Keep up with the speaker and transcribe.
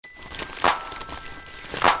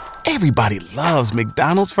Everybody loves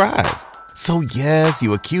McDonald's fries. So yes,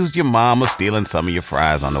 you accused your mom of stealing some of your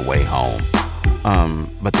fries on the way home.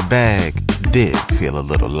 But the bag did feel a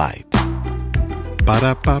little light.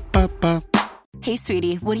 Ba-da-ba-ba-ba. Hey,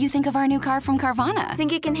 sweetie, what do you think of our new car from Carvana?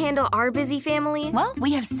 Think it can handle our busy family? Well,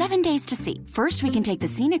 we have 7 days to see. First, we can take the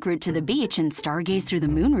scenic route to the beach and stargaze through the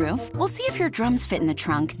moonroof. We'll see if your drums fit in the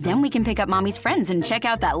trunk. Then we can pick up Mommy's friends and check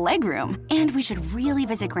out that legroom. And we should really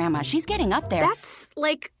visit Grandma. She's getting up there. That's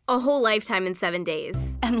like a whole lifetime in 7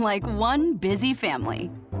 days. And like one busy family.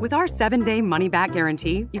 With our 7-day money-back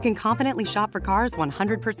guarantee, you can confidently shop for cars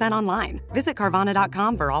 100% online. Visit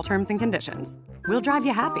Carvana.com for all terms and conditions. We'll drive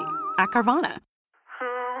you happy at Carvana.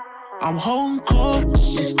 I'm holding court,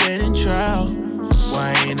 you're standing trial.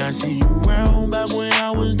 Why ain't I see you around back when I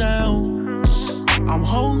was down? I'm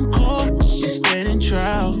holding court, you're standing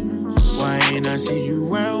trial. Why ain't I see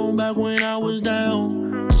you around back when I was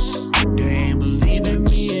down? They ain't believe in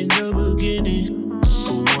me in the beginning,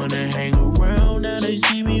 but wanna hang around now they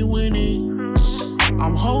see me winning.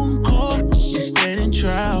 I'm holding court, you're standing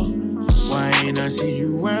trial. Why ain't I see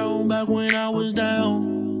you around back when I was down?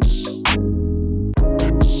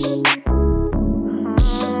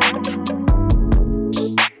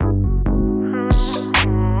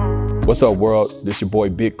 What's up, world? This your boy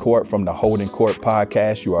Big Court from the Holding Court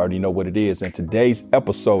podcast. You already know what it is. And today's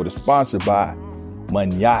episode is sponsored by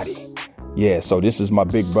Manatti. Yeah, so this is my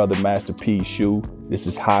big brother Master P's shoe. This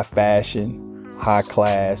is high fashion, high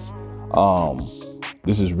class.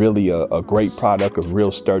 This is really a great product, a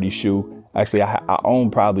real sturdy shoe. Actually, I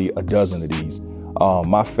own probably a dozen of these.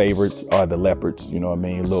 My favorites are the leopards, you know what I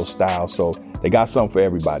mean? A little style. So they got something for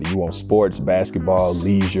everybody. You want sports, basketball,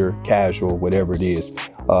 leisure, casual, whatever it is.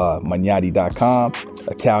 Manatti.com,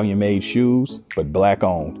 Italian made shoes, but black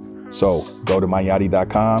owned. So go to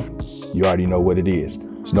Manatti.com. You already know what it is.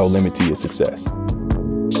 There's no limit to your success.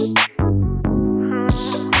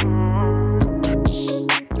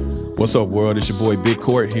 What's up, world? It's your boy Big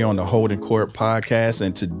Court here on the Holding Court podcast.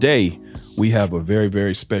 And today we have a very,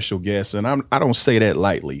 very special guest. And I don't say that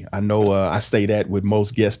lightly. I know I say that with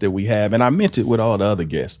most guests that we have. And I meant it with all the other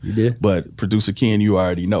guests. You did? But producer Ken, you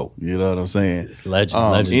already know. You know what I'm saying? It's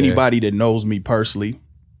legendary. Anybody that knows me personally,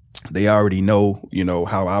 they already know, you know,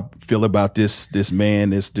 how I feel about this man,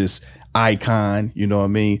 this icon, you know what I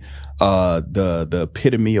mean? The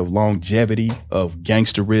epitome of longevity, of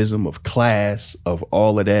gangsterism, of class, of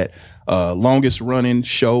all of that. Longest running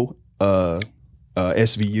show,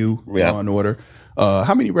 SVU, Law and Order.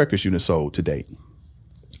 How many records you done sold to date?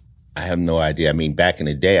 I have no idea. I mean, back in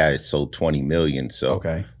the day, I sold 20 million. So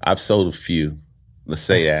okay. I've sold a few. Let's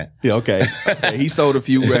say that. Yeah, okay. He sold a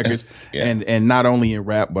few records, and not only in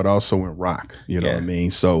rap, but also in rock. You know what I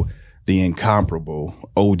mean? So the incomparable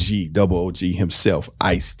OG, double OG himself,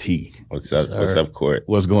 Ice-T. What's up? What's up, Court?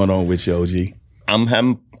 What's going on with you, OG?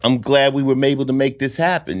 I'm glad we were able to make this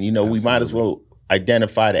happen. You know, we might as well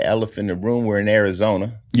identify the elephant in the room. We're in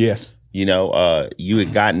Arizona. Yes. You know, you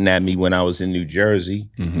had gotten at me when I was in New Jersey,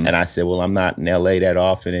 and I said, well, I'm not in LA that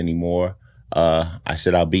often anymore. I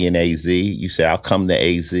said, I'll be in AZ. You said, I'll come to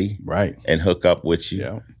AZ and hook up with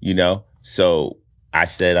you, you know? So I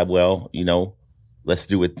said, well, you know, let's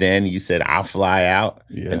do it then. You said, I'll fly out.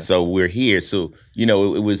 Yeah. And so we're here. So, you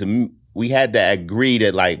know, we had to agree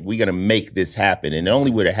that like, we're going to make this happen. And it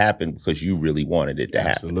only would have happened because you really wanted it to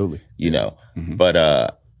happen. Absolutely. You know,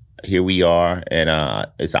 but here we are. And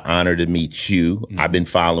it's an honor to meet you. I've been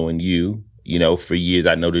following you, you know, for years.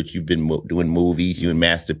 I know that you've been doing movies, you and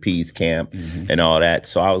Master P's camp and all that.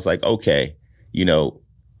 So I was like, okay, you know,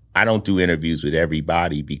 I don't do interviews with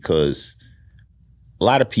everybody because a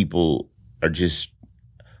lot of people are just,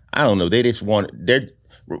 I don't know, they just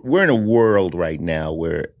we're in a world right now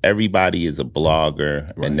where everybody is a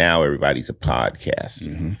blogger and now everybody's a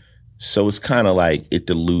podcaster. So it's kind of like it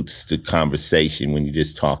dilutes the conversation when you're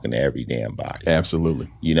just talking to every damn body. Absolutely.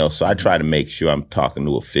 You know, so I try to make sure I'm talking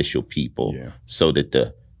to official people so that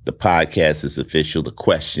the podcast is official, the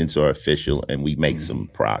questions are official, and we make some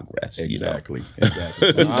progress. Exactly. You know? Exactly.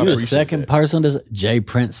 You're the second person. Jay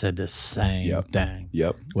Prince said the same thing.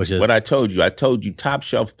 Which is what I told you. I told you top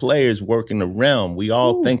shelf players work in the realm. We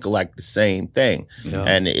all think like the same thing.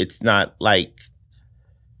 And it's not like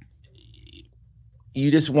you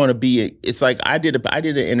just want to be, it's like I did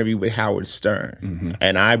an interview with Howard Stern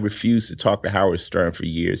and I refused to talk to Howard Stern for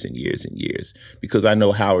years and years and years because I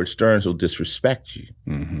know Howard Stern will disrespect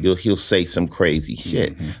you. He'll say some crazy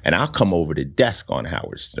shit and I'll come over the desk on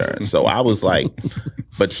Howard Stern. So I was like,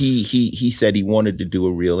 but he said he wanted to do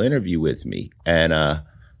a real interview with me and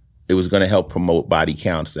it was going to help promote Body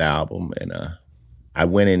Count's album. And I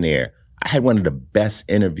went in there. I had one of the best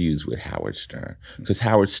interviews with Howard Stern because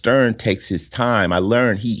Howard Stern takes his time. I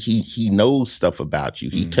learned he knows stuff about you.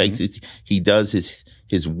 He he does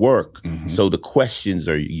his work. So the questions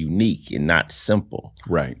are unique and not simple.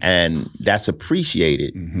 Right. And that's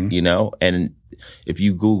appreciated, you know, and if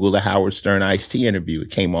you Google the Howard Stern Ice-T interview, it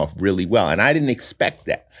came off really well. And I didn't expect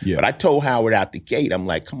that. Yeah. But I told Howard out the gate, I'm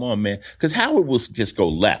like, come on, man. Because Howard will just go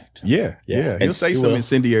left. Yeah. He'll say some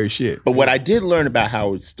incendiary shit. But what I did learn about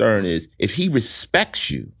Howard Stern is if he respects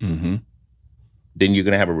you, then you're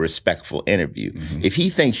going to have a respectful interview. If he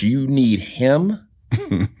thinks you need him,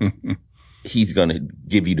 he's going to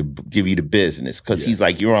give you the business because he's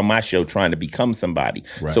like, you're on my show trying to become somebody.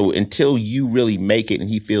 Right. So until you really make it and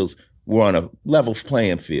he feels we're on a level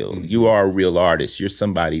playing field. You are a real artist. You're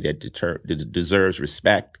somebody that deserves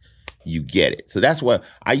respect. You get it. So that's what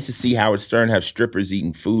I used to see Howard Stern have strippers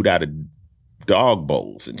eating food out of dog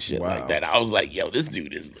bowls and shit like that. I was like, yo, this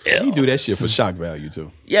dude is ill. He do that shit for shock value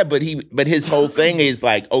too. Yeah, but his whole thing is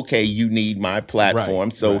like, okay, you need my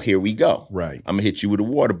platform, so here we go. Right. I'm gonna hit you with a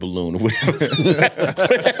water balloon or whatever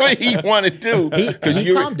he want to do.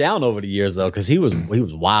 He calmed down over the years though, because he was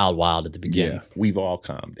wild at the beginning. Yeah, we've all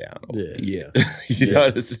calmed down. Yeah. You know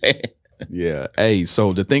what I'm saying? Yeah. Hey,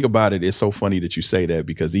 so the thing about it is so funny that you say that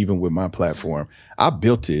because even with my platform, I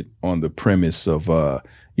built it on the premise of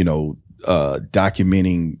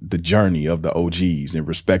documenting the journey of the OGs and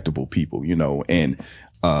respectable people, you know, and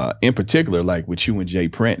in particular, like with you and Jay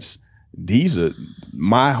Prince, these are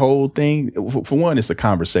my whole thing. For one, it's a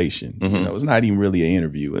conversation. You know, it's not even really an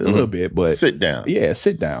interview, a little bit, but sit down. Yeah,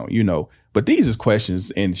 sit down, you know. But these is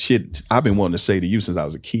questions and shit I've been wanting to say to you since I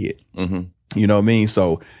was a kid. You know what I mean?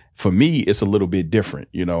 So for me, it's a little bit different.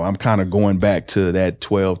 You know, I'm kind of going back to that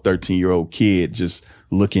 12, 13-year-old kid just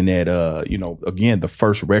looking at, again, the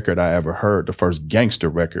first record I ever heard, the first gangster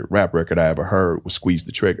rap record I ever heard was Squeeze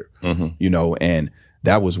the Trigger, you know, and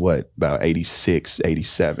that was about 86,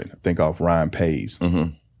 87, I think off Ryan Pays.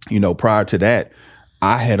 You know, prior to that,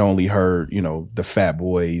 I had only heard, you know, the Fat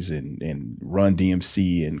Boys and Run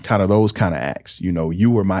DMC and kind of those kind of acts. You know,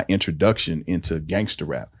 you were my introduction into gangster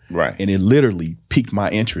rap. Right. And it literally piqued my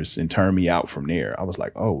interest and turned me out from there. I was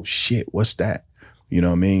like, oh shit, what's that? You know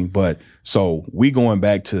what I mean? But so we going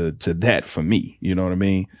back to that for me, you know what I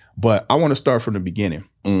mean? But I want to start from the beginning.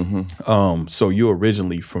 So you're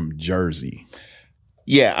originally from Jersey.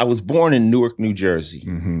 Yeah, I was born in Newark, New Jersey.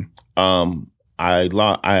 My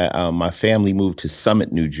family moved to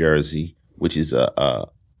Summit, New Jersey, which is a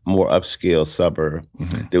more upscale suburb.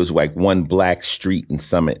 There was like one black street in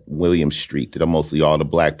Summit, William Street, that mostly all the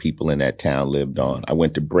black people in that town lived on. I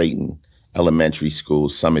went to Brayton Elementary School,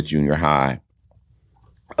 Summit Junior High.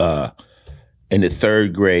 In the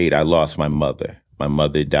third grade, I lost my mother. My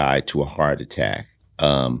mother died to a heart attack.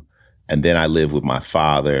 And then I lived with my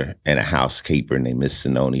father and a housekeeper named Miss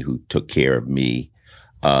Sinoni who took care of me.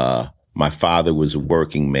 My father was a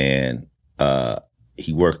working man.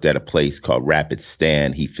 He worked at a place called Rapid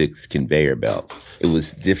Stand. He fixed conveyor belts. It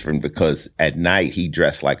was different because at night he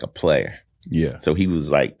dressed like a player. Yeah. So he was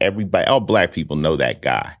like everybody, all black people know that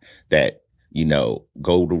guy that, you know,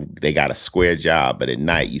 they got a square job, but at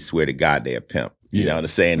night you swear to God they're a pimp. You know what I'm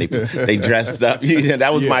saying? They dressed up.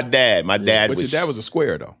 That was my dad. My dad but was. Your dad was a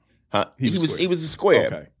square though. Huh? He was a square.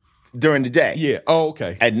 Okay. During the day. Yeah. Oh,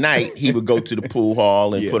 okay. At night, he would go to the pool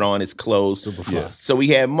hall and put on his clothes. So he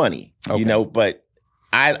had money, you know, but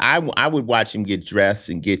I would watch him get dressed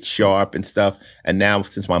and get sharp and stuff. And now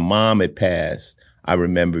since my mom had passed, I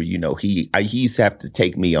remember, you know, he used to have to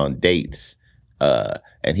take me on dates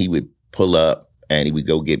and he would pull up and he would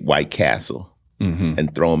go get White Castle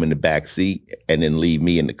and throw him in the back seat and then leave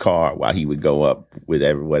me in the car while he would go up with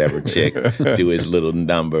whatever chick, do his little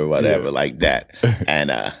number, whatever like that.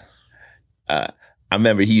 And I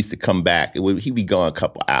remember he used to come back. He'd be gone a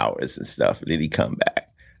couple hours and stuff, and then he'd come back.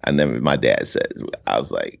 I remember my dad said, I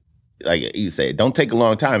was like he would say, don't take a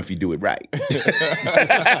long time if you do it right.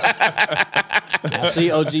 Now, see,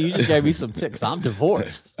 OG, you just gave me some tips. I'm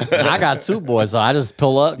divorced. I got two boys, so I just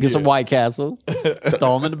pull up, get some White Castle,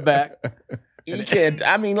 throw them in the back. You can't.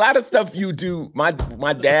 I mean, a lot of stuff you do. My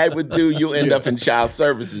dad would do. You'll end up in child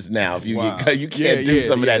services now if you you can't do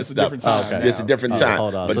some of that stuff. It's a different time.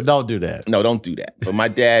 Hold on. But, so don't do that. No, don't do that. But my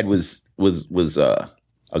dad was a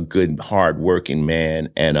good, hard-working man,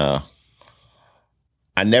 and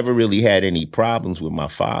I never really had any problems with my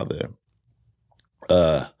father.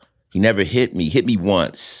 He never hit me. Hit me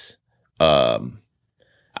once. I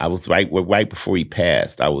was right before he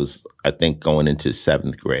passed. I was, I think, going into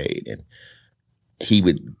 7th grade, and he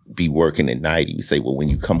would be working at night. He would say, well, when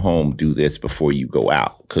you come home, do this before you go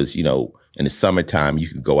out. Because, you know, In the summertime, you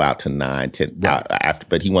could go out to 9, 10 out after,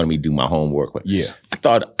 but he wanted me to do my homework. Yeah.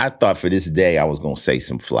 I thought for this day I was gonna say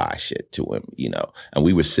some fly shit to him, you know. And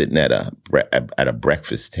we were sitting at a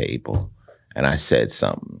breakfast table, and I said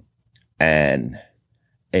something, and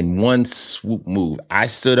in one swoop move, I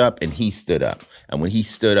stood up and he stood up, and when he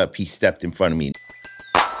stood up, he stepped in front of me.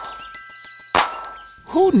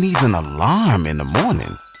 Who needs an alarm in the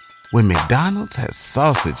morning when McDonald's has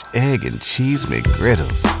sausage, egg, and cheese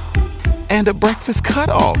McGriddles and a breakfast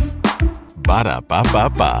cutoff?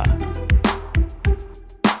 Ba-da-ba-ba-ba.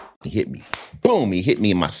 He hit me. Boom, he hit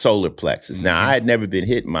me in my solar plexus. Now, I had never been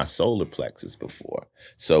hit in my solar plexus before.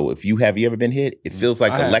 So have you ever been hit? It feels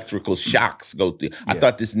like electrical shocks go through. I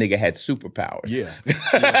thought this nigga had superpowers. Yeah.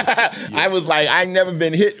 I was like, I never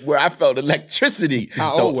been hit where I felt electricity.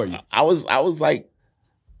 How old were you? I was like,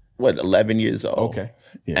 11 years old. Okay.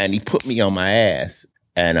 Yeah. And he put me on my ass.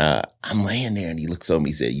 And I'm laying there and he looks over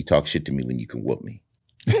me and said, you talk shit to me when you can whoop me.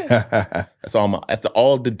 That's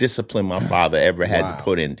all the discipline my father ever had to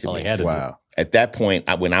put into me. Wow. At that point,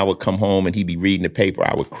 when I would come home and he'd be reading the paper,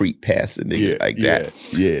 I would creep past the nigga like that.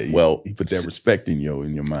 Yeah. Well, he put that respect in your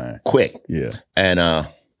mind. Quick. Yeah. And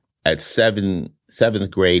at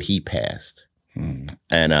seventh grade, he passed.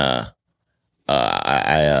 And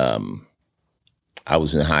I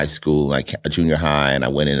was in high school, like junior high, and I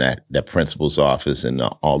went in that principal's office, and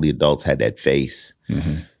all the adults had that face.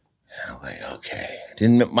 I'm like, okay.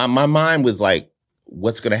 Then my mind was like,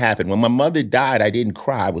 what's going to happen? When my mother died, I didn't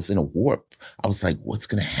cry. I was in a warp. I was like, what's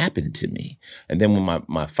going to happen to me? And then when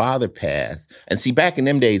my father passed, and see, back in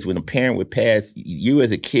them days, when a parent would pass, you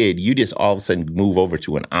as a kid, you just all of a sudden move over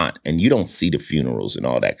to an aunt, and you don't see the funerals and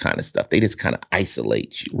all that kind of stuff. They just kind of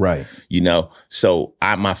isolate you. Right. You know? So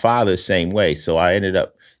my father, same way. So I ended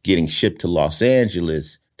up getting shipped to Los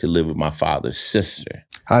Angeles to live with my father's sister.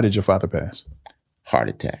 How did your father pass? Heart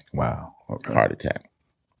attack. Wow. Okay. Heart attack.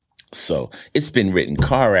 So it's been written,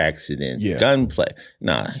 car accident, gunplay.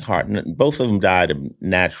 Both of them died of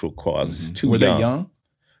natural causes. Too Were young. they young?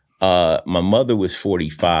 My mother was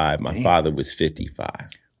 45. My father was 55.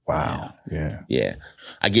 Wow. Yeah. Yeah.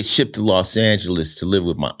 I get shipped to Los Angeles to live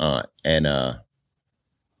with my aunt. And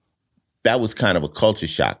that was kind of a culture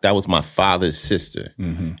shock. That was my father's sister.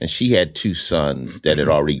 And she had 2 sons that had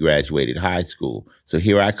already graduated high school. So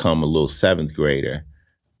here I come, a little 7th grader,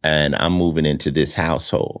 and I'm moving into this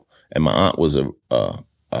household. And my aunt was a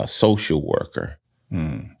social worker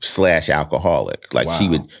 / alcoholic. Like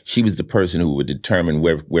she was the person who would determine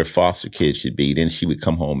where foster kids should be. Then she would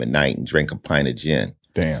come home at night and drink a pint of gin.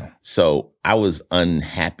 Damn. So I was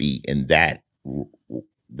unhappy in that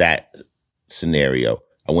scenario.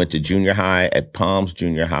 I went to junior high at Palms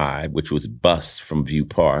Junior High, which was bus from View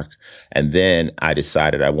Park. And then I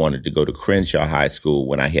decided I wanted to go to Crenshaw High School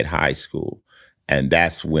when I hit high school. And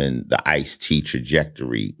that's when the Ice-T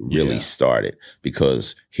trajectory really started,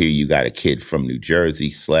 because here you got a kid from New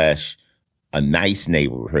Jersey / a nice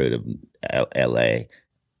neighborhood of LA,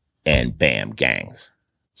 and bam, gangs.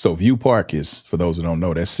 So View Park is, for those who don't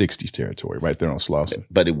know, that's 60s territory right there on Slauson.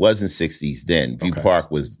 But it wasn't 60s then. View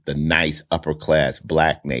Park was the nice upper class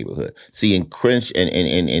black neighborhood. See, in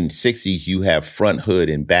 60s, you have front hood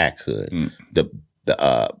and back hood.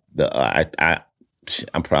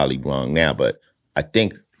 I'm probably wrong now, but I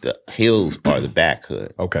think the hills are the back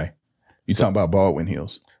hood. Okay. You talking about Baldwin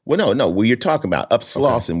Hills? Well, no. Where you're talking about up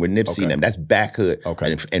Slauson, where Nipsey and them, that's back hood.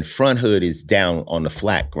 Okay. And front hood is down on the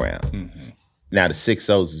flat ground. Now the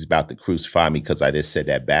 6-0s is about to crucify me because I just said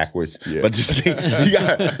that backwards. Yeah. But just you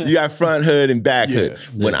got front hood and back hood.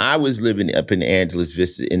 When I was living up in Angeles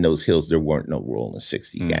Vista in those hills, there weren't no Rolling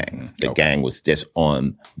 60 gangs. The gang was just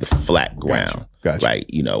on the flat ground, Gotcha. right?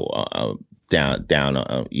 You know, down,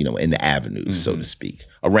 in the avenues, so to speak,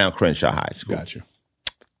 around Crenshaw High School. Gotcha.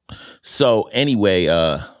 So anyway,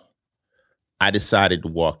 I decided to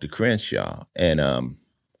walk to Crenshaw, and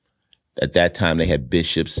at that time they had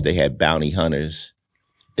bishops, they had bounty hunters,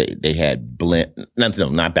 they had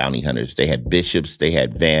not bounty hunters, they had bishops, they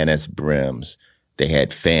had Van S. Brims, they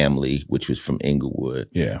had Family, which was from Inglewood,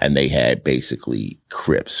 and they had basically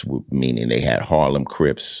Crips, meaning they had Harlem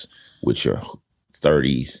Crips, which are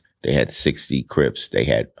 30s. They had 60 Crips. They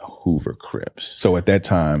had Hoover Crips. So at that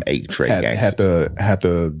time, had the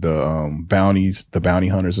bounty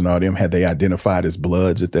hunters and all them, had they identified as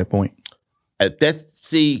Bloods at that point?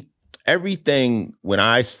 Everything when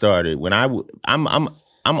I started,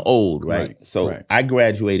 I'm old, right? I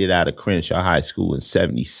graduated out of Crenshaw High School in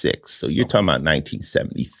 76. So you're talking about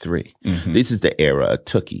 1973. This is the era of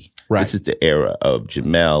Tookie. Right. This is the era of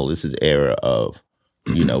Jamel. This is the era of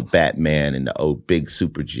you know, Batman and the old big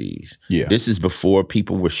super G's. Yeah. This is before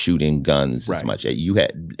people were shooting guns as much.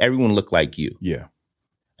 Everyone looked like you. Yeah.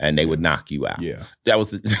 And they would knock you out. Yeah. That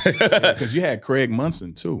was because you had Craig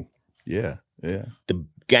Munson too. Yeah. Yeah. The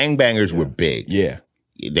gangbangers were big. Yeah.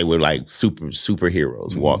 They were like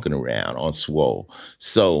superheroes walking around on swole.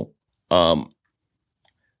 So at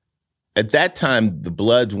that time, the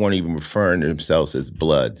Bloods weren't even referring to themselves as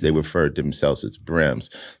Bloods. They referred to themselves as Brims.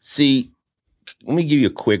 See, let me give you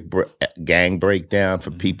a quick gang breakdown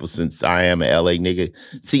for people, since I am a LA nigga.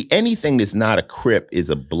 See, anything that's not a Crip is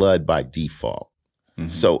a Blood by default.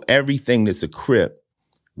 So everything that's a Crip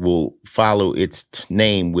will follow its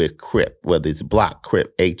name with Crip, whether it's Block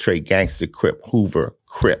Crip, A-Tray Gangster Crip, Hoover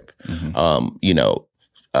Crip,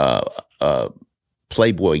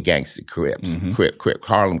 Playboy Gangster Crips, Crip,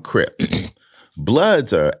 Harlem Crip.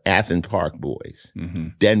 Bloods are Athens Park Boys,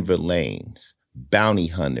 Denver Lanes, Bounty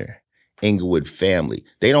Hunter, Inglewood Family.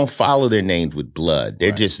 They don't follow their names with blood.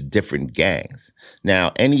 They're just different gangs.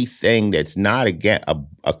 Now, anything that's not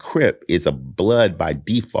a Crip is a Blood by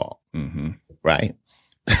default, right?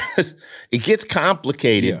 It gets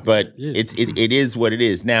complicated, but it is what it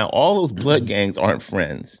is. Now, all those blood gangs aren't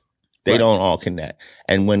friends. They don't all connect.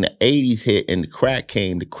 And when the 80s hit and the crack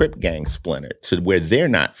came, the Crip gang splintered to where they're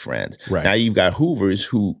not friends. Right. Now you've got Hoovers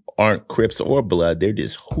who aren't Crips or Blood. They're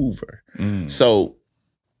just Hoover. So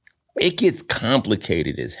it gets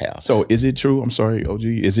complicated as hell. So is it true? I'm sorry, OG.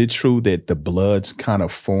 Is it true that the Bloods kind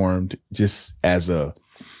of formed just as a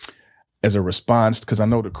response? Because I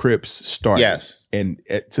know the Crips started and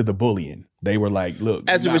to the bullying. They were like, look.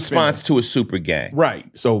 As a response to a super gang. Right.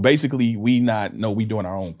 So basically, we doing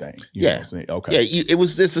our own thing. You know what I'm saying? Okay. Yeah, it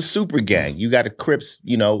was just a super gang. You got the Crips,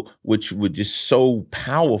 which were just so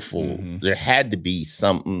powerful. There had to be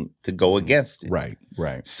something to go against it. Right.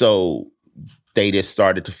 So they just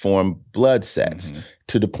started to form blood sets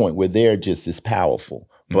to the point where they're just as powerful.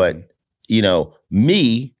 But,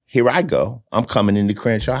 me, here I go. I'm coming into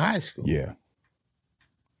Crenshaw High School. Yeah.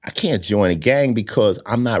 I can't join a gang because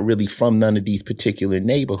I'm not really from none of these particular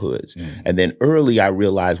neighborhoods. And then early I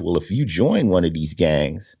realized, well, if you join one of these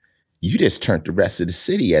gangs, you just turned the rest of the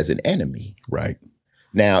city as an enemy. Right.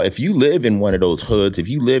 Now, if you live in one of those hoods, if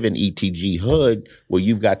you live in ETG hood, well,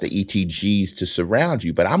 you've got the ETGs to surround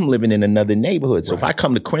you. But I'm living in another neighborhood. So if I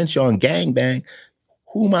come to Crenshaw and gangbang,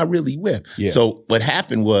 who am I really with? Yeah. So what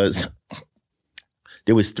happened was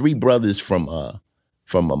there was 3 brothers from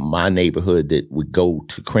my neighborhood that would go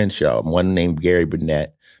to Crenshaw. One named Gary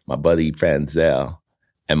Burnett, my buddy Franzel,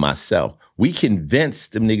 and myself. We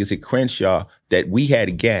convinced them niggas at Crenshaw that we had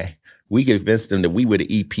a gang. We convinced them that we were the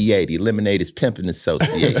EPA, the Eliminators Pimping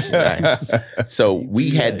Association, right? So we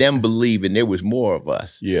had them believing there was more of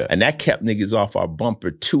us. Yeah. And that kept niggas off our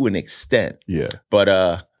bumper to an extent. Yeah. But,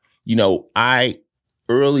 I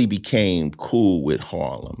early became cool with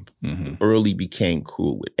Harlem. Early became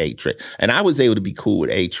cool with A-Tray. And I was able to be cool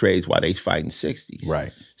with A-Trays while they fighting 60s.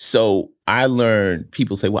 Right. So I learned,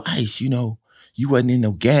 people say, well, Ice, you wasn't in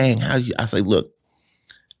no gang. I say, look,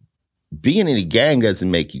 being in a gang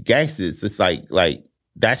doesn't make you gangsters. It's like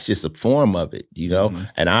that's just a form of it,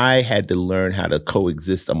 And I had to learn how to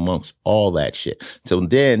coexist amongst all that shit. So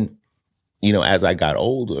then, as I got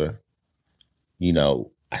older,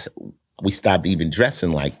 we stopped even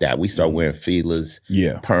dressing like that. We started wearing feelers,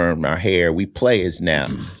 perm our hair. We players now.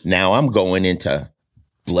 Now I'm going into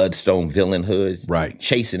Bloodstone villain hoods,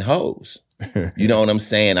 chasing hoes. You know what I'm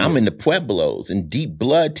saying? I'm in the Pueblos in deep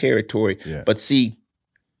blood territory. Yeah. But see,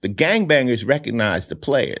 the gangbangers recognize the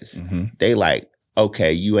players. They like,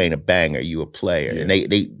 okay, you ain't a banger, you a player. And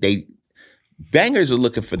they bangers are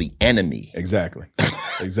looking for the enemy. Exactly.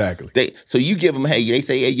 So you give them, hey, they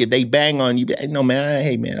say, hey, they bang on you. No, man,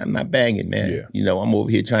 hey, man, I'm not banging, man. Yeah. I'm over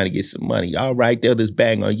here trying to get some money. All right, they'll just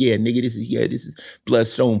bang on. Yeah, nigga, this is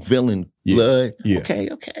Bloodstone villain blood. Yeah. Okay.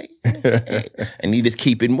 And you just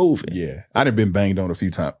keep it moving. Yeah. I done been banged on a few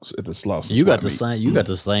times at the Slauson. You got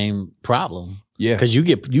the same problem. Yeah. Because you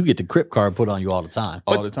get the Crip card put on you all the time.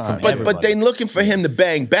 But they looking for him to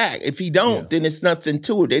bang back. If he don't, then it's nothing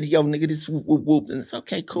to it. They, yo, nigga, this whoop, whoop, and it's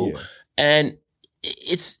okay, cool. Yeah. And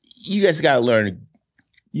you guys got to learn.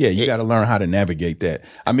 Yeah, you got to learn how to navigate that.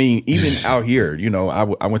 I mean, even out here,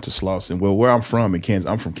 I went to Slauson. Well, where I'm from in Kansas,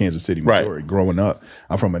 I'm from Kansas City, Missouri. Right. Growing up,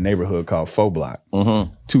 I'm from a neighborhood called Faux Block,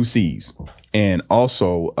 2 C's. And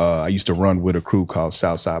also, I used to run with a crew called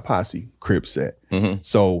Southside Posse, Crip Set.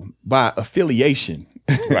 So by affiliation,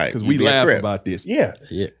 right? Because we laugh about this. Yeah,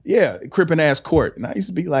 Crippin' ass court. And I used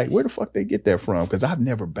to be like, where the fuck they get that from? Because I've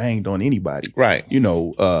never banged on anybody. Right.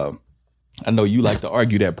 I know you like to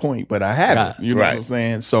argue that point, but I haven't. You know what I'm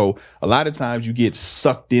saying? So a lot of times you get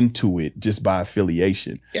sucked into it just by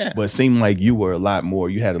affiliation. Yeah. But it seemed like you were a lot more,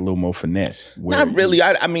 you had a little more finesse. Not really.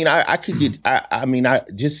 I could get,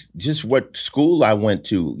 just what school I went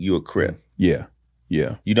to, you a Crip. Yeah.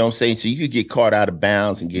 Yeah. You know what I'm saying? So you could get caught out of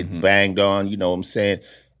bounds and get banged on. You know what I'm saying?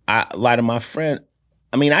 A lot of my friends,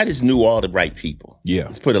 I just knew all the right people. Yeah.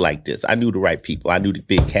 Let's put it like this. I knew the right people. I knew the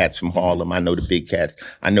big cats from Harlem. I know the big cats.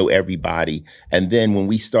 I know everybody. And then when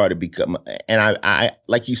we started becoming, and I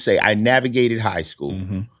like you say, I navigated high school.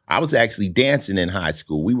 I was actually dancing in high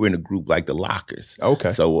school. We were in a group like the Lockers.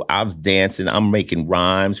 Okay. So I was dancing. I'm making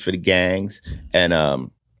rhymes for the gangs. And I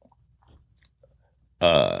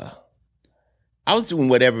was doing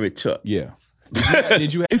whatever it took. Yeah.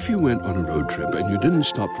 If you went on a road trip and you didn't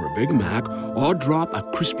stop for a Big Mac or drop a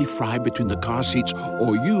crispy fry between the car seats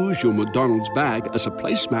or use your McDonald's bag as a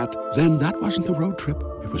placemat, then that wasn't a road trip.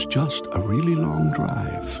 It was just a really long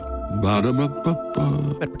drive.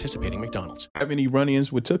 Ba-da-ba-ba-ba. At participating McDonald's. Have any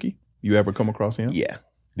run-ins with Tookie? You ever come across him? Yeah.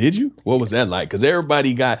 Did you? What was that like? Because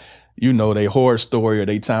everybody got, their horror story or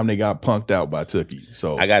they time they got punked out by Tookie.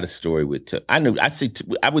 So I got a story with Tookie.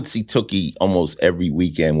 I would see Tookie almost every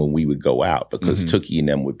weekend when we would go out because Tookie and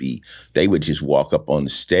them they would just walk up on the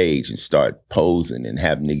stage and start posing and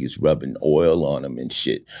have niggas rubbing oil on them and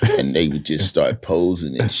shit. And they would just start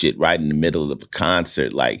posing and shit right in the middle of a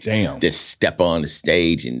concert. Like, damn, just step on the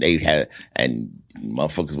stage and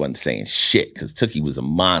motherfuckers wasn't saying shit because Tookie was a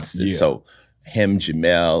monster. Yeah. So him,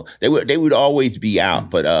 Jamel, they would always be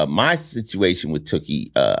out. But my situation with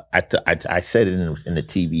Tookie, I said it in the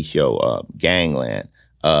TV show Gangland.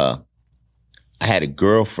 I had a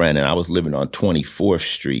girlfriend and I was living on 24th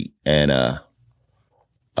Street, and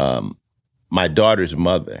my daughter's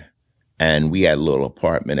mother, and we had a little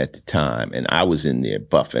apartment at the time, and I was in there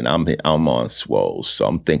buffing. I'm on swole, so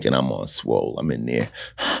I'm thinking I'm on swole. I'm in there.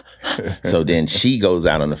 So then she goes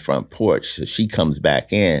out on the front porch, so she comes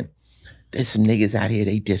back in. There's some niggas out here,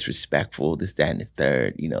 they disrespectful, this, that, and the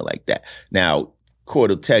third, like that. Now, Court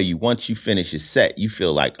will tell you, once you finish your set, you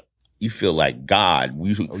feel like God.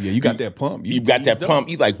 You got that pump. You got that pump.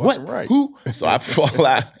 You like, what? Right. Who? So I fall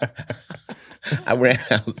out. I ran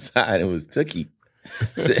outside. It was Tookie.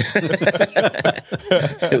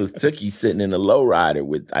 It was Tookie sitting in a lowrider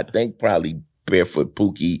with, I think, probably Barefoot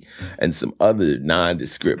Pookie and some other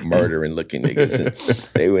nondescript murdering looking niggas. And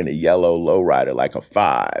they were in a yellow lowrider, like a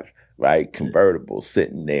 5. Right, convertible,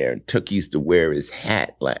 sitting there, and Tookie used to wear his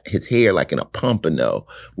hat, like his hair, like in a pompano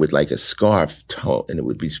with like a scarf toe, and it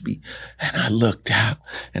would be. And I looked out,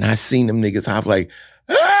 and I seen them niggas. I was like,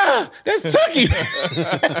 that's Tookie.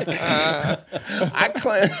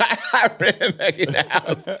 I ran back in the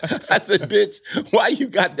house. I said, bitch, why you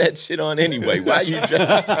got that shit on anyway? Why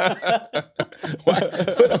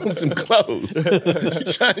put on some clothes?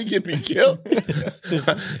 You trying to get me killed?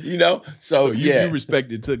 So yeah. You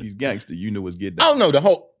respected Tookie's gangster. You knew what's getting down. Oh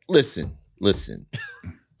no, listen.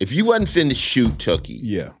 If you wasn't finna shoot Tookie,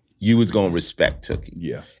 yeah, you was gonna respect Tookie.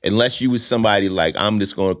 Yeah. Unless you was somebody like, I'm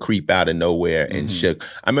just gonna creep out of nowhere and shit.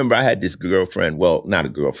 I remember I had this girlfriend, well, not a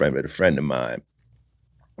girlfriend, but a friend of mine,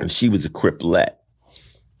 and she was a Criplet.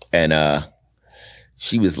 And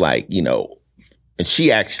she was like, and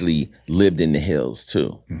she actually lived in the hills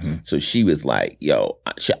too. So she was like,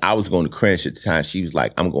 I was going to Crenshaw at the time. She was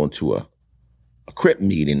like, I'm going to a Crip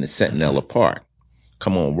meeting in Centinela Park.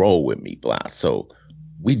 Come on, roll with me, blah. So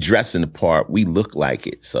we dress in the part, we look like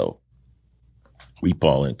it. So we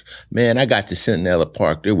balling. Man, I got to Centinela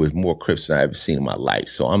Park. There was more Crips than I ever seen in my life.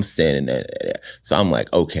 So I'm standing there. So I'm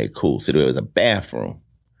like, okay, cool. So there was a bathroom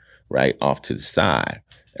right off to the side.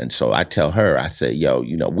 And so I tell her, I say,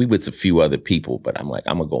 we with a few other people, but I'm like,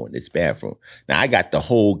 I'm going to go in this bathroom. Now, I got the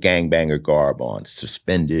whole gangbanger garb on,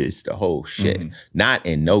 suspenders, the whole shit. Not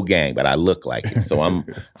in no gang, but I look like it. So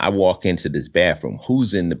I walk into this bathroom.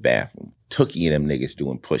 Who's in the bathroom? Tookie and them niggas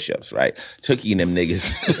doing push-ups, right? Tookie and them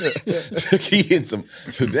niggas, Tookie and some.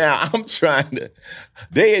 So now I'm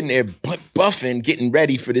they in there buffing, getting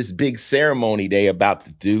ready for this big ceremony they about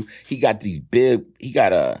to do. He got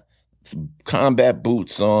some combat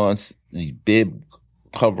boots on, these bib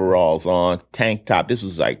coveralls on, tank top. This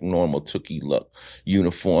was like normal Tookie look,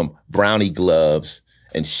 uniform, brownie gloves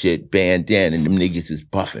and shit, bandana, and them niggas was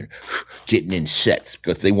buffing, getting in sets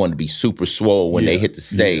because they wanted to be super swole when they hit the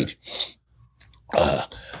stage.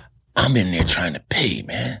 I'm in there trying to pay,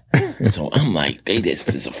 man. So I'm like,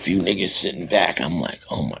 there's a few niggas sitting back. I'm like,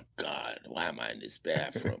 oh my God, why am I in this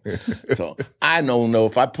bathroom? So I don't know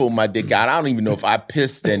if I pulled my dick out. I don't even know if I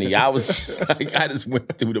pissed any. I was just like, I just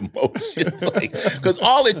went through the motions. Because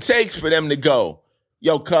all it takes for them to go,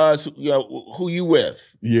 yo, cuz, yo, who you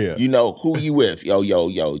with? Yeah. You know, who you with? Yo,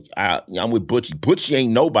 I'm with Butchie. Butchie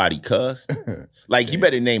ain't nobody, cuz. Like, you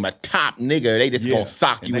better name a top nigga. They just gonna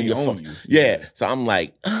sock you in your phone. Yeah. So I'm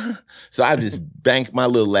like, so I just banked my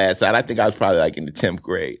little ass out. I think I was probably like in the 10th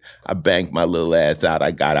grade. I banked my little ass out.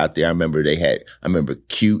 I got out there. I remember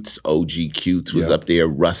Cutes, OG Cutes was up there.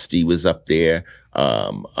 Rusty was up there.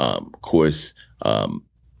 Of course,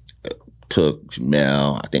 took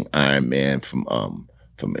Jamel, I think Iron Man from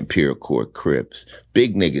Imperial Court Crips.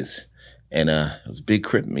 Big niggas. And it was a big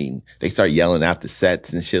Crip meeting. They started yelling out the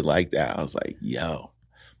sets and shit like that. I was like, yo.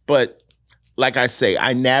 But like I say,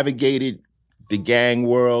 I navigated the gang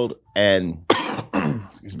world, and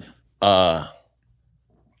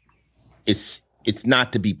it's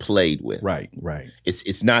not to be played with. Right.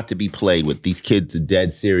 It's not to be played with. These kids are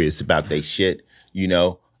dead serious about their shit, you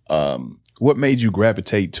know. What made you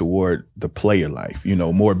gravitate toward the player life? You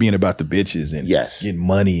know, more being about the bitches and getting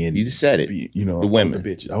money and you just said it. The women, the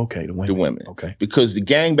bitches. Okay, the women. The women. Okay, because the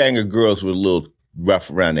gangbanger girls were a little rough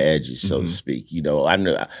around the edges, so to speak. You know,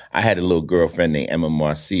 I had a little girlfriend named Emma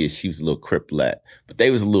Marcia. She was a little criplet, but they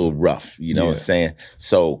was a little rough. You know what I'm saying?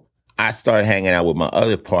 So I started hanging out with my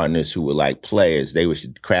other partners who were like players. They were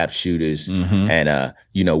crap shooters and,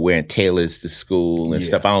 wearing tailors to school and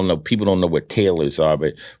stuff. I don't know. People don't know what tailors are,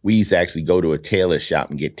 but we used to actually go to a tailor shop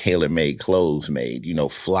and get tailor-made clothes made,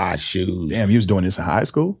 fly shoes. Damn, you was doing this in high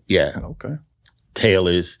school? Yeah. Okay.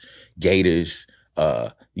 Tailors, gators,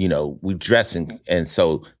 we dressing. And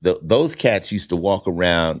so those cats used to walk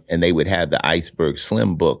around and they would have the Iceberg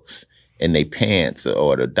Slim books in their pants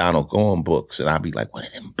or the Donald Gorham books. And I'd be like, what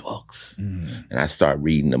are them books? And I start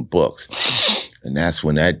reading them books. And that's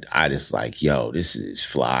when I just like, yo, this is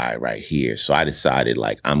fly right here. So I decided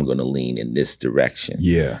like, I'm going to lean in this direction.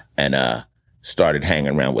 Yeah. And started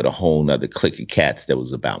hanging around with a whole nother clique of cats that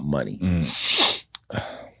was about money.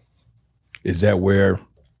 Is that where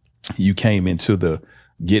you came into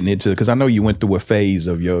because I know you went through a phase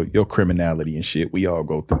of your criminality and shit. We all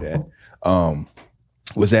go through that.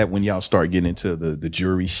 Was that when y'all start getting into the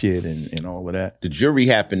jury shit and all of that? The jury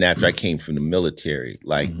happened after I came from the military.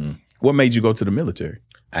 Like, what made you go to the military?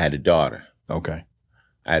 I had a daughter. Okay.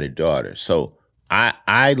 I had a daughter. So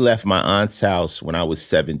I left my aunt's house when I was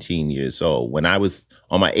 17 years old. When I was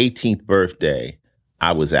on my 18th birthday,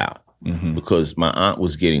 I was out because my aunt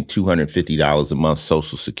was getting $250 a month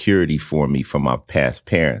Social Security for me from my past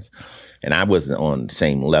parents. And I wasn't on the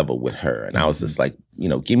same level with her. And I was just like,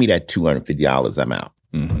 give me that $250, I'm out.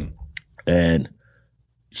 And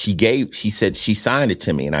she said she signed it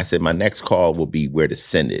to me. And I said, my next call will be where to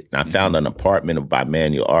send it. And I found an apartment by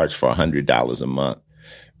Manual Arts for $100 a month.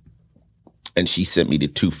 And she sent me the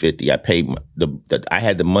 $250. I paid I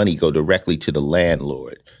had the money go directly to the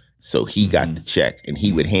landlord. So he got the check and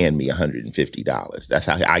he would hand me $150. That's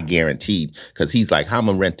how I guaranteed. Cause he's like, how am I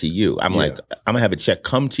gonna rent to you? I'm like, I'm gonna have a check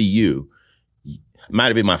come to you. Might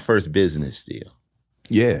have been my first business deal.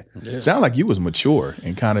 Yeah. Sound like you was mature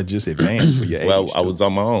and kind of just advanced for your age. Well, I was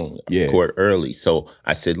on my own. Court early. So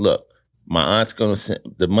I said, look, my aunt's going to send,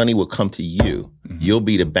 the money will come to you. You'll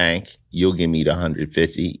be the bank. You'll give me the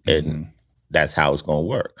 $150 and that's how it's going to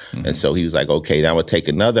work. And so he was like, okay, now we'll take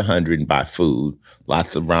another $100 and buy food,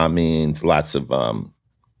 lots of ramens, lots of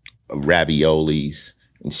raviolis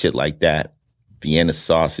and shit like that, Vienna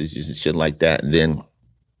sausages and shit like that. And then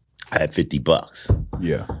I had $50.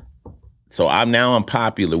 Yeah. So I'm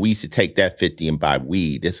popular. We used to take that 50 and buy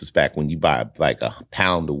weed. This was back when you buy like a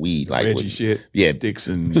pound of weed, like Reggie shit, sticks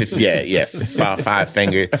and five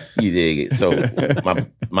finger. You dig it? So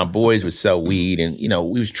my boys would sell weed, and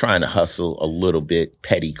we was trying to hustle a little bit,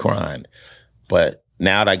 petty crime. But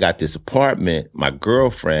now that I got this apartment, my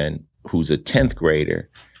girlfriend, who's a 10th grader,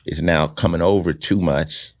 is now coming over too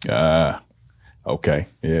much. Okay,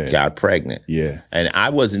 yeah, got pregnant. Yeah, and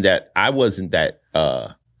I wasn't that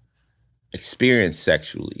experienced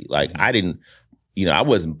sexually. Like I didn't, I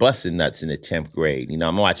wasn't busting nuts in the 10th grade.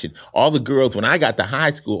 I'm watching all the girls when I got to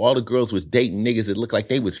high school, all the girls was dating niggas that looked like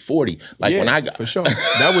they was 40. Like when I got for sure.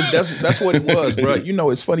 That's what it was, bro.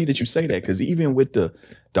 It's funny that you say that because even with the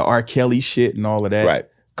R. Kelly shit and all of that, right.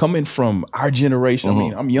 Coming from our generation, I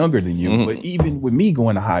mean, I'm younger than you, but even with me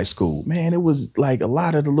going to high school, man, it was like a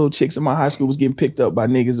lot of the little chicks in my high school was getting picked up by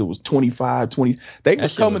niggas that was 25, 20. They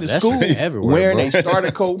was coming to school wearing their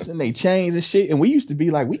starter coats and they chains and shit. And we used to be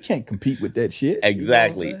like, we can't compete with that shit.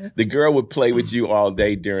 Exactly. The girl would play with you all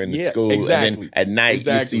day during the school. Exactly. And then at night,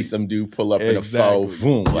 you see some dude pull up in a faux,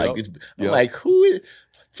 boom. Like, I'm like, who is...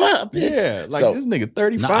 Fuck, bitch. Yeah, like this nigga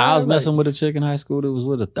 35. I was messing with a chick in high school that was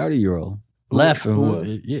with a 30-year-old. Left and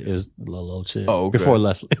it was a little old chick. Oh, okay. Before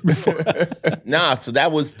Leslie. Nah, so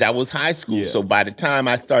that was high school. Yeah. So by the time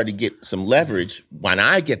I started to get some leverage, when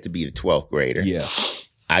I get to be the 12th grader,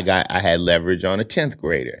 I had leverage on a 10th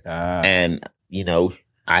grader. And,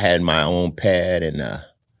 I had my own pad and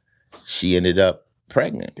she ended up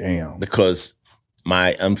pregnant. Damn. Because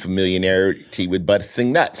my unfamiliarity with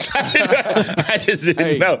busting nuts. I just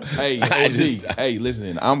didn't know. Hey, OG, hey,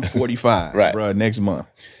 listen, I'm 45, right, bro, next month.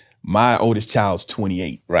 My oldest child's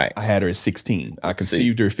 28. Right. I had her at 16. I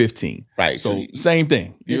conceived her at 15. Right. So same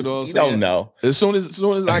thing. You know what I'm saying? Don't know. As soon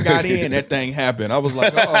as I got in, that thing happened. I was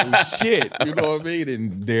like, oh shit. You know what I mean?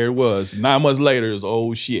 And there it was. 9 months later, it was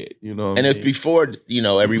old shit. You know what I mean? And it's before,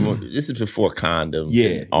 everyone, this is before condoms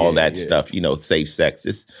and all that stuff, safe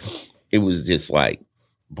sex. It was just like,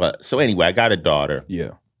 but so anyway, I got a daughter.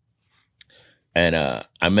 Yeah. And I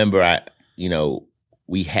remember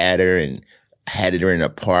we had her and had her in an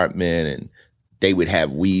apartment and they would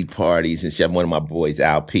have weed parties and shit. One of my boys,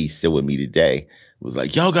 Al P, still with me today, was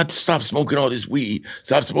like, y'all got to stop smoking all this weed.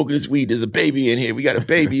 Stop smoking this weed. There's a baby in here. We got a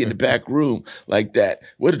baby in the back room like that.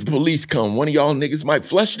 What if the police come? One of y'all niggas might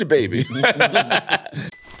flush the baby.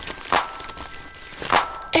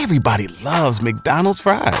 Everybody loves McDonald's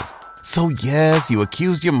fries. So yes, you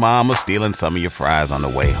accused your mom of stealing some of your fries on the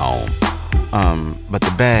way home. But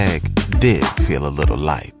the bag did feel a little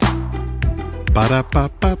light.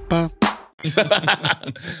 Ba-da-ba-ba-ba.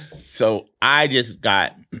 So I just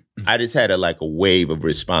had a wave of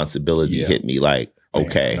responsibility hit me like,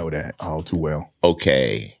 okay. Man, I know that all too well.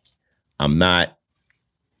 Okay, I'm not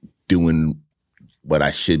doing what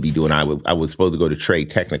I should be doing. I was supposed to go to Trade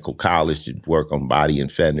Technical College to work on body and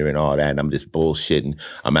fender and all that, and I'm just bullshitting.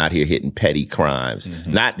 I'm out here hitting petty crimes,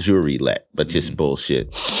 not jury-let, but just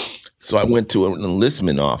bullshit. So I went to an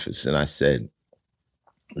enlistment office and I said,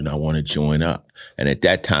 I want to join up. And at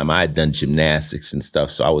that time, I had done gymnastics and stuff,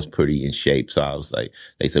 so I was pretty in shape. So I was like,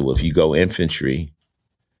 they said, well, if you go infantry,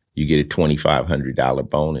 you get a $2,500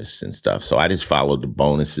 bonus and stuff. So I just followed the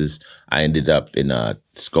bonuses. I ended up in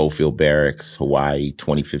Schofield Barracks, Hawaii,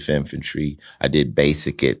 25th Infantry. I did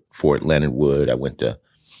basic at Fort Leonard Wood. I went to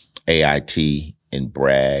AIT in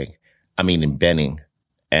Benning.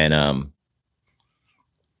 And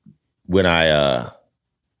when I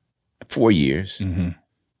 4 years. Mm-hmm.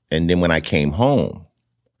 And then when I came home,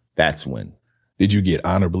 that's when. Did you get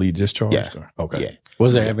honorably discharged? Yeah. Okay. Yeah.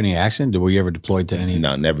 Was there ever any action? Were you ever deployed to any?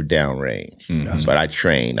 No, never downrange. Mm-hmm. But I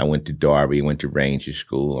trained. I went to Darby, went to Ranger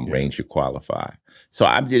School. I'm Ranger qualified. So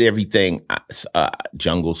I did everything,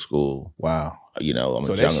 jungle school. Wow. I'm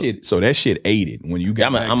so a jungle. That shit aided when you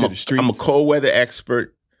got back to the streets. I'm a cold weather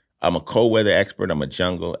expert. I'm a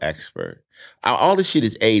jungle expert. All this shit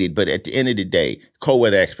is aided, but at the end of the day, cold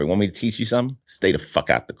weather expert, want me to teach you something? Stay the fuck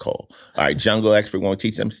out the cold. All right, jungle expert, want to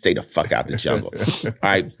teach them? Stay the fuck out the jungle. All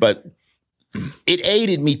right, but it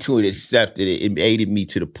aided me to an extent that it aided me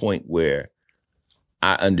to the point where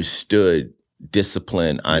I understood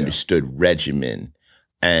discipline, I understood regimen.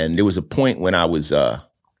 And there was a point when I was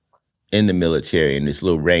in the military and this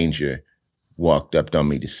little ranger walked up on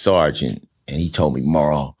me, the sergeant, and he told me,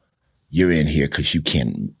 Morrow, you're in here because you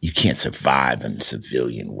can't survive in the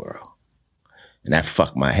civilian world. And that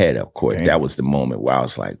fucked my head up, of course. Damn. That was the moment where I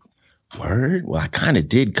was like, word? Well, I kind of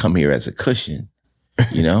did come here as a cushion,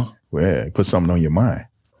 Well, put something on your mind.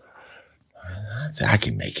 I said, I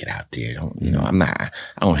can make it out there. I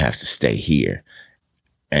don't have to stay here.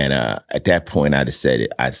 And at that point, I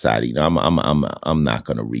decided, I'm not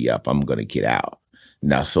going to re-up. I'm going to get out.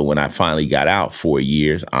 Now, so when I finally got out, 4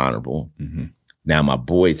 years, honorable, now my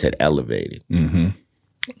boys had elevated. Mm-hmm.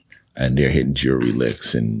 And they're hitting jury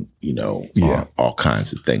licks and, all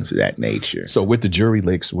kinds of things of that nature. So with the jury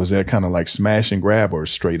licks, was that kind of like smash and grab or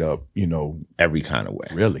straight up, every kind of way?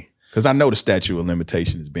 Really? Because I know the statute of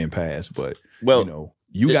limitation has been passed, but,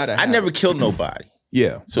 you got to I never killed nobody.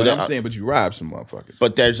 Yeah. So I'm saying, but you robbed some motherfuckers.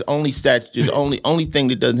 But there's only only thing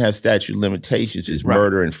that doesn't have statute of limitations is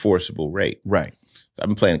murder and forcible rape. Right. I've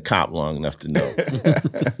been playing cop long enough to know.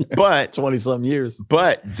 But 20-something years.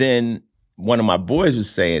 But then one of my boys was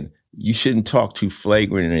saying, you shouldn't talk too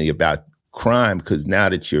flagrantly about crime because now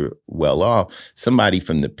that you're well off, somebody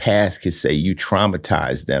from the past could say you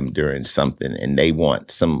traumatized them during something and they want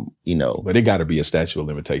some, But it got to be a statute of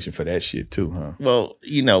limitation for that shit too, huh? Well,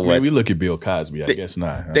 what? We look at Bill Cosby, I guess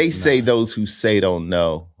not. Huh? They say those who say don't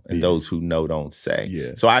know and those who know don't say.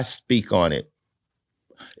 Yeah. So I speak on it.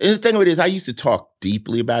 And the thing of it is, I used to talk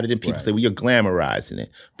deeply about it and people say, well, you're glamorizing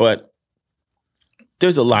it. But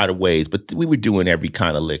there's a lot of ways, but we were doing every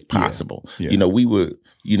kind of lick possible. Yeah. We were,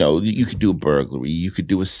 you could do a burglary, you could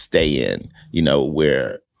do a stay-in,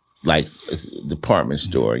 where like a department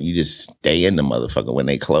store. You just stay in the motherfucker when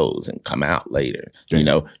they close and come out later. You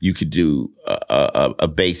know, you could do a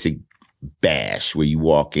basic bash where you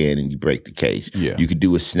walk in and you break the case. Yeah. You could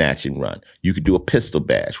do a snatch and run. You could do a pistol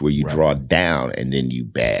bash where you draw down and then you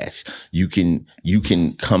bash. You can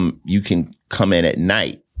come in at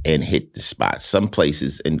night and hit the spot. Some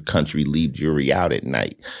places in the country leave jewelry out at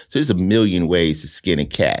night. So there's a million ways to skin a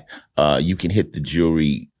cat. You can hit the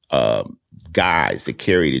jewelry guys that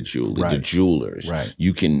carry the jewelry, the jewelers. Right.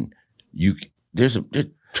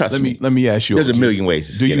 Trust me. Let me ask you. There's a million ways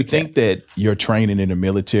to skin Do you a cat. think that your training in the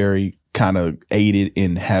military kind of aided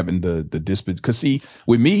in having the discipline? Because see,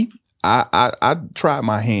 with me, I tried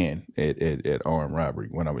my hand at armed robbery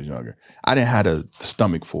when I was younger. I didn't have the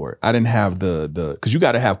stomach for it. I didn't have the because you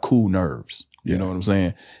got to have cool nerves. You know what I'm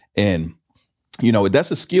saying? And you know,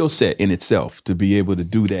 that's a skill set in itself to be able to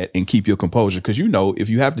do that and keep your composure. Because you know, if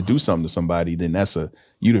you have to do something to somebody, then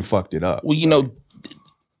you done fucked it up. Well, you know.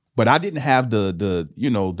 But I didn't have the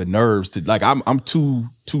nerves to like I'm too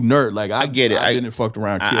nerd. Like I get it. I didn't fucked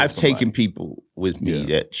around. I've taken people with me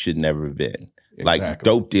that should never have been. Like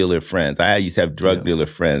dope dealer friends. I used to have drug dealer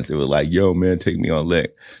friends that were like, yo, man, take me on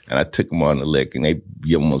lick. And I took them on the lick and they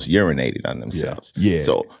almost urinated on themselves. Yeah.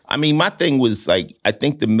 So, I mean, my thing was like, I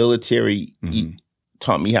think the military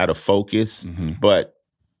taught me how to focus, and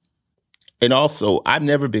also I've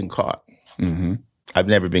never been caught. Mm-hmm. I've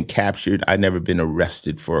never been captured. I've never been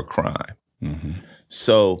arrested for a crime.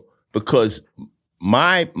 So, because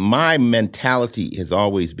my mentality has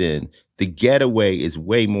always been the getaway is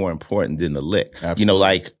way more important than the lick. Absolutely. You know,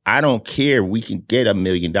 like, I don't care. We can get $1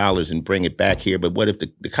 million and bring it back here, but what if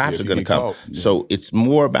the cops are going to come? So it's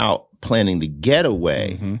more about planning the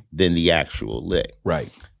getaway than the actual lick.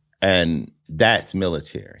 Right. And that's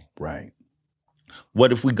military. Right.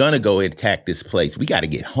 What if we're going to go attack this place? We got to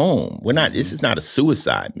get home. We're not, this is not a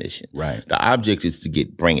suicide mission. Right. The object is to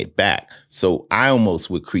bring it back. So I almost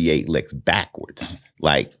would create licks backwards.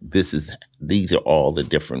 Like these are all the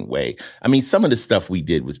different ways. I mean, some of the stuff we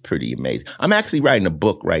did was pretty amazing. I'm actually writing a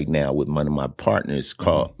book right now with one of my partners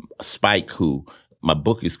called Spike, my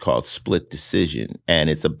book is called Split Decision. And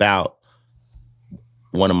it's about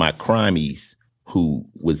one of my crimies who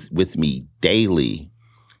was with me daily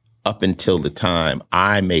up until the time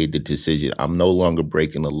I made the decision, I'm no longer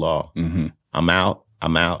breaking the law. I'm out.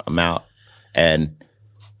 And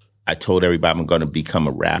I told everybody I'm going to become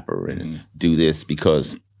a rapper and do this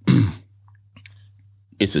because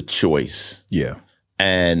it's a choice. Yeah.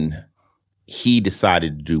 And he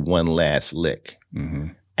decided to do one last lick.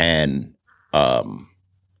 And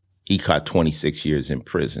he caught 26 years in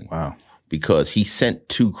prison. Wow. Because he sent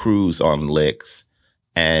 2 crews on licks.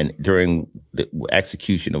 And during the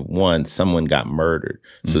execution of one, someone got murdered.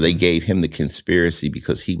 So they gave him the conspiracy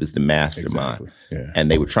because he was the mastermind. Exactly. Yeah.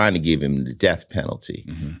 And they were trying to give him the death penalty.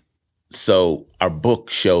 So our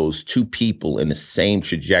book shows 2 people in the same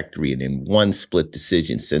trajectory, and in one split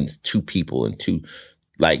decision sends 2 people into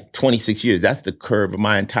like 26 years. That's the curve of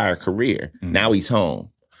my entire career. Now he's home.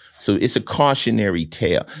 So it's a cautionary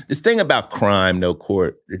tale. This thing about crime, no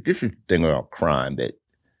court, this is the thing about crime that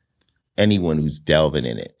anyone who's delving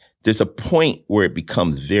in it, there's a point where it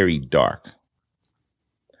becomes very dark.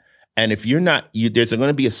 And if you're not, there's going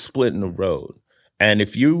to be a split in the road. And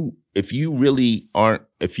if you really aren't,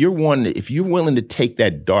 if you're willing to take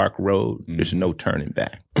that dark road, there's no turning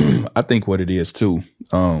back. I think what it is too,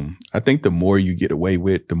 I think the more you get away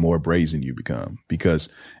with, the more brazen you become.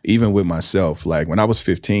 Because even with myself, like when I was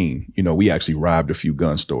 15, you know, we actually robbed a few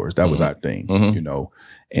gun stores. That was our thing, you know,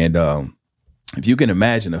 and, if you can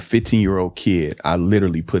imagine a 15-year-old kid, I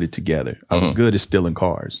literally put it together. I was good at stealing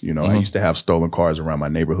cars. You know, I used to have stolen cars around my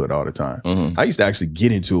neighborhood all the time. I used to actually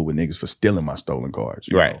get into it with niggas for stealing my stolen cars.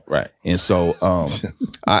 You know? Right. And so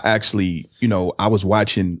I actually, you know, I was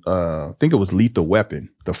watching, I think it was Lethal Weapon,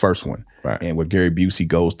 the first one. Right. And where Gary Busey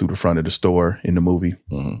goes through the front of the store in the movie.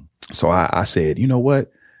 So I said, you know what?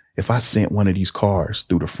 If I sent one of these cars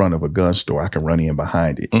through the front of a gun store, I can run in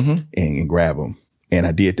behind it and grab them. And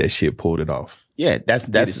I did that shit, pulled it off. Yeah, that's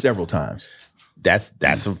did it several times. That's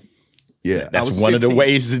one of the 15.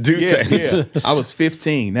 ways to do things. Yeah. I was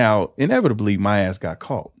 15. Now, inevitably, my ass got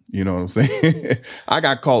caught. You know what I'm saying? I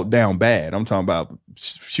got caught down bad. I'm talking about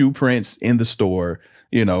shoe prints in the store.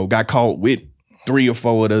 You know, got caught with 3 or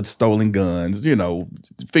 4 of the stolen guns. You know,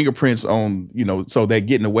 fingerprints on. You know, so they're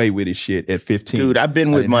getting away with this shit at 15. Dude, I've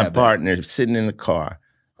been with my partner sitting in the car.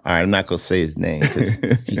 All right, I'm not gonna say his name because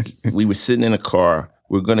we were sitting in a car.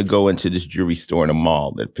 We're gonna go into this jewelry store in a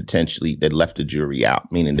mall that left the jewelry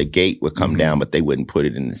out, meaning the gate would come down, but they wouldn't put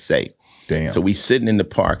it in the safe. Damn. So we sitting in the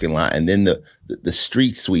parking lot, and then the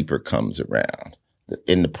street sweeper comes around.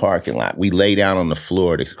 in the parking lot. We lay down on the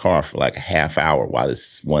floor of the car for like a half hour while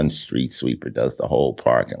this one street sweeper does the whole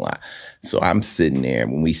parking lot. So I'm sitting there,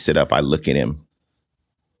 and when we sit up, I look at him.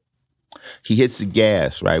 He hits the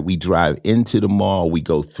gas, right? We drive into the mall. We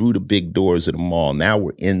go through the big doors of the mall. Now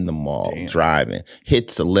we're in the mall driving.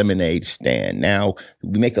 Hits a lemonade stand. Now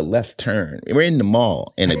we make a left turn. We're in the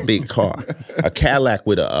mall in a big car, a Cadillac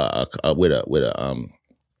with a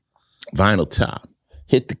vinyl top.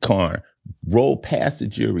 Hit the car, roll past the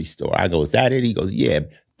jewelry store. I go, is that it? He goes, yeah.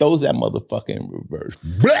 Throws that motherfucker in reverse.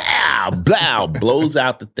 Blah, blah, blows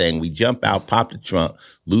out the thing. We jump out, pop the trunk,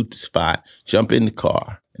 loot the spot, jump in the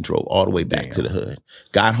car, and drove all the way back to the hood.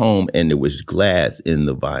 Got home, and there was glass in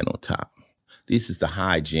the vinyl top. This is the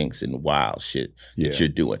hijinks and the wild shit that you're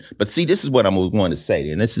doing. But see, this is what I'm going to say,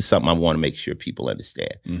 and this is something I want to make sure people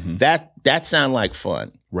understand. Mm-hmm. That sounds like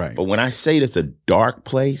fun. Right. But when I say it's a dark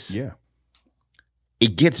place,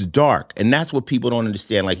 it gets dark. And that's what people don't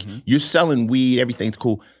understand. Like, you're selling weed, everything's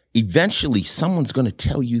cool. Eventually, someone's going to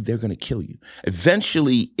tell you they're going to kill you.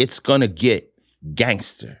 Eventually, it's going to get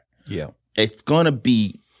gangster. Yeah. It's going to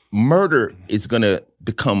be, murder is going to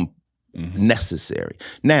become necessary.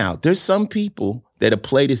 Now, there's some people that'll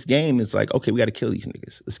play this game. It's like, okay, we got to kill these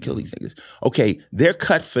niggas. Let's kill these niggas. Okay, they're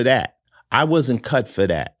cut for that. I wasn't cut for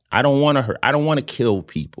that. I don't want to hurt. I don't want to kill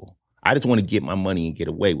people. I just want to get my money and get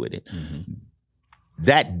away with it.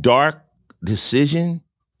 That dark decision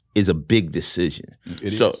is a big decision.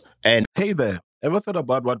 It is. And hey there, ever thought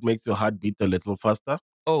about what makes your heart beat a little faster?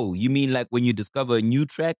 Oh, you mean like when you discover a new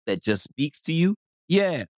track that just speaks to you?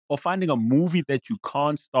 Yeah, or finding a movie that you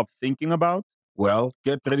can't stop thinking about? Well,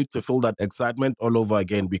 get ready to feel that excitement all over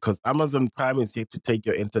again, because Amazon Prime is here to take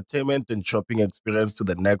your entertainment and shopping experience to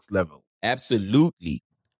the next level. Absolutely.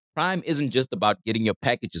 Prime isn't just about getting your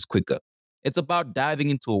packages quicker. It's about diving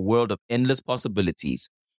into a world of endless possibilities,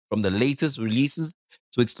 from the latest releases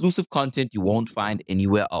to exclusive content you won't find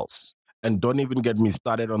anywhere else. And don't even get me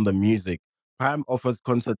started on the music. Prime offers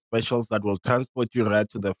concert specials that will transport you right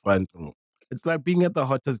to the front row. It's like being at the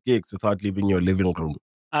hottest gigs without leaving your living room.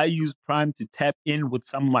 I use Prime to tap in with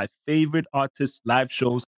some of my favorite artists' live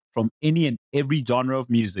shows from any and every genre of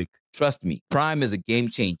music. Trust me, Prime is a game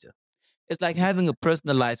changer. It's like having a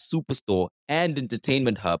personalized superstore and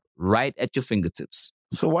entertainment hub right at your fingertips.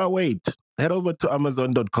 So why wait? Head over to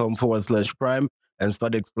amazon.com/Prime and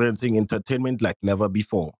start experiencing entertainment like never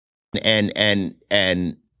before.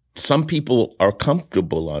 And some people are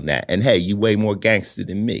comfortable on that. And hey, you way more gangster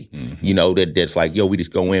than me. You know, that's like, yo, we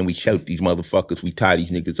just go in, we shout these motherfuckers, we tie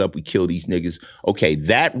these niggas up, we kill these niggas. Okay,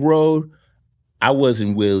 that road, I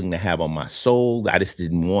wasn't willing to have on my soul. I just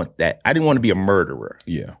didn't want that. I didn't want to be a murderer.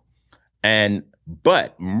 Yeah.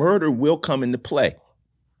 But murder will come into play.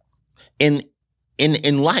 In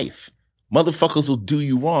life, motherfuckers will do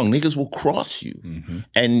you wrong. Niggas will cross you.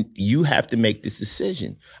 And you have to make this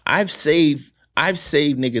decision. I've saved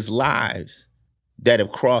niggas' lives that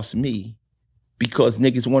have crossed me because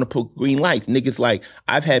niggas want to put green lights. Niggas like,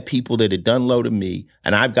 I've had people that have done low to me,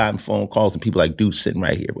 and I've gotten phone calls and people like, dude, sitting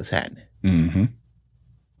right here. What's happening?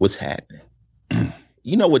 What's happening?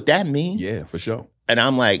 You know what that means? Yeah, for sure. And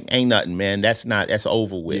I'm like, ain't nothing, man. That's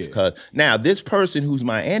over with. Because now this person who's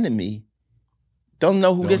my enemy don't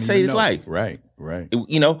know who this say is like. Right.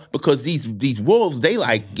 You know, because these wolves, they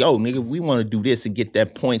like, yo, nigga, we want to do this and get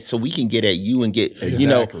that point so we can get at you and get, you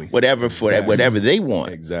know, whatever for that, whatever they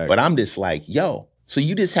want. Exactly. But I'm just like, yo, so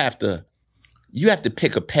you just have to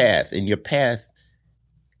pick a path, and your path,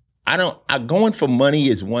 going for money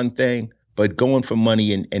is one thing, but going for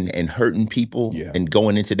money and hurting people and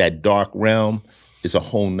going into that dark realm is a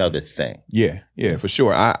whole nother thing. Yeah, for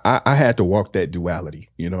sure. I had to walk that duality,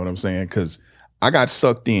 you know what I'm saying? Because I got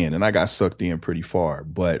sucked in, and I got sucked in pretty far.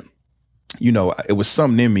 But, you know, it was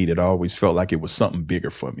something in me that I always felt like it was something bigger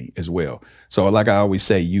for me as well. So like I always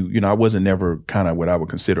say, you know, I wasn't never kind of what I would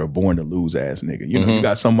consider a born to lose ass nigga. You know, you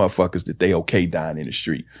got some motherfuckers that they okay dying in the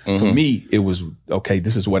street. For me, it was, okay,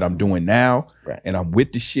 this is what I'm doing now, and I'm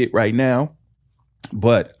with the shit right now.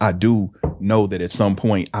 But I do know that at some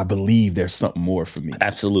point, I believe there's something more for me.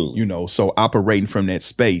 Absolutely. You know, so operating from that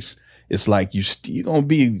space, it's like you're going to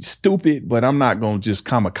be stupid, but I'm not going to just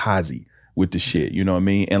kamikaze with the shit. You know what I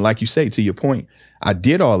mean? And like you say, to your point, I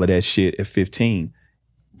did all of that shit at 15.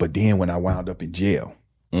 But then when I wound up in jail,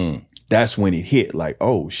 that's when it hit like,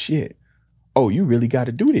 oh, shit. Oh, you really got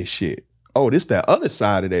to do this shit. Oh, this that other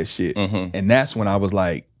side of that shit. And that's when I was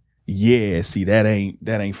like, yeah, see, that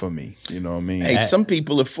ain't for me. You know what I mean? Hey, some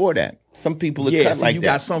people are for that. Some people are cut like that. You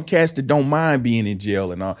got some cats that don't mind being in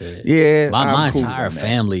jail and all. Yeah, my entire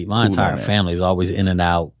family is always in and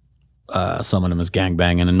out some of them is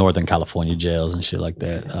gangbanging in Northern California jails and shit like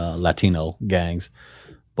that, Latino gangs.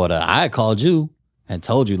 But I had called you and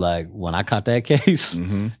told you, like, when I caught that case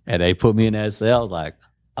and they put me in that cell, I was like,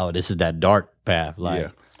 oh, this is that dark path. Like,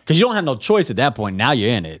 because you don't have no choice at that point. Now you're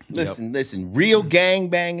in it. Listen, real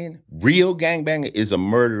gangbanging is a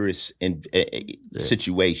murderous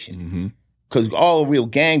situation. Because all a real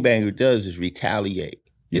gangbanger does is retaliate.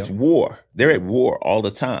 It's war. They're at war all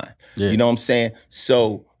the time. You know what I'm saying?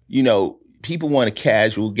 So, you know, people want a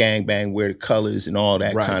casual gangbang, wear the colors and all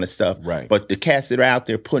that kind of stuff. Right. But the cats that are out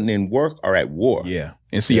there putting in work are at war. Yeah.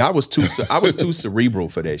 And see, I was too cerebral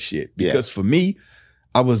for that shit. Because for me,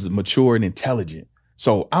 I was mature and intelligent.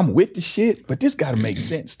 So I'm with the shit, but this got to make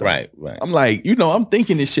sense, though. Right. I'm like, you know, I'm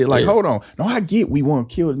thinking this shit like, hold on. No, I get we want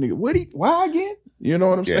to kill the nigga. Why again? You know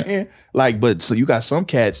what I'm saying? Like, but so you got some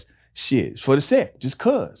cats, shit, for the set, just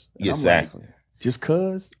cuz. Exactly. Like, just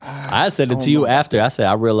cuz. I said it to you after. I said,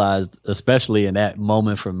 I realized, especially in that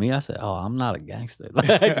moment for me, I said, oh, I'm not a gangster. Like,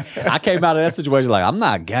 I came out of that situation like, I'm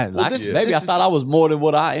not a gangster. Well, maybe I thought I was more than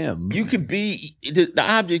what I am. You could be, the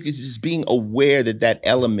object is just being aware that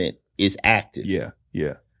element is active. Yeah.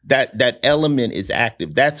 That element is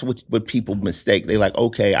active. That's what people mistake. They like,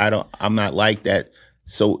 okay, I'm not like that,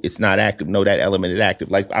 so it's not active. No, that element is active.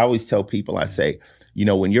 Like I always tell people, I say, you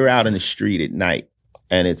know, when you're out in the street at night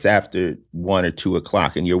and it's after 1 or 2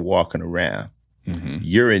 o'clock and you're walking around,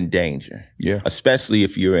 you're in danger. Yeah. Especially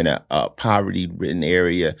if you're in a poverty-ridden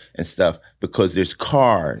area and stuff, because there's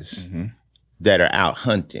cars that are out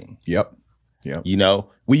hunting. Yep. You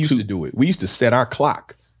know? We used to do it. We used to set our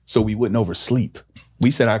clock so we wouldn't oversleep. We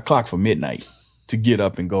set our clock for midnight to get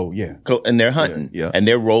up and go, and they're hunting. And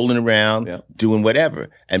they're rolling around, doing whatever.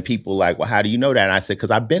 And people like, well, how do you know that? And I said,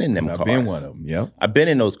 because I've been in them cars. I've been one of them, I've been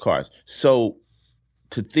in those cars. So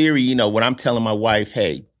to theory, you know, when I'm telling my wife,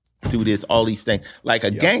 hey, do this, all these things, like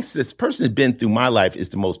a gangster, this person that's been through my life is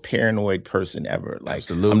the most paranoid person ever. Like,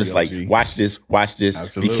 absolutely, I'm just like, watch this,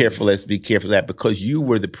 absolutely. Be careful of this, be careful of that, because you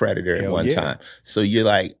were the predator at one time. So you're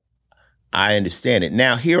like, I understand it.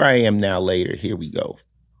 Now, here I am now later. Here we go.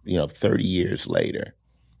 You know, 30 years later.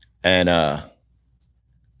 And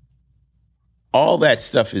all that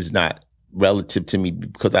stuff is not relative to me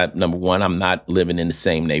because number one, I'm not living in the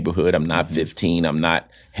same neighborhood. I'm not 15. I'm not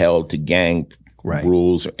held to gang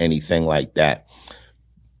rules or anything like that.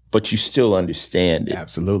 But you still understand it.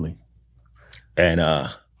 Absolutely. And,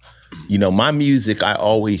 you know, my music, I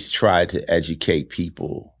always try to educate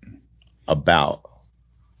people about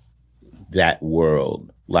that world.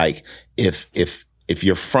 Like if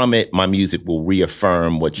you're from it, my music will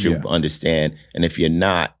reaffirm what you understand. And if you're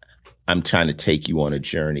not, I'm trying to take you on a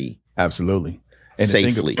journey. Absolutely. And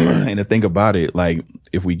safely. And the thing about it, like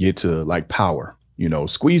if we get to like Power, you know,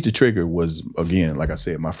 Squeeze the Trigger was, again, like I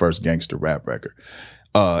said, my first gangster rap record.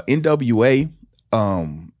 NWA,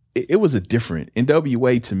 it was a different,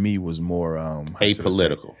 NWA to me was more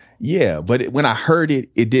apolitical. Yeah, but when I heard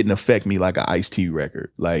it, it didn't affect me like an Ice-T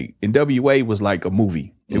record. Like NWA was like a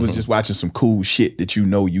movie. It was just watching some cool shit that you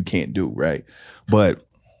know you can't do, right? But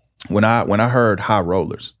when I heard High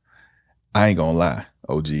Rollers, I ain't gonna lie,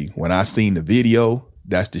 OG. When I seen the video,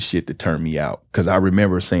 that's the shit that turned me out. Cause I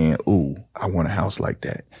remember saying, ooh, I want a house like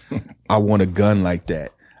that. I want a gun like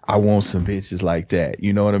that. I want some bitches like that.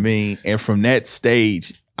 You know what I mean? And from that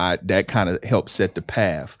stage, that kind of helped set the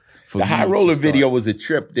path. The High Roller video was a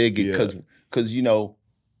trip, because you know,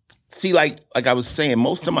 see, like I was saying,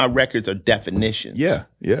 most of my records are definitions.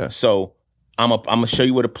 Yeah. So I'm gonna show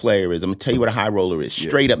you what a player is. I'm gonna tell you what a high roller is.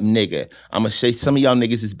 Straight up nigga. I'm gonna say some of y'all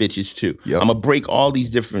niggas is bitches too. I'm gonna break all these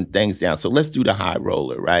different things down. So let's do the high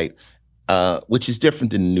roller, right? Which is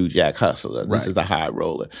different than the New Jack Hustler. This is a high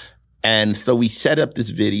roller. And so we set up this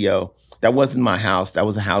video. That wasn't my house. That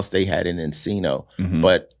was a house they had in Encino.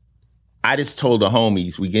 But I just told the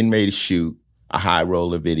homies, we getting ready to shoot a high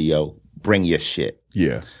roller video. Bring your shit.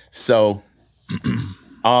 Yeah. So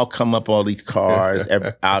I'll come up all these cars.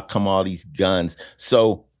 I'll come all these guns.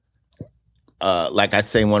 So like I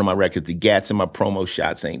say in one of my records, the gats in my promo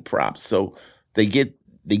shots ain't props. So we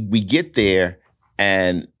get there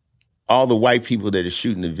and all the white people that are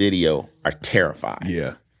shooting the video are terrified.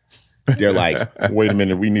 Yeah. They're like, wait a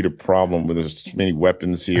minute, we need a problem with there's many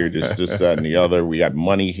weapons here, this, that, and the other. We got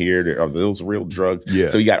money here. Are those real drugs? Yeah.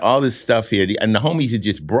 So you got all this stuff here. And the homies had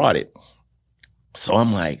just brought it. So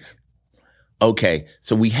I'm like, okay.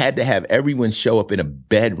 So we had to have everyone show up in a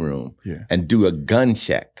bedroom and do a gun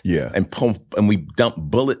check. Yeah. And we dumped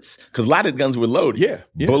bullets, because a lot of guns were loaded. Yeah.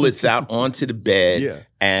 Bullets out onto the bed. Yeah.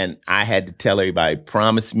 And I had to tell everybody,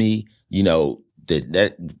 promise me, you know,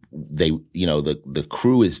 that they, you know, the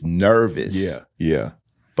crew is nervous. Yeah.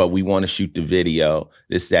 but we want to shoot the video,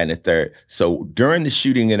 this, that, and the third. So during the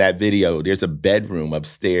shooting of that video, there's a bedroom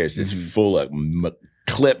upstairs that's full of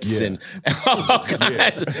clips and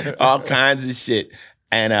all kinds of shit.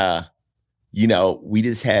 And, we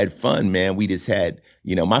just had fun, man. We just had,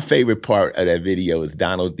 my favorite part of that video is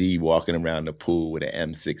Donald D walking around the pool with an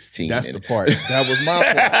M16. That's the part. That was my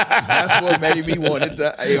part. That's what made me want the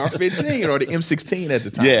AR-15 or the M16 at the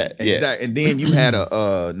time. Yeah, exactly. And then you had a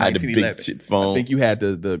 1911. I had a big shit phone. I think you had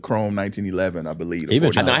the Chrome 1911, I believe.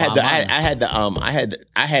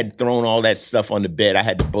 I had thrown all that stuff on the bed. I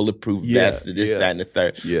had the bulletproof vest, this, that, and the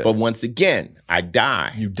third. Yeah. But once again, I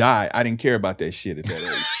die. You die. I didn't care about that shit at that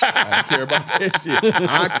age. I didn't care about that shit.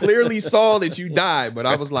 I clearly saw that you died, but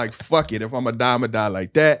I was like, fuck it. If I'm gonna die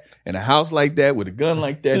like that, in a house like that, with a gun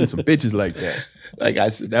like that, and some bitches like that. Like I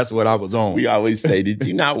said, that's what I was on. We always say, did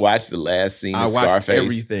you not watch the last scene of Scarface? I watched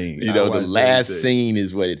everything. The last scene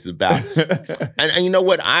is what it's about. and you know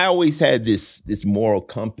what? I always had this moral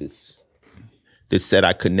compass that said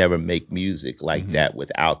I could never make music like that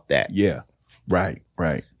without that. Yeah. Right.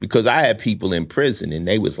 Because I had people in prison and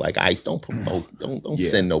they was like, Ice, don't promote, don't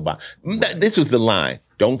send nobody. This was the line.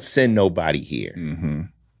 Don't send nobody here.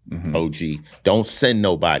 OG, don't send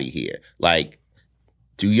nobody here. Like,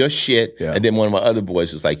 do your shit. Yeah. And then one of my other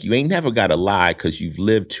boys was like, you ain't never got to lie because you've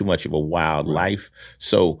lived too much of a wild life.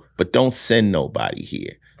 So, but don't send nobody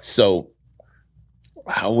here. So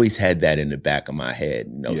I always had that in the back of my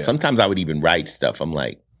head. Sometimes I would even write stuff. I'm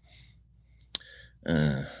like,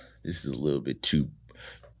 this is a little bit too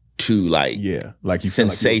like you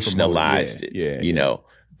sensationalized it.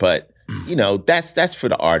 But that's for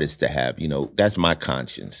the artist to have. That's my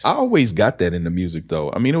conscience. I always got that in the music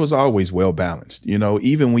though. I mean, it was always well balanced.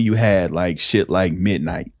 Even when you had like shit like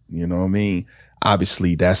Midnight. You know what I mean?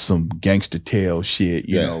 Obviously, that's some gangster tale shit.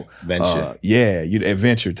 Venture.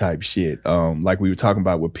 Adventure type shit. Like we were talking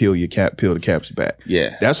about with Peel the Caps Back.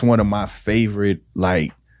 Yeah, that's one of my favorite.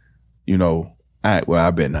 Like, I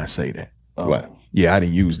better not say that. What? Yeah, I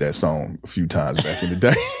didn't use that song a few times back in the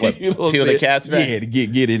day. What, Peel the Caps Back? Yeah, to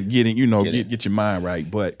get your mind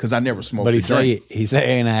right. But because I never smoked. But he said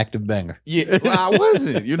ain't an active banger. Yeah, well, I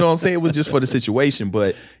wasn't. You know what I'm saying? It was just for the situation.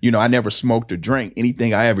 But I never smoked or drank.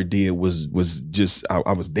 Anything I ever did was just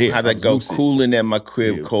I was there. How'd that go? Lucid. Cooling at my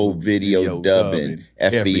crib, cold video dubbing.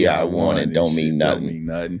 FBI warning, don't mean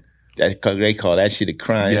nothing. They call that shit a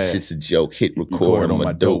crime. Yeah. Shit's a joke. Hit record on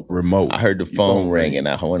my dope remote. I heard the phone ring and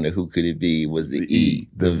I wonder who could it be. Was the E,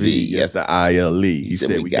 the V? Yes, the ILE. He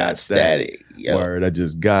said we got static. Word, I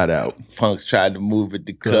just got out. Punks tried to move at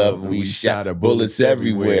the Cub. We shot bullets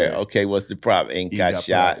everywhere. Okay, what's the problem? Ain't got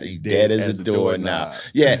shot. He's dead as a door now.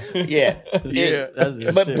 Yeah.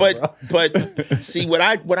 But see, what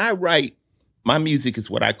I write, my music is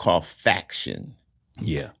what I call faction.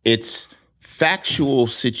 Yeah. It's factual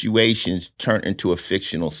situations turn into a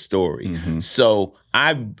fictional story. So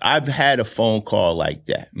I've had a phone call like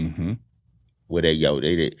that. Where they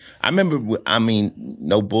did. I remember,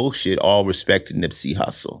 no bullshit, all respect to Nipsey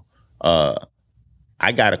Hussle.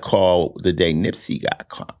 I got a call the day Nipsey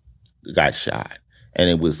got shot. And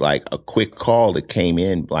it was like a quick call that came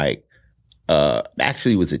in, like,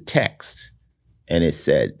 actually it was a text. And it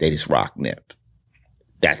said, they just rock Nip.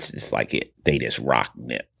 That's just like it. They just rock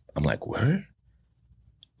Nip. I'm like, what?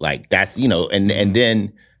 Like that's, and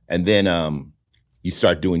then you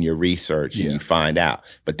start doing your research and you find out.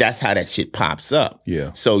 But that's how that shit pops up.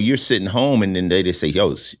 Yeah. So you're sitting home and then they just say,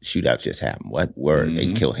 yo, shootout just happened. What? Word?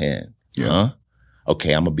 They kill him. Yeah. Huh?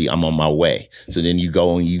 Okay, I'm on my way. So then you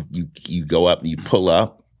go and you go up and you pull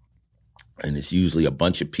up. And it's usually a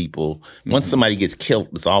bunch of people. Once somebody gets killed,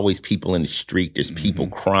 there's always people in the street. There's people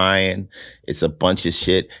crying. It's a bunch of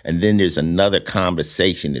shit. And then there's another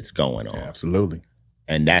conversation that's going on. Yeah, absolutely.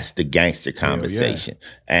 And that's the gangster conversation.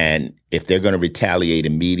 And if they're going to retaliate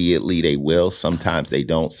immediately, they will. Sometimes they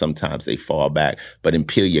don't. Sometimes they fall back. But in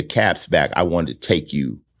Peel Your Caps Back, I wanted to take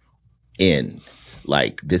you in.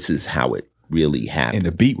 Like, this is how it really happened. And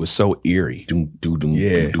the beat was so eerie.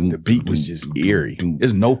 The beat was just eerie.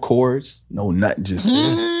 There's no chords, no nothing, just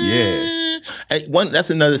That's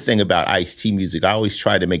another thing about Ice-T music. I always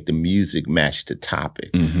try to make the music match the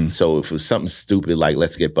topic. So if it was something stupid like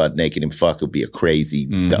Let's Get Butt Naked and Fuck, it would be a crazy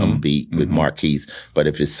dumb beat with Marquise. But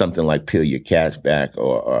if it's something like Peel Your Cash Back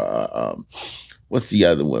or what's the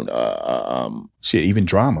other one? Even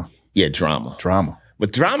Drama. Yeah, Drama. Drama.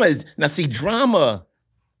 But Drama is, now see, Drama,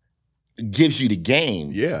 gives you the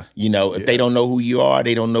game. Yeah. You know, if they don't know who you are,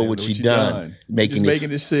 they don't know what you done. Making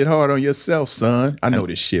this shit hard on yourself, son. I know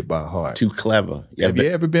this shit by heart. Too clever. Have you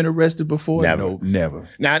ever been arrested before? Never. No, never.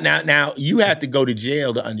 Now you have to go to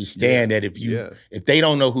jail to understand that if they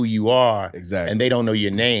don't know who you are and they don't know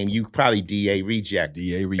your name, you probably DA reject.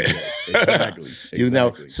 Exactly. You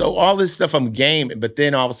know, so all this stuff I'm game, but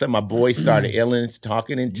then all of a sudden my boy started illness,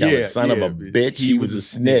 talking and telling son of a bitch he was a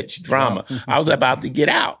snitch drama. I was about to get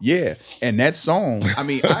out. Yeah. And that song, I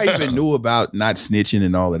mean, I even knew about not snitching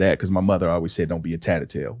and all of that because my mother always said don't be a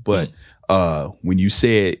tattletale. But when you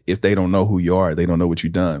said if they don't know who you are, they don't know what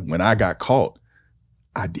you've done. When I got caught,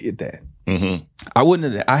 I did that.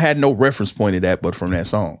 I had no reference point of that but from that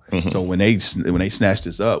song. So when they snatched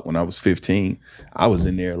us up when I was 15, I was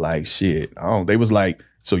in there like shit. They was like,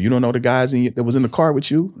 so you don't know the guys that was in the car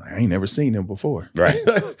with you? I ain't never seen them before. Right.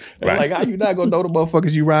 Like, how you not gonna know the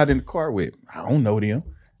motherfuckers you ride in the car with? I don't know them.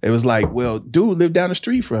 It was like, well, dude lived down the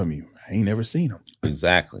street from you. I ain't never seen him.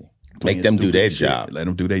 Exactly. Make them do their job. Let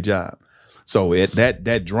them do their job. So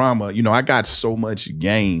that drama, you know, I got so much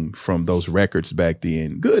game from those records back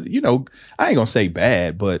then. Good, you know, I ain't gonna say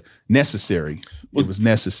bad, but necessary. It was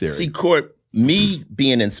necessary. See, Court, me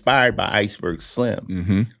being inspired by Iceberg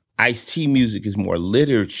Slim, Ice-T music is more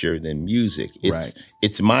literature than music.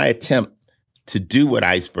 It's my attempt to do what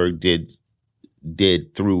Iceberg did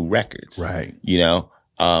through records. Right. You know,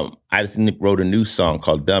 I wrote a new song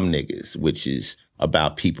called Dumb Niggas, which is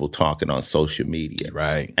about people talking on social media.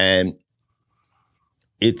 Right. And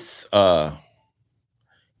it's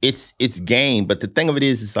game, but the thing of it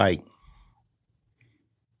is, it's like,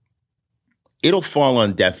 it'll fall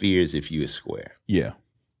on deaf ears if you are square. Yeah,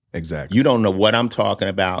 exactly. You don't know what I'm talking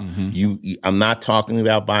about. I'm not talking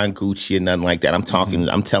about buying Gucci and nothing like that. I'm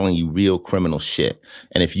telling you real criminal shit.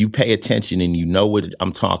 And if you pay attention and you know what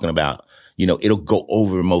I'm talking about, you know, it'll go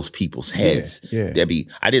over most people's heads. Yeah. Debbie,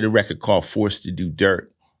 I did a record called Forced to Do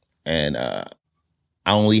Dirt. And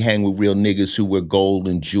I only hang with real niggas who wear gold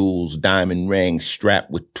and jewels, diamond rings, strapped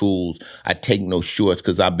with tools. I take no shorts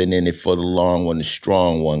because I've been in it for the long one, the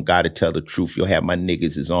strong one. Gotta tell the truth, you'll have my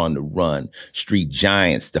niggas is on the run. Street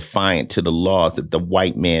giants, defiant to the laws that the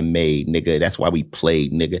white man made, nigga. That's why we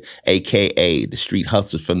played, nigga. AKA the street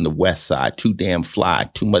hustlers from the west side. Too damn fly,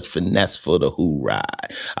 too much finesse for the who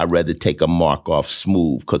ride. I'd rather take a mark off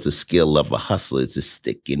smooth because the skill of a hustler is to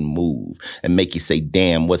stick and move and make you say,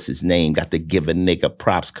 damn, what's his name? Got to give a nigga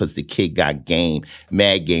props because the kid got game.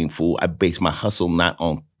 Mad game, fool. I base my hustle not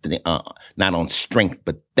on strength,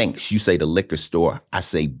 but thanks. You say the liquor store, I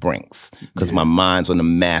say Brinks. Because my mind's on a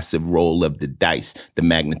massive roll of the dice. The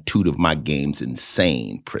magnitude of my game's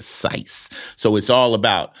insane, precise. So it's all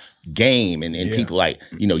about game and people like,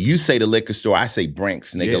 you know, you say the liquor store, I say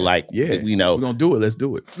Brinks. Nigga, you know. We're going to do it. Let's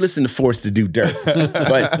do it. Listen to Forced to Do Dirt.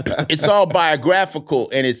 But it's all biographical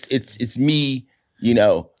and it's me, you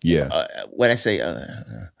know. Yeah. When I say,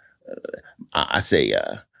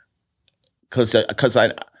 because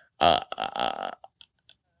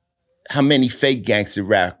how many fake gangster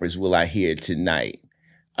rappers will I hear tonight?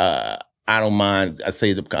 I don't mind. I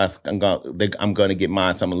say I'm going to get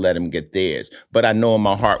mine, so I'm going to let them get theirs. But I know in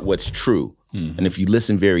my heart what's true. And if you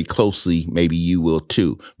listen very closely, maybe you will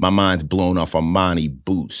too. My mind's blown off Armani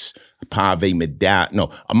boots, pave medallion.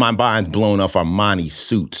 No, my mind's blown off Armani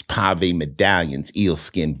suits, pave medallions,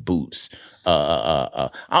 eelskin boots.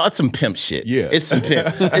 It's some pimp shit. Yeah. It's some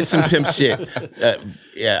pimp shit.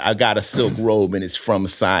 I got a silk robe and it's from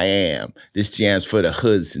Siam. This jam's for the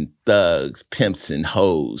hoods and thugs, pimps and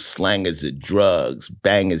hoes, slangers of drugs,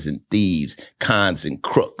 bangers and thieves, cons and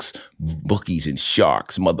crooks, bookies and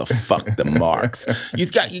sharks, motherfuck the marks. You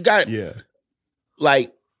got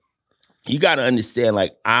like, you got to understand,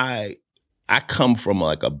 like, I come from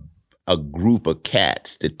like a group of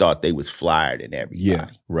cats that thought they was flyer than everybody. Yeah,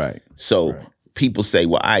 right. So people say,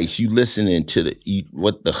 well, Ice, you listening to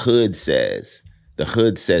what the hood says. The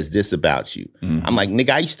hood says this about you. I'm like, nigga,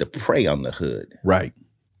 I used to prey on the hood. Right.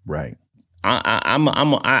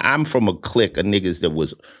 I'm from a clique of niggas that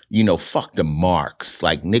was, you know, fuck the marks.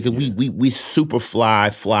 Like, nigga, we super fly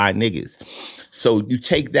niggas. So you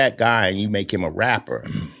take that guy and you make him a rapper,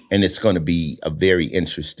 and it's going to be a very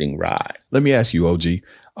interesting ride. Let me ask you, OG.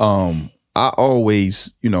 I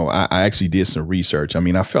always, you know, I actually did some research. I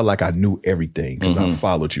mean, I felt like I knew everything because I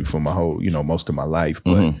followed you for my whole, you know, most of my life.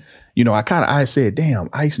 But, you know, I said, damn,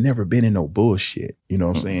 Ice never been in no bullshit. You know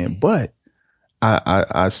what I'm saying? But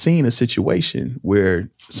I seen a situation where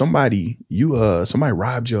somebody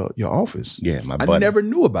robbed your office. Yeah, my buddy. I never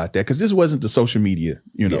knew about that because this wasn't the social media,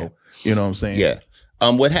 you know. You know what I'm saying? Yeah.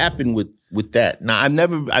 What happened with that? Now,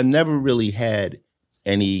 I've never really had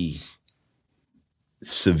any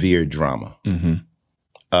severe drama.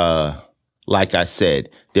 Like I said,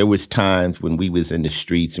 there was times when we was in the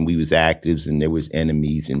streets and we was actives and there was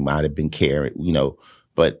enemies and might have been caring,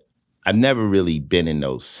 but I've never really been in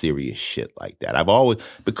no serious shit like that. I've always,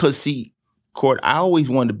 because see, Court, I always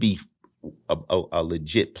wanted to be a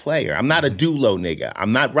legit player. I'm not a doulo nigga.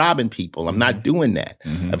 I'm not robbing people. I'm not doing that.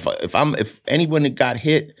 If anyone that got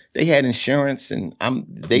hit, they had insurance, and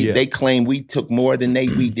they claim we took more than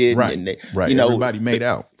we did. Right. And they, right. Everybody made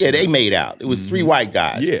out. Yeah, they made out. It was 3 white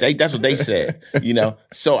guys. Yeah. That's what they said.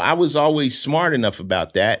 So I was always smart enough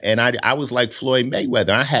about that, and I was like Floyd Mayweather.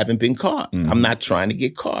 I haven't been caught. I'm not trying to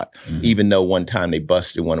get caught. Even though one time they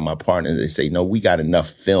busted one of my partners, they say, "No, we got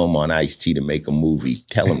enough film on Ice-T to make a movie.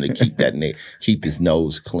 Tell him to keep that keep his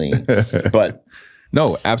nose clean." But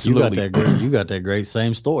no, absolutely. You got that great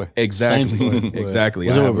same story. Exactly. Same story. Exactly.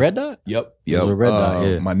 Was it with Red Dot? Yep. It was with Red Dot,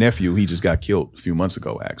 yeah. My nephew, he just got killed a few months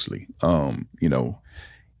ago, actually.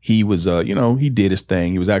 He was, he did his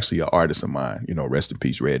thing. He was actually an artist of mine, rest in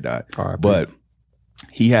peace, Red Dot. But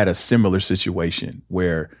he had a similar situation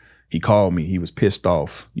where he called me. He was pissed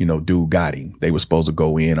off. Dude got him. They were supposed to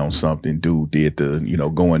go in on something. Dude did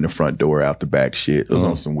the, go in the front door, out the back shit. It was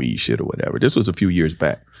on some weed shit or whatever. This was a few years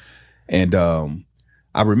back. And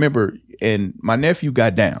I remember, and my nephew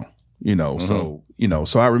got down, so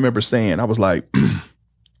I remember saying, I was like,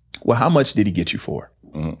 well, how much did he get you for?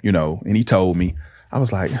 And he told me. I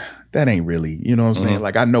was like, that ain't really, you know what I'm saying?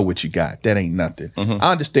 Like, I know what you got. That ain't nothing.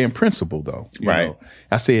 I understand principle, though. You know?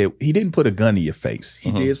 I said, he didn't put a gun in your face. He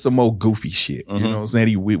did some more goofy shit. You know what I'm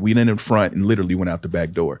saying? We went in front and literally went out the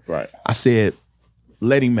back door. Right. I said,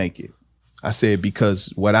 let him make it. I said,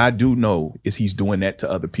 because what I do know is he's doing that to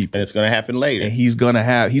other people. And it's going to happen later. And he's going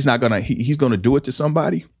to do it to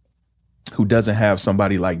somebody who doesn't have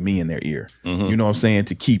somebody like me in their ear. You know what I'm saying?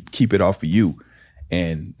 To keep it off of you.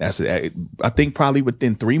 And that's it. I think probably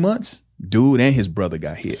within 3 months, dude and his brother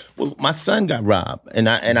got hit. Well, my son got robbed, and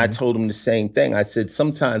I told him the same thing. I said,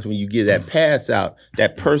 sometimes when you give that pass out,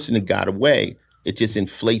 that person that got away, it just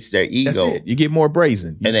inflates their ego. That's it. You get more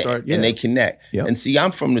brazen. And they connect. Yep. And see,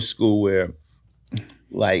 I'm from the school where,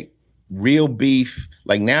 like, real beef,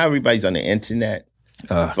 like now everybody's on the internet,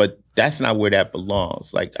 but that's not where that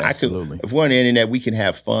belongs. Like, absolutely. If we're on the internet, we can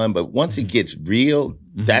have fun, but once it gets real,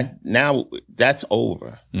 that's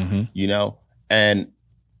over. And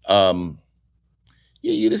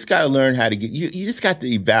you just got to learn how to get. You just got to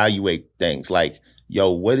evaluate things. Like,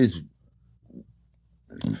 what is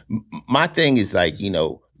my thing? Is like,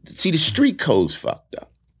 see, the street code's fucked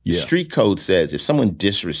up. Yeah. The street code says if someone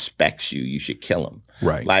disrespects you, you should kill them.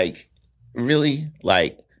 Right. Like, really?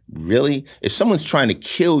 Like, really? If someone's trying to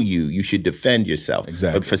kill you, you should defend yourself.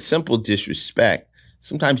 Exactly. But for simple disrespect,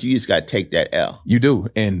 sometimes you just got to take that L. You do.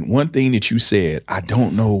 And one thing that you said, I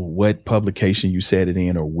don't know what publication you said it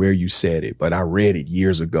in or where you said it, but I read it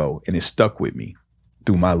years ago and it stuck with me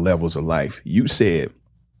through my levels of life. You said,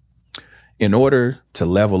 in order to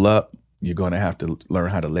level up, you're going to have to learn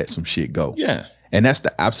how to let some shit go. Yeah. And that's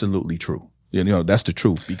absolutely true. That's the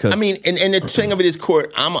truth. Because I mean, and the thing of it is,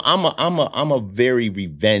 Court, I'm a very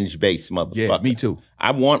revenge based motherfucker. Yeah, me too.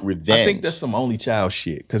 I want revenge. I think that's some only child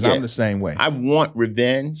shit because I'm the same way. I want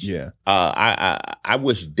revenge. Yeah. I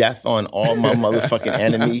wish death on all my motherfucking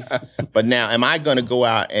enemies. But now, am I going to go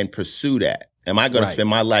out and pursue that? Am I going to spend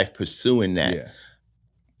my life pursuing that?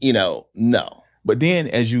 Yeah. No. But then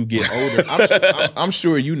as you get older, I'm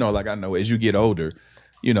sure like I know, as you get older,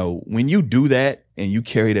 when you do that and you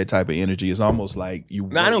carry that type of energy, it's almost like you.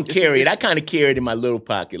 No, I don't carry it. I kind of carry it in my little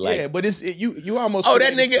pocket. Like, yeah, but you almost. Oh,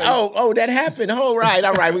 that nigga. Oh, that happened. All right.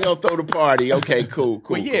 We're gonna throw the party. Okay, cool.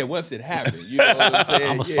 Well, yeah, once it happened, you know what I'm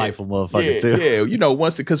saying. I'm a spiteful motherfucker too. Yeah,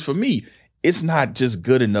 once it, because for me, it's not just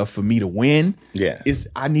good enough for me to win. Yeah,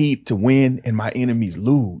 I need to win and my enemies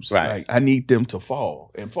lose. Right. Like, I need them to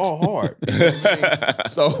fall and fall hard. You know what I mean?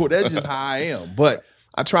 So that's just how I am. But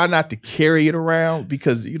I try not to carry it around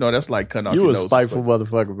because, that's like cutting off your nose. You a spiteful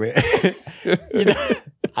motherfucker, man.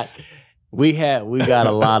 We got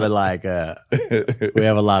a lot of we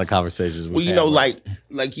have a lot of conversations. Well, like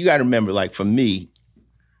you got to remember, like for me,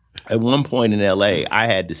 at one point in LA, I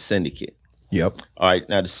had the Syndicate. Yep. All right.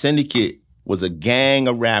 Now the Syndicate was a gang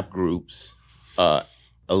of rap groups, a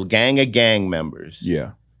gang of gang members.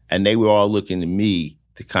 Yeah. And they were all looking to me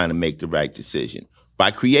to kind of make the right decision. By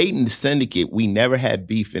creating the Syndicate, we never had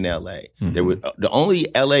beef in LA. There was the only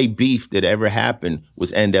LA beef that ever happened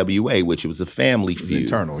was NWA, which was a family feud.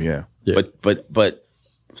 Internal, yeah. But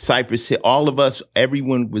Cypress hit all of us.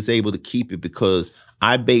 Everyone was able to keep it because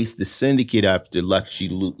I based the Syndicate after Lucky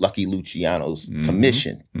Luciano's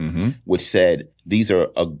commission, which said these are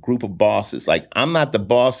a group of bosses. Like, I'm not the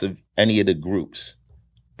boss of any of the groups.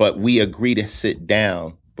 but we agree to sit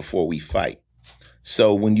down before we fight.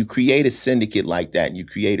 So when you create a syndicate like that and you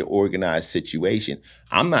create an organized situation,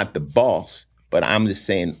 I'm not the boss, but I'm just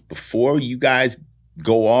saying before you guys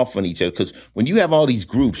go off on each other, because when you have all these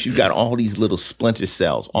groups, you got all these little splinter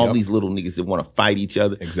cells, all these little niggas that want to fight each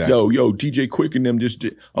other. Exactly. Yo, DJ Quick and them just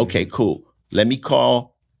did. Okay, cool. Let me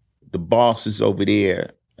call the bosses over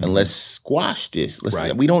there and let's squash this.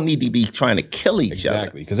 We don't need to be trying to kill each other.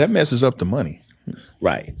 Exactly, because that messes up the money.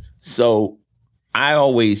 Right. So I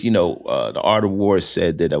always, the Art of War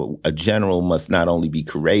said that a general must not only be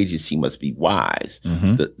courageous, he must be wise.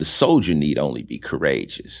 The soldier need only be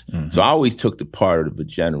courageous. So I always took the part of a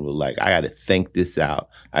general, like, I got to think this out.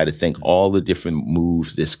 I had to think all the different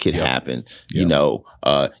moves this could happen.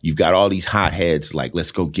 You've got all these hotheads, like,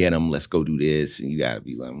 let's go get them, let's go do this. And you got to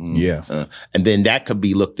be like, and then that could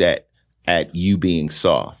be looked at you being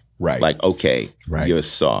soft. Right. Like, okay, you're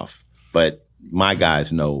soft. But my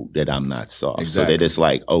guys know that I'm not soft. Exactly. So that it's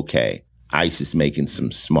like, okay, Ice is making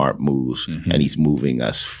some smart moves and he's moving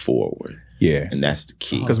us forward. Yeah. And that's the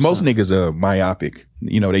key. Because most niggas are myopic.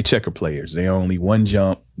 They checker players. They only one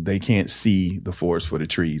jump. They can't see the forest for the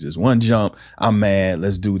trees. It's one jump. I'm mad.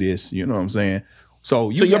 Let's do this. You know what I'm saying?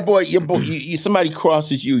 So your boy, somebody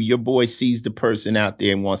crosses you, your boy sees the person out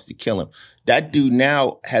there and wants to kill him. That dude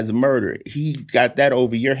now has a murder. He got that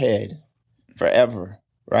over your head forever,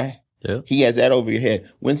 right? Yeah. He has that over your head.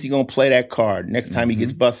 When's he gonna play that card? Next time he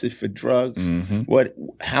gets busted for drugs?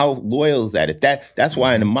 How loyal is that? That's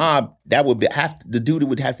why in the mob, that would be the dude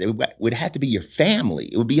would have to be your family.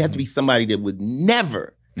 It would have to be somebody that would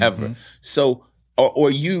never ever. So or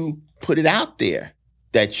you put it out there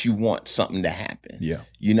that you want something to happen. Yeah.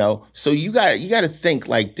 So you got to think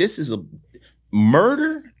like this is a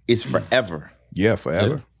murder is forever. Yeah, forever.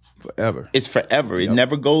 Yeah. Forever. It's forever. It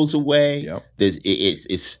never goes away. Yep.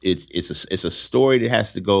 It's a story that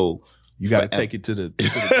has to go. You got to take it to the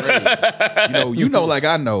grave. Like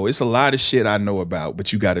I know, it's a lot of shit I know about,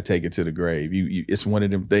 but you got to take it to the grave. It's one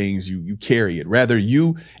of them things you carry it.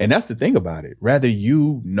 And that's the thing about it. Rather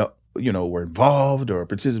you know, were involved or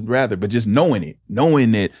participated, but just knowing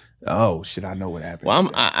that, oh shit, I know what happened.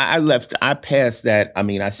 Well, I passed that. I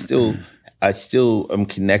mean, I still am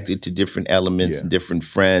connected to different elements and different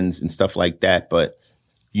friends and stuff like that. But,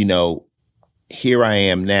 here I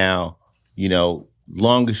am now,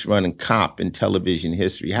 longest running cop in television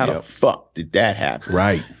history. How the fuck did that happen?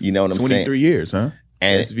 Right. You know what I'm saying? 23 years, huh?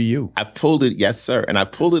 And SVU. I pulled it, yes, sir. And I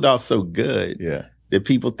pulled it off so good. Yeah. That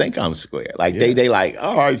people think I'm square. Like they like,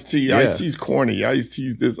 oh, Ice-T, Ice-T's corny,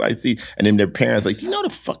 Ice-T's this, Ice-T. And then their parents like, do you know the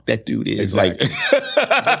fuck that dude is? Exactly.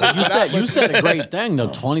 Like you said a great thing though.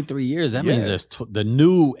 23 years. That means there's the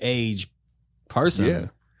new age person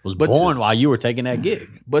was born while you were taking that gig.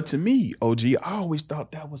 But to me, OG, I always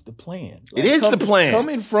thought that was the plan. It is the plan.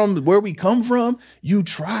 Coming from where we come from, you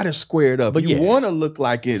try to square it up. But you want to look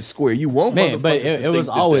like it's square. You want but it was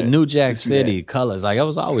always New Jack City colors. Like it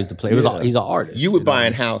was always the play. He's an artist. You were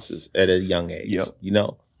buying houses at a young age. Yep.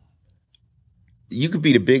 You could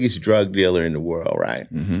be the biggest drug dealer in the world, right?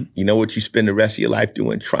 You know what you spend the rest of your life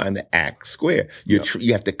doing? Trying to act square.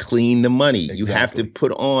 You have to clean the money. Exactly. You have to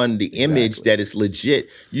put on the image that is legit.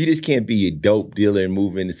 You just can't be a dope dealer and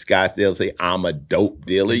move into Scottsdale and say, I'm a dope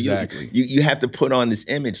dealer. Exactly. You have to put on this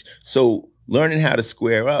image. So learning how to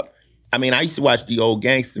square up. I mean, I used to watch the old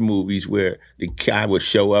gangster movies where the guy would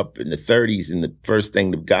show up in the 30s and the first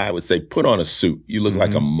thing the guy would say, put on a suit. You look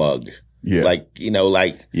like a mug. Yeah.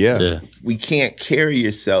 We can't carry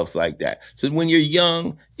yourselves like that. So when you're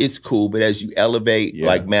young, it's cool. But as you elevate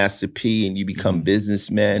like Master P and you become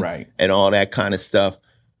businessmen and all that kind of stuff,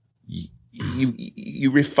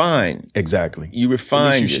 you refine. Exactly. You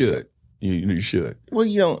refine. You should. You should. Well,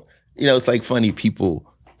 you don't, it's like funny people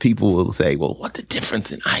will say, well, what the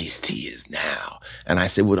difference in Ice-T is now? And I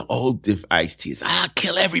said, well, the old Ice-T is, I'll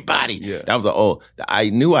kill everybody. Yeah. That was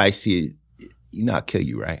I knew Ice-T, I'll kill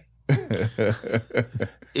you, right?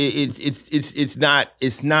 It's not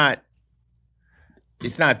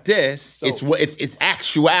this. So, it's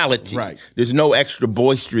actuality. Right. There's no extra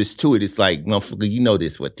boisterous to it. It's like, motherfucker,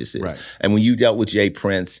 this what this is. Right. And when you dealt with Jay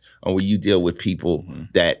Prince, or when you deal with people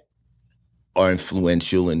that are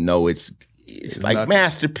influential and know it's like nothing.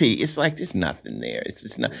 Master P. It's like there's nothing there.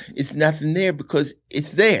 It's nothing there because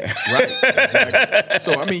it's there. Right. Exactly.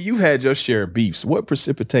 So I mean, you had your share of beefs. What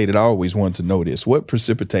precipitated? I always wanted to know this. What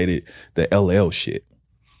precipitated the LL shit?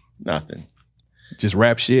 Nothing. Just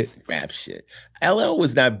rap shit. Rap shit. LL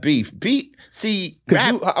was not beef. See,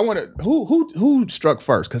 rap. I want to. Who struck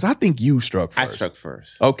first? Because I think you struck first. I struck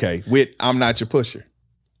first. Okay. With I'm Not Your Pusher.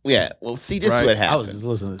 Yeah, well, see, this Right. is what happened. I was just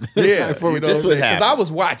listening. Yeah, for- you know this what I'm what saying? 'Cause happened. I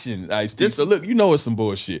was watching Ice-T, so look, you know it's some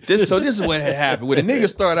bullshit. So this is what had happened. When the nigga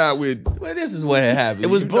start out with, well, this is what had happened. It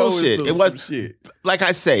was You know it's bullshit. some- It was some shit. like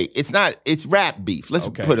I say, it's rap beef. Let's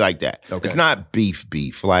Okay. put it like that. Okay. It's not beef.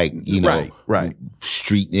 Like, you know, Right.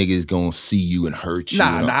 street niggas gonna see you and hurt you.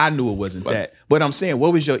 Nah, I knew it wasn't that. But I'm saying,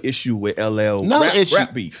 what was your issue with LL No rap, issue.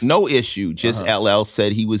 rap beef? No issue. Just LL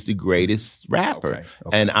said he was the greatest rapper. Okay.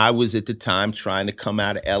 And I was at the time trying to come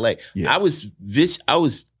out of LA. Yeah. I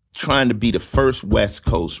was trying to be the first West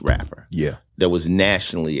Coast rapper Yeah. that was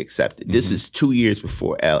nationally accepted. This is 2 years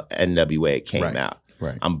before NWA came out.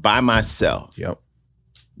 Right. I'm by myself. Yep.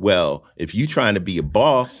 Well, if you trying to be a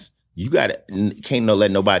boss, you can't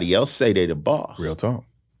let nobody else say they're the boss. Real talk.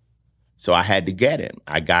 So I had to get him.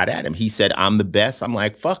 I got at him. He said, I'm the best. I'm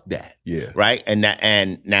like, fuck that. Yeah. Right?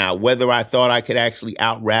 And now whether I thought I could actually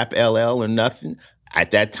out-rap LL or nothing,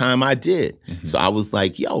 at that time I did. Mm-hmm. So I was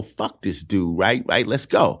like, yo, fuck this dude, right? Let's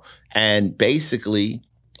go. And basically,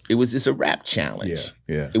 it was just a rap challenge.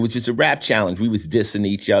 Yeah. It was just a rap challenge. We was dissing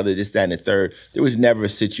each other, this, that, and the third. There was never a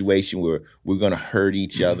situation where we're going to hurt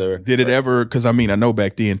each other. Did it ever, because I mean, I know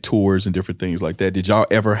back then tours and different things like that. Did y'all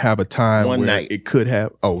ever have a time One where night. it could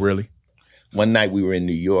have? Oh, really? One night we were in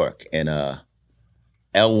New York and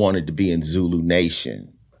L wanted to be in Zulu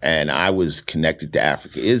Nation and I was connected to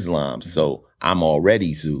Africa Islam. So I'm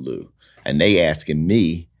already Zulu and they asking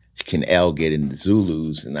me, can L get in the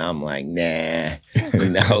Zulus? And I'm like, nah,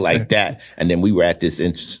 like that. And then we were at this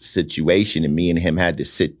situation and me and him had to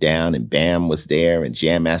sit down and Bam was there and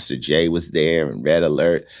Jam Master Jay was there and Red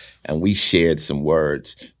Alert. And we shared some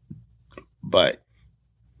words, but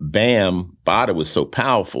Bam, Bada was so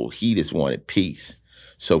powerful, he just wanted peace.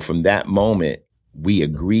 So from that moment, we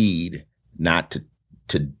agreed not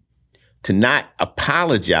to not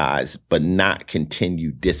apologize, but not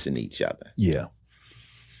continue dissing each other. Yeah.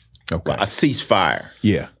 Okay. A ceasefire.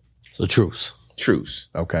 Yeah. So truce. Truce.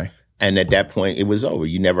 Okay. And at that point, it was over.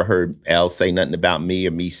 You never heard L say nothing about me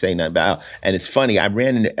or me say nothing about L. And it's funny, I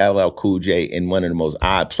ran into LL Cool J in one of the most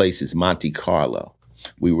odd places, Monte Carlo.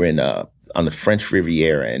 We were on the French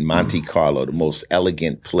Riviera in Monte Carlo, the most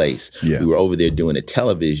elegant place. Yeah. We were over there doing a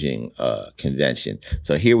television convention.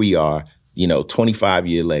 So here we are, 25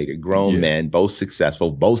 years later, grown men, both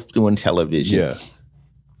successful, both doing television. Yeah.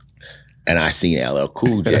 And I seen LL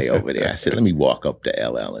Cool J over there. I said, let me walk up to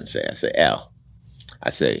LL and say, L,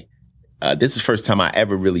 this is the first time I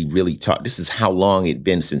ever really talked. This is how long it'd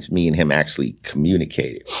been since me and him actually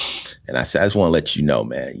communicated. And I said, I just want to let you know,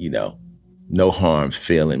 man, no harm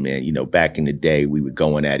feeling, man. Back in the day, we were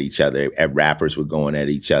going at each other. Rappers were going at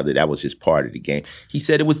each other. That was just part of the game. He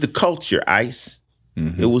said it was the culture, Ice.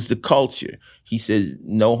 Mm-hmm. It was the culture. He said,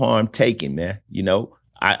 no harm taken, man. You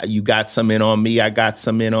got some in on me. I got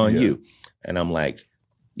some in on you. And I'm like,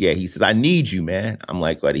 yeah. He says, I need you, man. I'm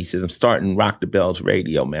like, what? He says, I'm starting Rock the Bells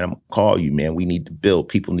Radio, man. I'm going to call you, man. We need to build.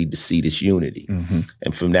 People need to see this unity. Mm-hmm.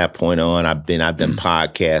 And from that point on, I've done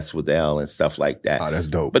podcasts with L and stuff like that. Oh, that's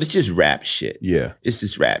dope. But it's just rap shit. Yeah. It's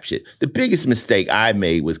just rap shit. The biggest mistake I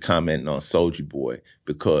made was commenting on Soulja Boy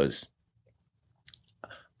because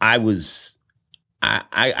I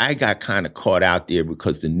got kind of caught out there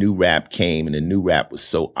because the new rap came and the new rap was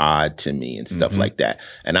so odd to me and stuff like that.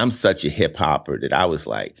 And I'm such a hip hopper that I was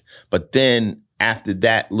like, but then after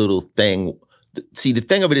that little thing, see, the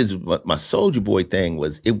thing of it is my Soulja Boy thing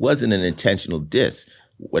it wasn't an intentional diss.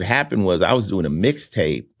 What happened was I was doing a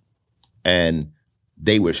mixtape and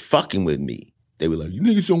they were fucking with me. They were like, you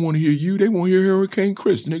niggas don't want to hear you. They want to hear Hurricane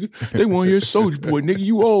Chris, nigga. They want to hear Soulja Boy, nigga.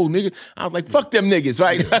 You old, nigga. I was like, fuck them niggas,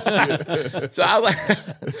 right? So I was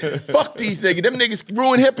like, fuck these niggas. Them niggas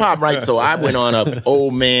ruin hip-hop, right? So I went on a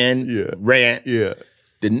old man rant. Yeah.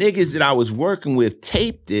 The niggas that I was working with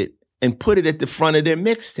taped it and put it at the front of their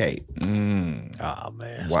mixtape. Oh,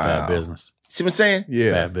 man. That's bad business. See what I'm saying?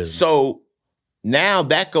 Yeah. Bad business. So now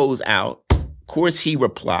that goes out. Of course, he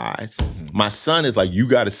replies. My son is like, you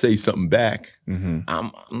got to say something back. Mm-hmm.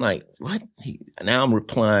 I'm like, what? Now I'm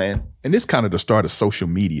replying. And this kind of the start of social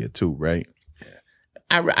media too, right?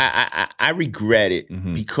 I regret it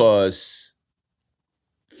because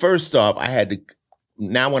first off,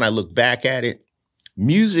 now when I look back at it,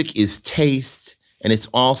 music is taste and it's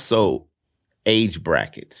also age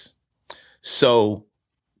brackets. So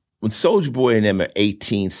when Soulja Boy and them are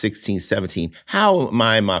 18, 16, 17, how am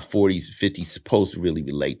I in my 40s, 50s supposed to really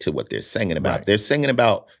relate to what they're singing about? Right. They're singing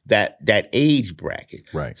about that age bracket.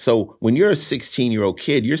 Right. So when you're a 16-year-old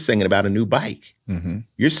kid, you're singing about a new bike. Mm-hmm.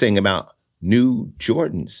 You're singing about new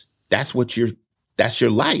Jordans. That's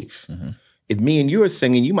your life. Mm-hmm. if me and you are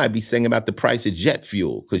singing, you might be singing about the price of jet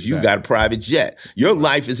fuel because you got a private jet. Your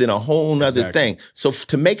life is in a whole nother thing. So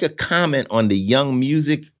to make a comment on the young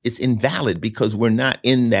music, it's invalid because we're not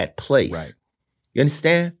in that place. Right. You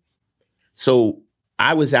understand? So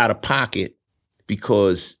I was out of pocket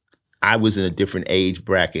because I was in a different age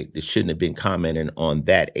bracket that shouldn't have been commenting on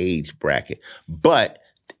that age bracket. But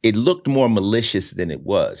it looked more malicious than it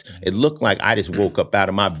was. It looked like I just woke up out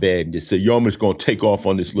of my bed and just said, yo, I'm just going to take off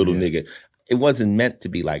on this little nigga. It wasn't meant to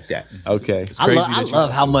be like that. Okay. I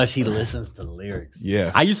love how much he listens to the lyrics.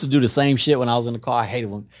 Yeah. I used to do the same shit when I was in the car.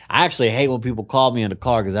 I actually hate when people call me in the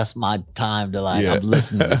car because that's my time to I'm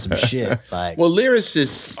listening to some shit. Like, well,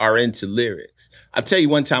 lyricists are into lyrics. I'll tell you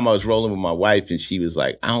one time I was rolling with my wife and she was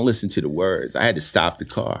like, I don't listen to the words. I had to stop the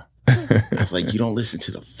car. I was like, you don't listen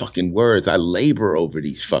to the fucking words. I labor over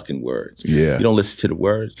these fucking words. Yeah. You don't listen to the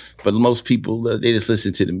words. But most people, they just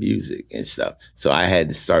listen to the music and stuff. So I had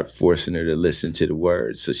to start forcing her to listen to the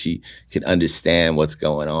words so she could understand what's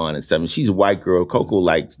going on and stuff. And she's a white girl. Coco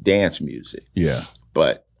likes dance music. Yeah.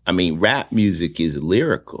 But, I mean, rap music is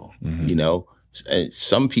lyrical, you know? And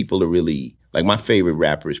some people are really, like my favorite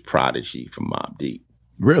rapper is Prodigy from Mobb Deep.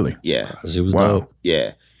 Really? Yeah. it was dope.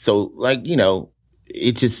 Yeah. So, like, you know,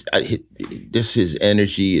 it just, just his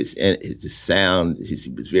energy, his sound, he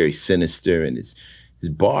was very sinister and his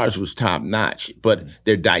bars was top notch, but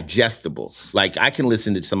they're digestible. Like I can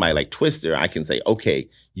listen to somebody like Twister. I can say, okay,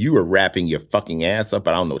 you were rapping your fucking ass up,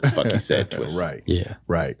 but I don't know what the fuck you said, Twister. Right. Yeah.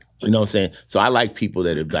 Right. You know what I'm saying? So I like people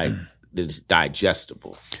that are like, that is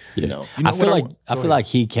digestible, you know? I feel like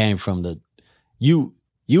he came from you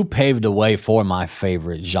paved the way for my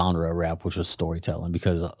favorite genre of rap, which was storytelling,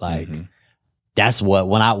 because like, that's what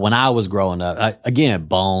when I was growing up. Again,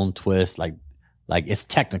 Bone, Twist, like it's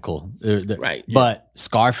technical, right? But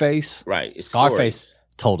Scarface, right? Scarface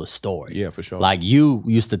told a story. Yeah, for sure. Like you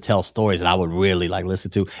used to tell stories that I would really like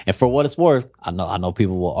listen to. And for what it's worth, I know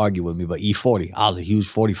people will argue with me, but E40, I was a huge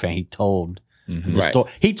 40 fan. He told the story.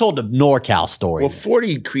 He told the NorCal story. Well,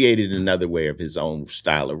 40 created another way of his own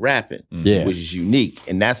style of rapping, which is unique.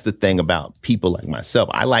 And that's the thing about people like myself.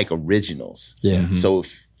 I like originals. Yeah. So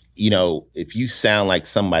if you sound like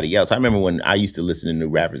somebody else, I remember when I used to listen to new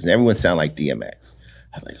rappers and everyone sound like DMX.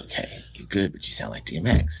 I'm like, okay, you're good, but you sound like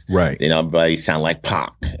DMX. Right. Then everybody sound like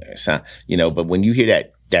Pac. But when you hear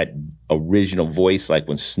that original voice, like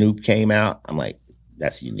when Snoop came out, I'm like,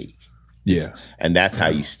 that's unique. Yeah. And that's how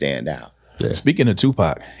you stand out. Yeah. Speaking of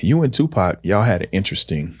Tupac, you and Tupac, y'all had an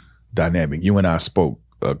interesting dynamic. You and I spoke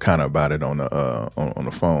kind of about it on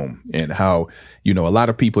the phone, and how, a lot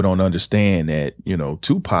of people don't understand that,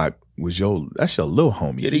 Tupac was that's your little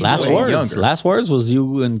homie. Yeah, Last words was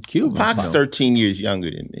you and Cuba. Pac's 13 years younger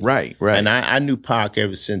than me. Right. And I knew Pac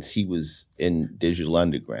ever since he was in Digital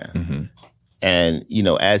Underground. And,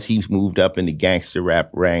 as he moved up in the gangster rap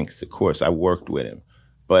ranks, of course, I worked with him.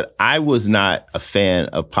 But I was not a fan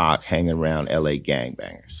of Pac hanging around LA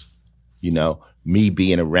gangbangers. Me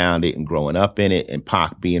being around it and growing up in it, and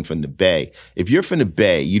Pac being from the Bay. If you're from the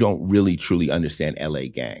Bay, you don't really truly understand LA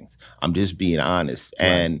gangs. I'm just being honest. Right.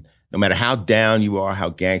 And no matter how down you are, how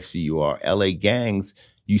gangster you are, LA gangs,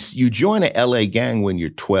 you join a LA gang when you're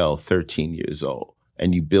 12, 13 years old,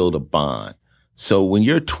 and you build a bond. So when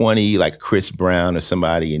you're 20, like Chris Brown or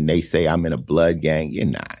somebody, and they say, I'm in a blood gang, you're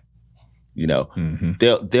not. They'll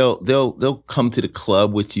come to the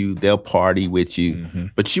club with you, they'll party with you,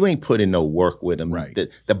 but you ain't putting no work with them. Right.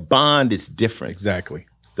 The bond is different. Exactly.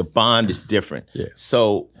 The bond is different. Yeah.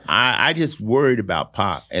 So I just worried about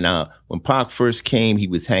Pac. And when Pac first came, he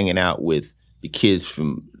was hanging out with the kids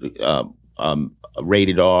from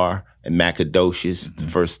Rated R and Macadocious, the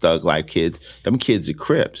first Thug Life kids. Them kids are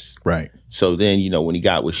Crips. Right. So then, when he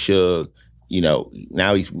got with Suge,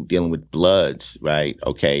 now he's dealing with Bloods, right?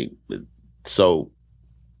 Okay. So,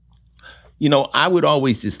 I would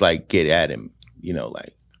always just like get at him,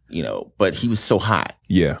 but he was so hot.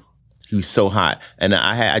 Yeah. He was so hot. And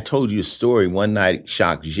I told you a story. One night,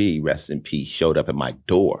 Shock G, rest in peace, showed up at my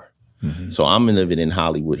door. So I'm living in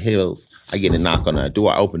Hollywood Hills. I get a knock on that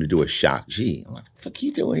door. I open the door, Shock G. I'm like, what the fuck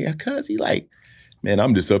you doing here? Cuz he like, man,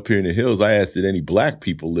 I'm just up here in the hills. I asked if any black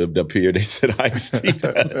people lived up here. They said, Ice.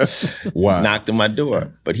 Wow. Knocked on my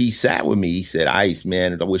door. But he sat with me. He said, Ice,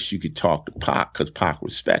 man, I wish you could talk to Pac because Pac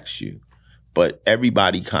respects you. But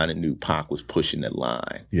everybody kind of knew Pac was pushing the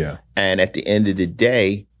line. Yeah. And at the end of the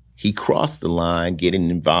day, he crossed the line,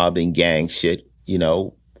 getting involved in gang shit,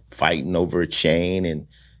 fighting over a chain. And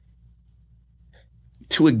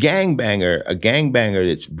to a gangbanger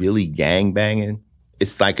that's really gangbanging,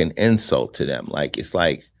 it's like an insult to them. Like, it's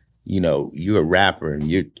like, you're a rapper and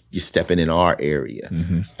you're stepping in our area.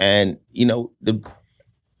 And,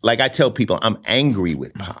 like I tell people, I'm angry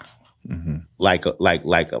with Pac. Like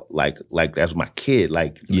that's my kid.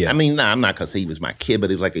 Like, I mean, I'm not gonna say he was my kid, but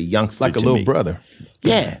he was like a youngster, like a little brother.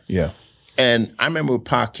 Yeah. Yeah. And I remember when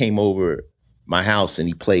Pac came over my house and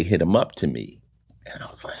he played Hit 'Em Up to me. And I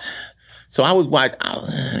was like, so I was watching,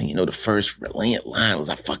 the first line was,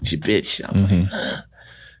 I fucked your bitch. I was like,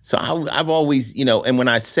 So I've always, and when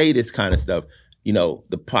I say this kind of stuff,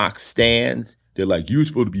 the Pac stands, they're like, you're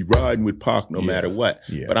supposed to be riding with Pac no matter what.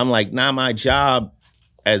 Yeah. But I'm like, nah, my job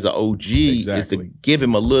as an OG is to give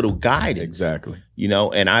him a little guidance. Exactly.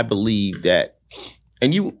 And I believe that,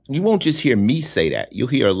 and you won't just hear me say that. You'll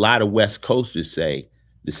hear a lot of West Coasters say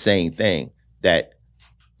the same thing, that,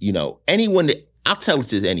 anyone that, I'll tell it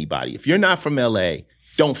to anybody, if you're not from LA,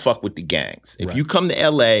 don't fuck with the gangs. If you come to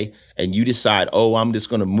LA and you decide, I'm just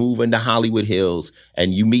gonna move into Hollywood Hills,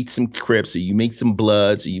 and you meet some Crips, or you meet some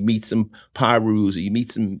Bloods, or you meet some Pyrus, or you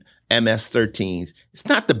meet some MS-13s, it's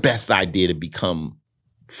not the best idea to become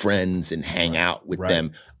friends and hang out with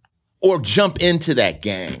them or jump into that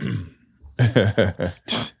gang.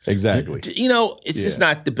 Exactly. It's just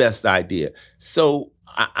not the best idea. So,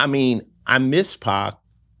 I mean, I miss Pac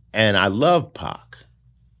and I love Pac,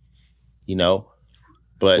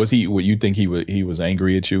 but was he, what you think he was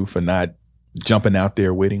angry at you for not jumping out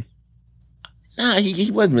there with him? Nah, he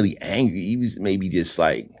wasn't really angry. He was maybe just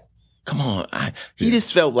like, come on. He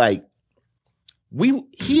just felt like he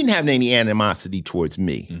didn't have any animosity towards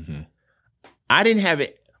me. I didn't have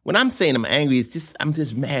it. When I'm saying I'm angry, I'm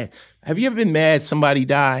just mad. Have you ever been mad somebody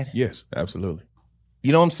died? Yes, absolutely.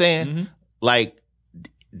 You know what I'm saying? Like,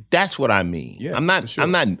 that's what I mean. Yeah, I'm not. sure.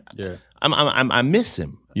 I'm not. Yeah. I miss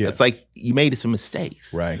him. Yeah. It's like you made some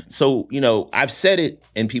mistakes. Right. So I've said it,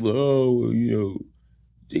 and people,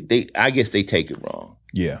 I guess they take it wrong.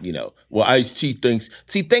 Yeah. Well, Ice-T thinks.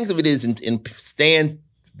 See, things of it is in Stan's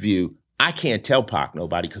view, I can't tell Pac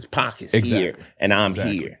nobody because Pac is here and I'm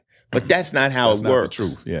here. But that's not how it works. That's not the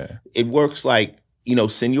truth. Yeah. It works like,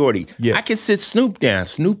 seniority. Yeah. I can sit Snoop down.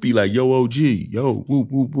 Snoop be like, yo, OG, yo, whoop,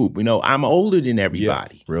 whoop, whoop. I'm older than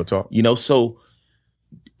everybody. Yeah. Real talk. So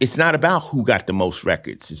it's not about who got the most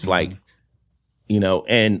records. It's like,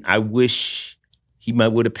 and I wish he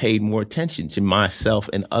would have paid more attention to myself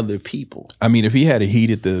and other people. I mean, if he had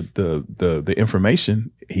heeded the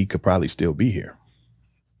information, he could probably still be here.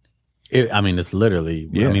 It's literally,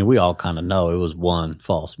 we all kind of know it was one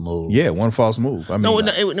false move. Yeah, one false move. It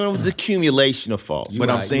was accumulation of false. But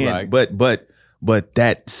I'm saying, but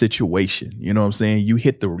that situation, you know what I'm saying?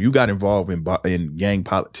 You got involved in gang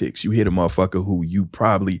politics. You hit a motherfucker who you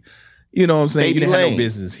probably, you know what I'm saying? You didn't have no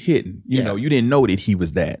business hitting. You know, you didn't know that he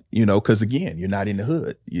was that, because again, you're not in the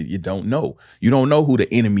hood. You don't know. You don't know who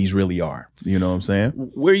the enemies really are. You know what I'm saying?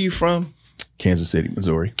 Where are you from? Kansas City,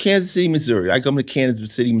 Missouri. Kansas City, Missouri. I come to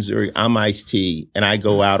Kansas City, Missouri. I'm Ice-T, and I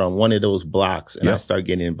go out on one of those blocks, and I start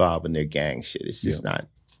getting involved in their gang shit. It's just not.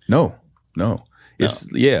 No. It's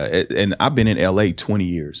and I've been in LA 20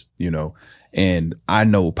 years, and I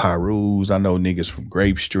know Pyrus, I know niggas from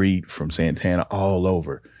Grape Street, from Santana, all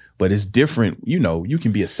over. But it's different, you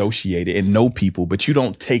can be associated and know people, but you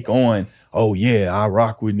don't take on, oh yeah, I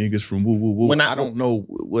rock with niggas from woo woo woo. I don't know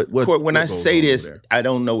what when I say this, I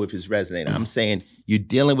don't know if it's resonating. I'm saying you're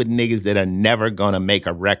dealing with niggas that are never gonna make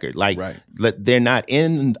a record. Like they're not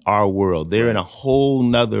in our world. They're in a whole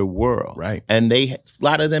nother world. Right. And a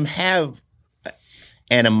lot of them have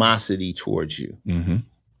animosity towards you. Mm-hmm.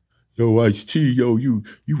 Yo, Ice-T, yo, you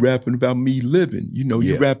rapping about me living.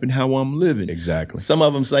 You rapping how I'm living. Exactly. Some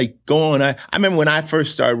of them's like, go on. I remember when I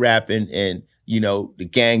first started rapping and, the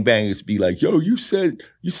gangbangers be like, yo, you say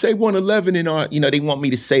 111 in our, they want me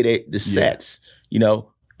to say the sets,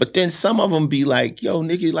 But then some of them be like, yo,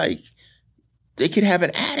 nigga, like, they could have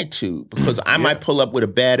an attitude because I might pull up with a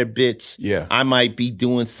badder bitch. Yeah. I might be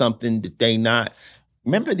doing something that they not.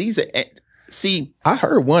 Remember, these are... See, I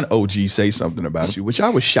heard one OG say something about you, which I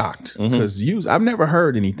was shocked because I've never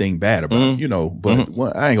heard anything bad about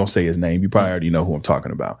but I ain't gonna say his name. You probably already know who I'm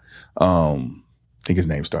talking about. I think his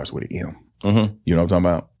name starts with an M. You know what I'm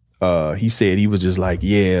talking about? He said he was just like,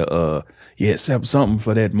 except something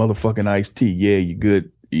for that motherfucking Ice-T. Yeah, you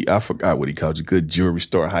good. I forgot what he called you. Good jewelry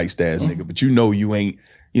store heist ass nigga, but you ain't.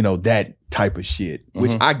 That type of shit,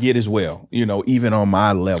 which I get as well, even on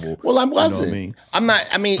my level. Well, I wasn't. You know what I mean? I'm not,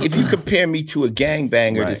 if you compare me to a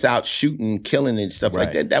gangbanger that's out shooting, killing and stuff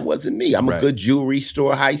like that wasn't me. I'm a good jewelry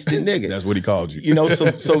store heisting nigga. That's what he called you.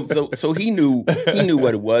 So he knew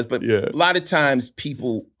what it was. But a lot of times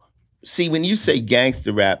people, see, when you say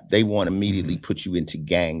gangster rap, they want to immediately put you into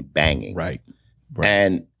gang banging. Right.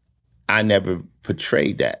 And I never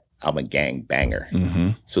portrayed that. I'm a gang banger.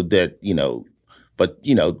 So that, but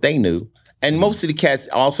they knew. And most of the cats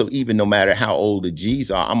also, even no matter how old the G's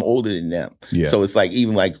are, I'm older than them. Yeah. So it's like,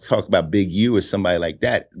 even like talk about Big U or somebody like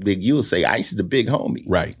that, Big U will say, Ice is the big homie.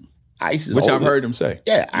 Right. Ice is Which older. I've heard him say.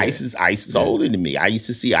 Yeah, Ice is older than me. I used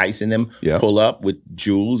to see Ice and them pull up with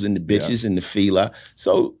Jules and the bitches and the Fila.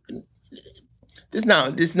 So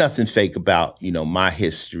there's nothing fake about, my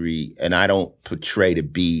history, and I don't portray to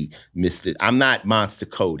be Mr. I'm not Monster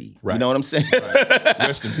Cody. Right. You know what I'm saying? Right.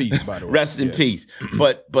 Rest in peace, by the way. Rest in peace.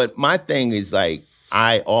 But my thing is like,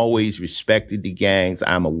 I always respected the gangs.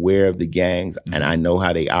 I'm aware of the gangs, and I know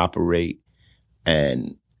how they operate,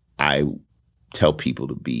 and I tell people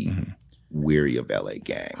to be weary of LA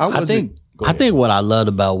gangs. I think what I loved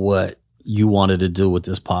about what you wanted to do with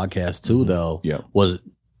this podcast too, though, was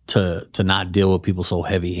to not deal with people so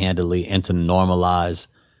heavy-handedly and to normalize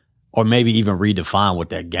or maybe even redefine what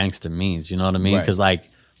that gangster means. You know what I mean? Because like,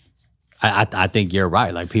 I think you're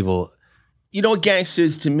right. Like people, you know what gangster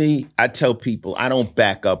is to me? I tell people I don't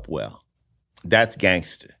back up well. That's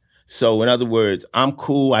gangster. So in other words, I'm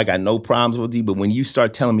cool. I got no problems with you. But when you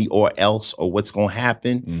start telling me or else or what's going to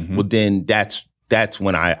happen, well, then that's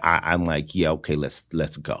when I'm like, yeah, okay, let's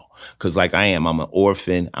go. Because like I'm an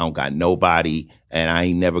orphan. I don't got nobody, and I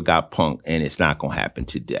ain't never got punked, and it's not going to happen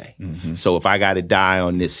today. So if I got to die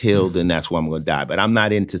on this hill, then that's where I'm going to die. But I'm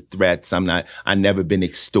not into threats. I never been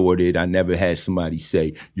extorted. I never had somebody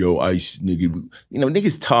say, yo, Ice, nigga.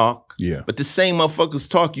 Niggas talk. Yeah. But the same motherfuckers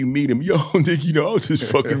talk, you meet them. Yo, nigga, I was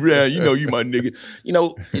just fucking around. You my nigga.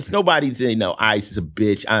 It's nobody saying, Ice is a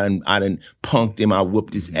bitch. I done punked him. I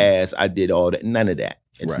whooped his ass. I did all that. None of that.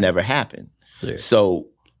 It's never happened. Yeah. So,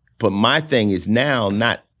 but my thing is now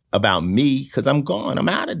not about me, because I'm gone. I'm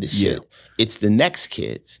out of this shit. It's the next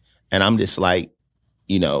kids. And I'm just like,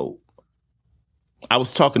 I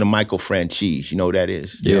was talking to Michael Franchise. You know who that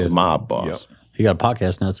is? Yeah. The mob boss. Yep. He got a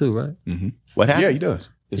podcast now too, right? What happened? Yeah, he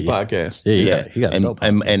does. His podcast. Yeah, he got a dope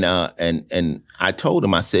podcast. And I told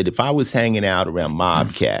him, I said, if I was hanging out around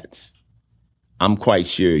mob cats, I'm quite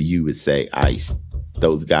sure you would say, Ice,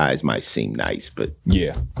 those guys might seem nice, but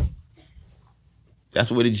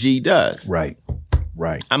that's what a G does. Right.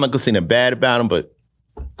 I'm not gonna say nothing bad about them, but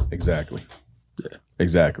exactly.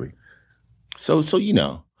 So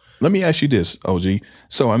let me ask you this, OG.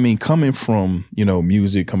 So I mean, coming from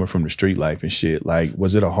music, coming from the street life and shit, like,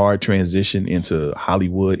 was it a hard transition into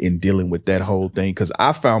Hollywood and dealing with that whole thing? Because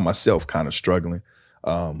I found myself kind of struggling,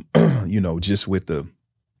 just with the,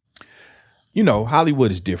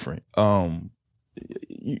 Hollywood is different.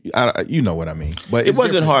 You know what I mean. But it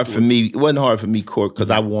wasn't hard for me. It wasn't hard for me, Court, because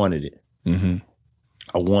I wanted it.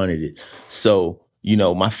 I wanted it. So,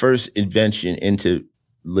 my first invention into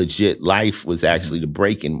legit life was actually the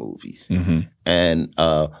break-in movies. And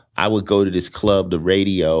I would go to this club, the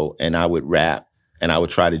Radio, and I would rap, and I would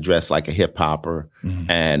try to dress like a hip-hopper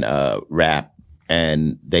and rap.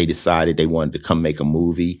 And they decided they wanted to come make a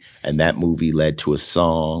movie, and that movie led to a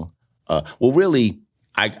song.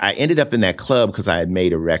 I ended up in that club because I had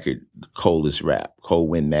made a record, Coldest Rap, Cold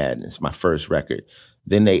Wind Madness, my first record.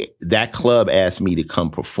 Then that club asked me to come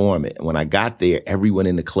perform it. And when I got there, everyone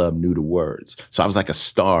in the club knew the words. So I was like a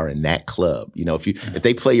star in that club. If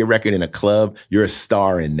they play your record in a club, you're a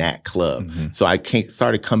star in that club. So I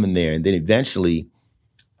started coming there. And then eventually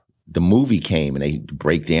the movie came, and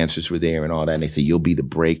break dancers were there and all that. And they said, you'll be the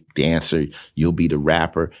break dancer. You'll be the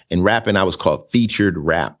rapper. And rapping, I was called featured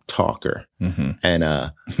rap talker.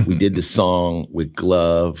 And we did the song with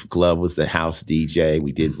Glove. Glove was the house DJ.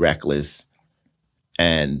 We did Reckless.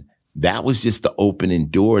 And that was just the opening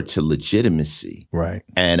door to legitimacy. Right.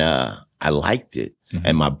 And I liked it.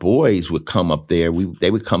 And my boys would come up there. They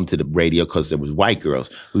would come to the Radio because there was white girls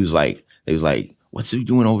who was like, what's he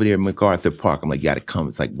doing over there in MacArthur Park? I'm like, you gotta come.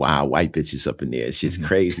 It's like, wow, white bitches up in there. It's just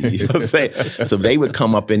crazy. You know what I'm saying? So they would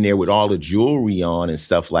come up in there with all the jewelry on and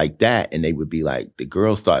stuff like that. And they would be like, the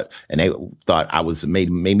girls thought I was, made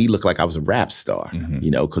me look like I was a rap star,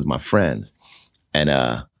 because my friends. And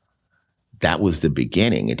that was the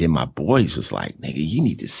beginning. And then my boys was like, nigga, you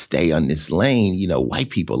need to stay on this lane. White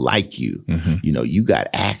people like you. You got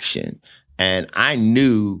action. And I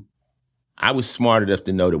knew, I was smart enough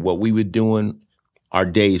to know that what we were doing, our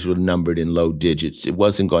days were numbered in low digits. It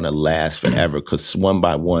wasn't going to last forever because one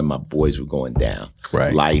by one, my boys were going down.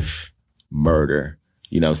 Right. Life, murder,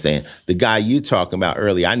 you know what I'm saying? The guy you talking about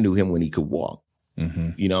earlier, I knew him when he could walk.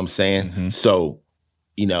 You know what I'm saying? So,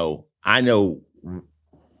 I know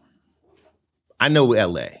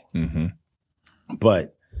LA,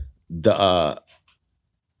 but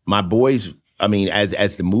my boys, I mean,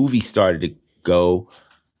 as the movie started to go,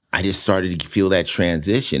 I just started to feel that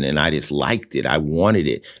transition, and I just liked it. I wanted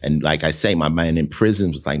it. And like I say, my man in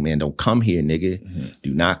prison was like, man, don't come here, nigga.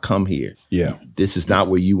 Do not come here. Yeah. This is not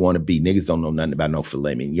where you want to be. Niggas don't know nothing about no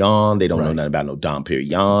filet mignon. They don't know nothing about no Dom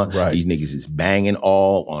Perignon. Right. These niggas is banging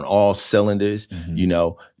on all cylinders, you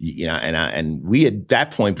know, and we at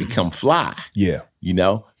that point become fly. Yeah. You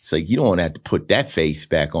know? It's like you don't want to have to put that face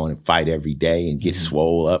back on and fight every day and get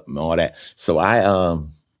swole up and all that. So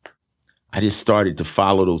I just started to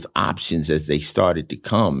follow those options as they started to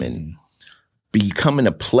come, and becoming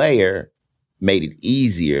a player made it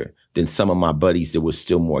easier than some of my buddies that were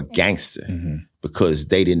still more gangster because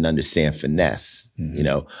they didn't understand finesse. You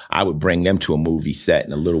know, I would bring them to a movie set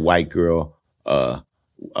and a little white girl,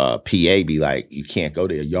 PA be like, you can't go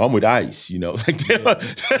there. Yo, I'm with ICE, you know. Like,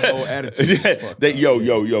 no attitude.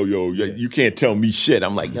 You can't tell me shit.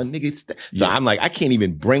 I'm like, yo, nigga. So I'm like, I can't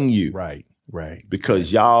even bring you. Right.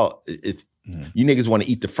 Because y'all, you niggas want to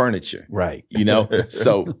eat the furniture. Right. You know?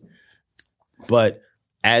 So, but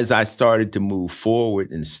as I started to move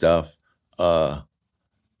forward and stuff,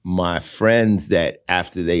 my friends that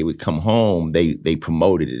after they would come home, they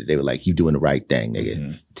promoted it. They were like, you doing the right thing,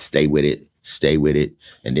 nigga. Stay with it.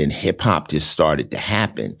 And then hip hop just started to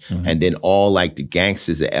happen. And then all like the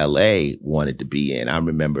gangsters of LA wanted to be in. I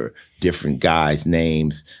remember different guys'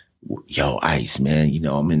 names. Yo, Ice, man, you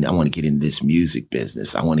know, I want to get into this music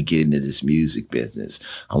business. I want to get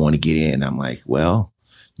in. I'm like, well,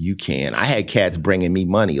 you can. I had cats bringing me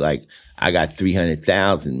money. Like, I got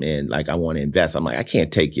 300,000, man. Like, I want to invest. I'm like, I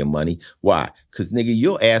can't take your money. Why? Because, nigga,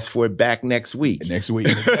 you'll ask for it back next week. Exactly.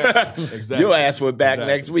 You'll ask for it back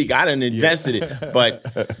next week. I done invested it. But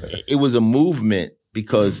it was a movement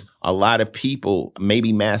because a lot of people,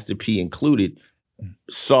 maybe Master P included,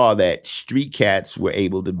 saw that street cats were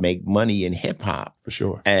able to make money in hip hop. For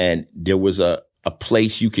sure. And there was a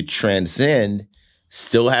place you could transcend,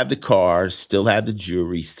 still have the cars, still have the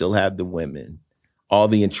jewelry, still have the women. All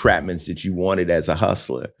the entrapments that you wanted as a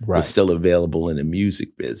hustler was still available in the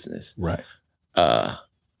music business. Right.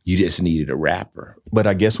 You just needed a rapper. But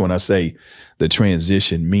I guess when I say the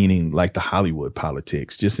transition, meaning like the Hollywood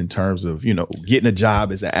politics, just in terms of, you know, getting a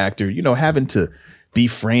job as an actor, you know, having to be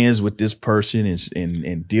friends with this person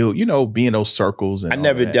and deal, you know, be in those circles. And I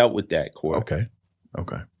never dealt with that, Court.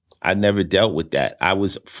 Okay. I never dealt with that. I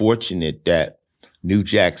was fortunate that New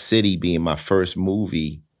Jack City being my first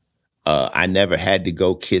movie, I never had to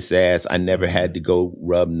go kiss ass. I never had to go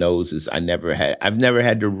rub noses. I've never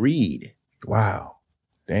had to read. Wow.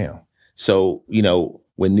 Damn. So, you know,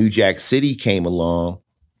 when New Jack City came along,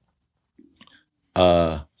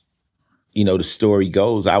 you know, the story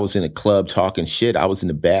goes, I was in a club talking shit. I was in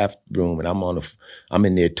the bathroom and I'm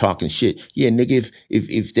in there talking shit. Yeah, nigga,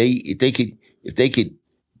 if they could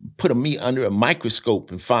put me under a microscope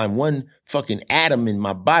and find one fucking atom in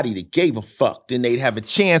my body that gave a fuck, then they'd have a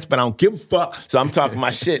chance, but I don't give a fuck. So I'm talking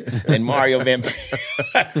my shit. And Mario Van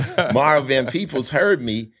Peebles heard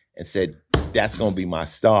me and said, that's going to be my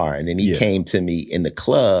star. And then he came to me in the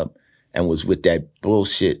club and was with that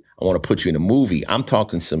bullshit. I want to put you in a movie. I'm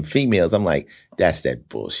talking some females. I'm like, that's that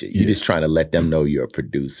bullshit. You're just trying to let them know you're a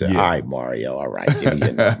producer. All right, Mario. All right, give me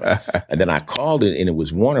your number. And then I called it and it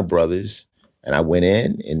was Warner Brothers. And I went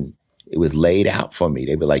in and it was laid out for me.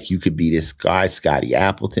 They were like, you could be this guy, Scotty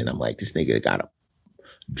Appleton. I'm like, this nigga got a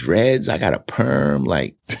dreads. I got a perm.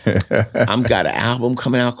 Like, I'm got an album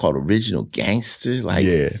coming out called Original Gangster. Like,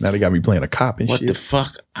 now they got me playing a cop and what shit. What the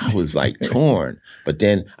fuck? I was like torn. But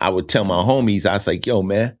then I would tell my homies, I was like, yo,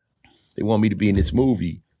 man, they want me to be in this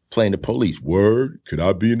movie playing the police. Word? Could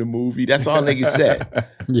I be in the movie? That's all niggas said.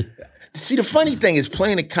 See, the funny thing is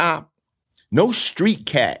playing a cop, no street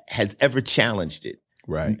cat has ever challenged it.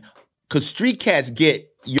 Right. Because street cats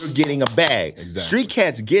you're getting a bag. Exactly. Street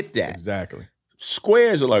cats get that. Exactly.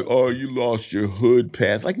 Squares are like, oh, you lost your hood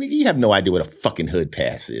pass. Like, nigga, you have no idea what a fucking hood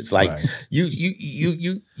pass is. Like,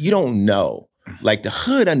 you don't know. Like, the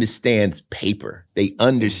hood understands paper. They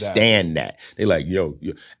understand that. They're like, yo.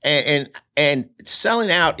 And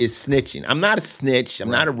selling out is snitching. I'm not a snitch.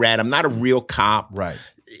 I'm not a rat. I'm not a real cop. Right.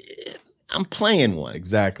 I'm playing one.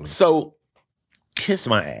 Exactly. So, kiss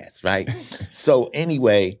my ass, right? So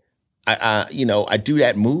anyway, I do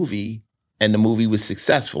that movie and the movie was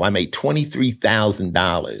successful. I made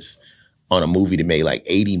 $23,000 on a movie that made like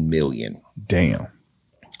 $80 million. Damn.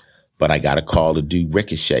 But I got a call to do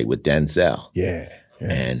Ricochet with Denzel. Yeah.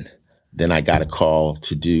 And then I got a call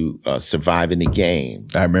to do Surviving the Game.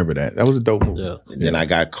 I remember that. That was a dope movie. Yeah. And then I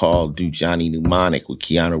got a call to do Johnny Mnemonic with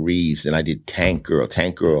Keanu Reeves. And I did Tank Girl.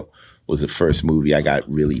 Tank Girl was the first movie I got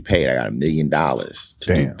really paid. I got $1 million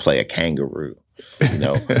to play a kangaroo. you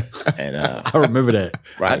know. And I remember that.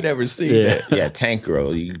 Right. I never seen that. Yeah, Tank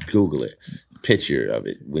Girl. You Google it. Picture of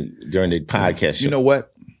it during the podcast show. You know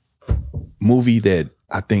what? Movie that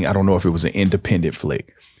I don't know if it was an independent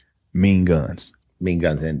flick. Mean Guns. Mean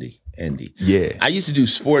Guns Indy. Yeah. I used to do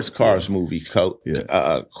sports cars movies,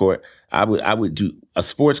 Court. I would do a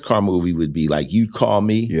sports car movie would be like, you'd call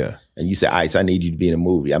me and you say, Ice, I need you to be in a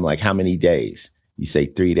movie. I'm like, how many days? You say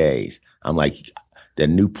 3 days. I'm like, the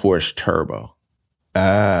new Porsche Turbo.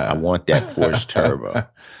 I want that Porsche Turbo.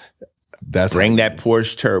 Bring that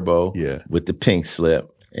Porsche Turbo with the pink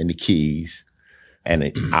slip and the keys,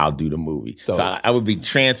 and I'll do the movie. So I would be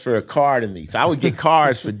transfer a car to me. So I would get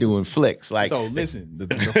cars for doing flicks. Like, so listen, the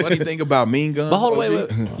funny thing about Mean Guns. But hold on,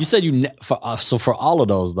 wait. You said for all of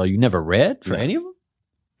those though, you never read for any of them?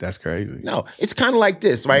 That's crazy. No, it's kind of like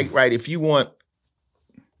this, right? Right. If you want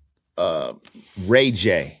Ray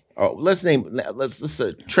J, or let's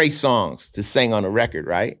Trey Songz to sing on a record,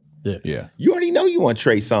 right? Yeah. You already know you want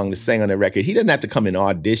Trey Songz to sing on the record. He doesn't have to come and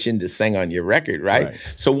audition to sing on your record, right?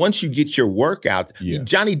 So once you get your work out,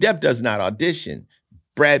 Johnny Depp does not audition.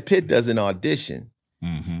 Brad Pitt doesn't audition.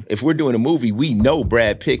 Mm-hmm. If we're doing a movie, we know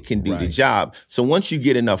Brad Pitt can do the job. So once you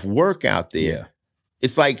get enough work out there,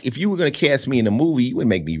 it's like if you were going to cast me in a movie, you wouldn't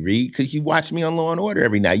make me read because you watch me on Law and Order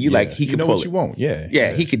every night. He could pull what it. You want.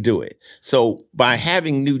 Yeah, he could do it. So by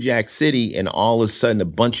having New Jack City and all of a sudden a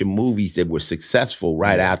bunch of movies that were successful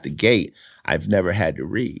right out the gate, I've never had to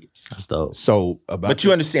read. That's dope. So but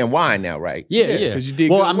you understand why now, right? Yeah. Because you did.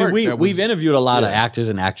 Well, good I mean, work. we've interviewed a lot of actors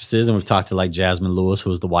and actresses, and we've talked to like Jasmine Lewis, who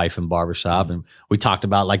was the wife in Barbershop, and we talked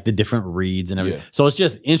about like the different reads and everything. So it's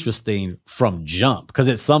just interesting from jump because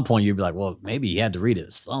at some point you'd be like, well, maybe he had to read it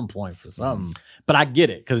at some point for something. But I get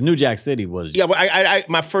it because New Jack City was. Yeah, but I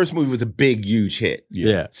my first movie was a big, huge hit.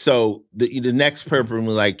 Yeah. So the next person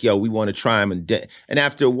was like, yo, we want to try him, and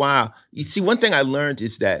after a while, you see, one thing I learned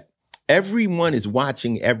is that everyone is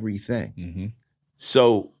watching everything. Mm-hmm.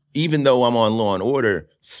 So even though I'm on Law and Order,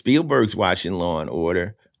 Spielberg's watching Law and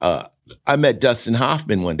Order. I met Dustin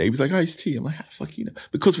Hoffman one day. He was like, Ice-T. I'm like, how the fuck you know?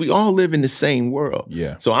 Because we all live in the same world.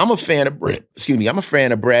 Yeah. So I'm a fan of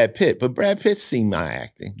Brad Pitt, but Brad Pitt's seen my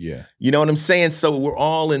acting. Yeah. You know what I'm saying? So we're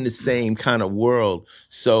all in the same kind of world.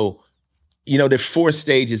 So, you know, there's 4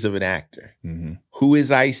 stages of an actor. Mm-hmm. Who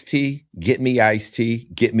is Ice-T? Get me Ice-T.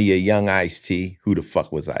 Get me a young Ice-T. Who the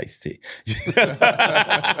fuck was Ice-T?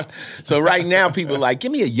 So right now people are like,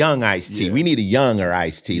 give me a young Ice-T. Yeah. We need a younger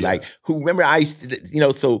Ice-T. Yeah. Like, who remember Ice-T? You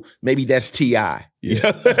know, so maybe that's T.I.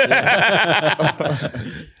 Yeah.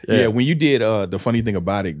 Yeah, when you did the funny thing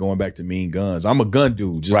about it, going back to Mean Guns, I'm a gun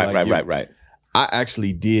dude. Just like you. Right. I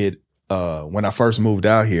actually did. When I first moved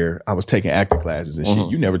out here, I was taking acting classes and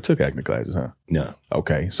shit. You never took acting classes, huh? No.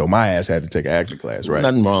 Okay, so my ass had to take an acting class, right?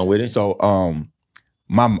 Nothing wrong with it. So,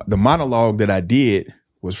 the monologue that I did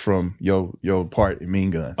was from your part in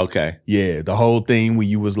Mean Guns. Okay. Yeah, the whole thing where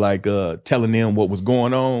you was like telling them what was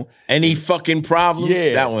going on. Any fucking problems?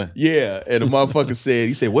 Yeah, that one. Yeah, and the motherfucker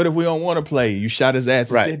said, what if we don't want to play? You shot his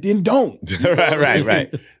ass and said, then don't.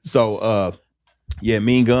 Right. So, yeah,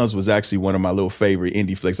 Mean Guns was actually one of my little favorite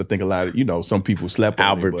indie flicks. I think a lot of, some people slept on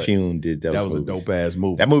Albert it. Pune did those That was movies. a dope-ass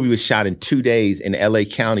movie. That movie was shot in 2 days in L.A.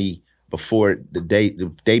 County before the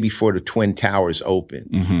day before the Twin Towers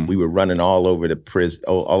opened. Mm-hmm. We were running all over the prison,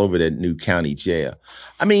 all over the new county jail.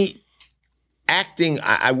 I mean, acting,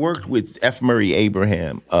 I worked with F. Murray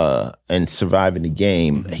Abraham and Surviving the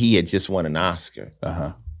Game. He had just won an Oscar.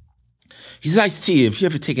 Uh-huh. He says, Ice-T, if you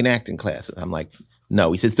ever take an acting class, I'm like,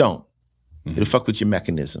 no. He says, don't. Mm-hmm. It'll fuck with your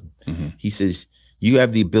mechanism. Mm-hmm. He says, you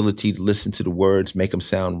have the ability to listen to the words, make them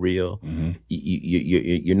sound real. Mm-hmm.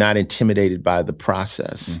 You're not intimidated by the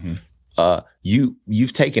process. Mm-hmm.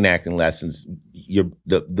 You've taken acting lessons.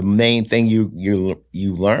 The main thing you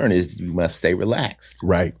learn is you must stay relaxed.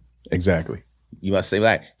 Right. Exactly. You must stay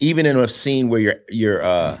relaxed. Even in a scene where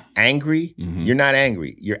you're angry, mm-hmm. you're not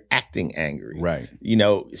angry. You're acting angry. Right. You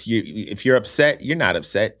know, if you're upset, you're not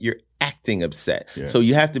upset. You're acting upset. Yeah. So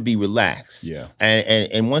you have to be relaxed. Yeah.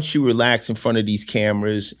 And once you relax in front of these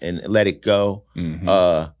cameras and let it go,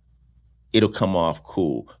 mm-hmm. It'll come off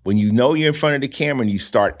cool. When you know you're in front of the camera and you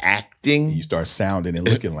start acting. You start sounding and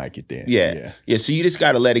looking like it then. Yeah. So you just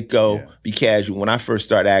got to let it go, be casual. When I first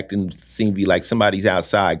started acting, it seemed to be like somebody's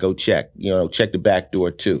outside, go check. Check the back door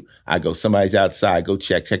too. I go, somebody's outside, go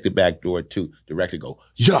check the back door too. Director go,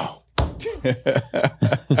 yo.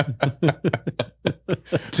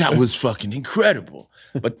 That was fucking incredible.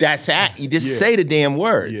 But that's you just say the damn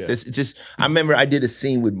words. Yeah. It's just I remember I did a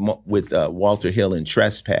scene with Walter Hill in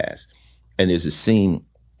Trespass, and there's a scene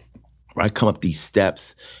I come up these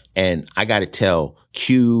steps and I got to tell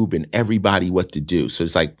Cube and everybody what to do. So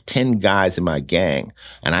it's like 10 guys in my gang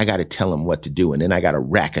and I got to tell them what to do. And then I got to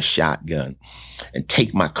rack a shotgun and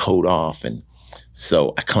take my coat off. And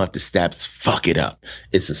so I come up the steps, fuck it up.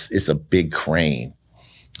 It's a big crane.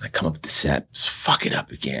 I come up the steps, fuck it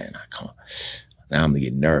up again. Now I'm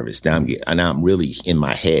getting nervous. Now I'm really in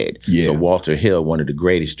my head. Yeah. So Walter Hill, one of the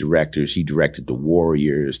greatest directors, he directed The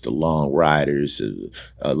Warriors, The Long Riders,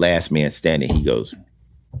 Last Man Standing. He goes,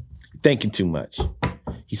 thinking too much.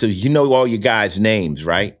 He says, you know all your guys' names,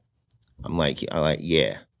 right? I'm like,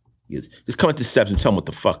 yeah. He goes, just come up the steps and tell them what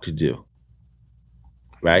the fuck to do.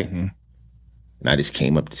 Right? Mm-hmm. And I just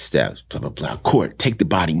came up the steps, blah, blah, blah. Court, take the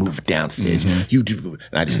body, move it downstairs. Mm-hmm. You do.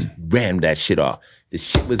 And I just rammed that shit off. The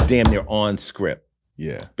shit was damn near on script.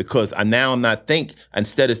 Yeah. Because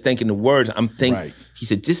instead of thinking the words, I'm thinking, right. He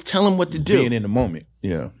said, just tell him what to do. Being in the moment.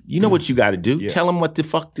 Yeah. You know what you got to do. Yeah. Tell him what the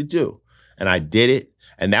fuck to do. And I did it.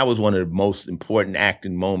 And that was one of the most important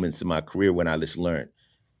acting moments in my career when I just learned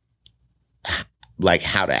like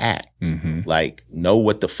how to act. Mm-hmm. Like know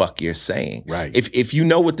what the fuck you're saying. Right. If you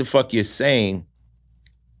know what the fuck you're saying,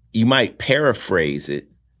 you might paraphrase it,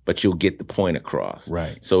 but you'll get the point across.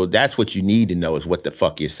 Right. So that's what you need to know is what the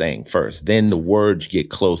fuck you're saying first. Then the words get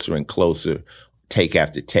closer and closer, take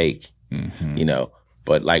after take, you know.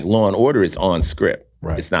 But like Law and Order is on script.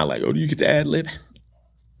 Right. It's not like, oh, do you get the ad lib?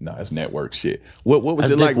 No, it's network shit. What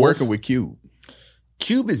was it like working with Cube?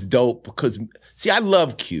 Cube is dope because, see, I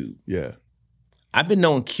love Cube. Yeah. I've been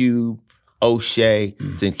knowing Cube, O'Shea,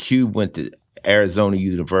 since Cube went to Arizona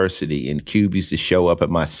University, and Cube used to show up at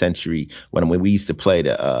my Century when we used to play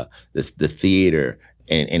the theater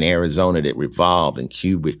in Arizona that revolved, and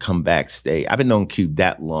Cube would come backstage. I've been knowing Cube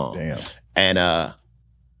that long. Damn. And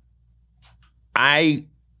I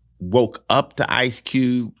woke up to Ice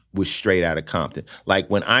Cube was straight out of Compton. Like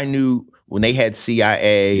when they had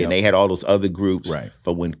CIA and they had all those other groups. Right.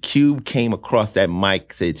 But when Cube came across that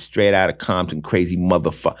mic, said straight out of Compton, crazy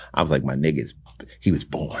motherfucker, I was like, my nigga's he was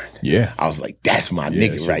born. Yeah. I was like, that's my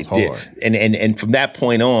nigga right there. And from that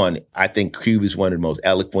point on, I think Cube is one of the most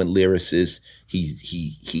eloquent lyricists.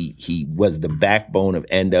 He was the backbone of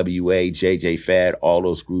NWA, JJ Fad, all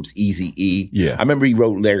those groups, Eazy-E. Yeah. I remember he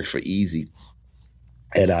wrote lyrics for Eazy.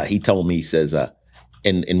 And he told me, he says,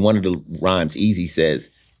 in one of the rhymes, Eazy says,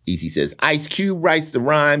 Ice Cube writes the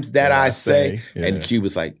rhymes that I say. Yeah. And Cube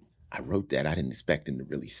was like, I wrote that. I didn't expect him to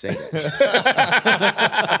really say that.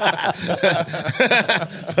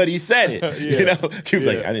 But he said it. Yeah. You know, Cube's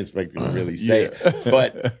like, I didn't expect him to really say it.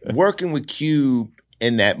 But working with Cube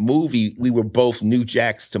in that movie, we were both new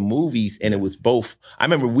jacks to movies, and it was both. I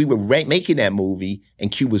remember we were making that movie, and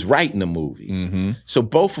Cube was writing the movie. Mm-hmm. So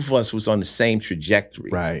both of us was on the same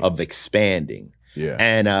trajectory of expanding. Yeah.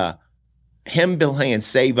 And him playing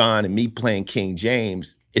Savon and me playing King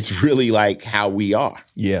James, it's really like how we are.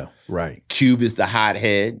 Yeah, right. Cube is the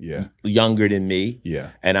hothead, younger than me.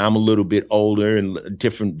 Yeah. And I'm a little bit older and a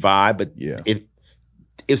different vibe, but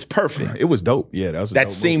it's perfect. It was dope. Yeah, that was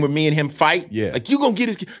that scene where me and him fight. Yeah. Like, you gonna get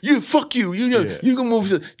his, fuck you. You know, you gonna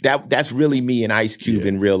move. That's really me and Ice Cube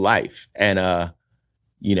in real life. And,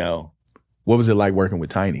 you know. What was it like working with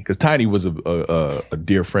Tiny? Because Tiny was a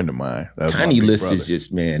dear friend of mine. Tiny List is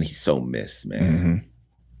just, man, he's so missed, man. Mm-hmm.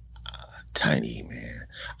 Tiny, man.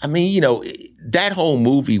 I mean, you know, that whole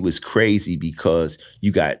movie was crazy because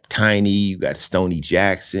you got Tiny, you got Stoney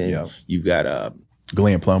Jackson, you got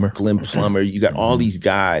Glenn Plummer, you got all these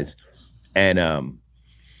guys. And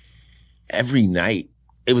every night,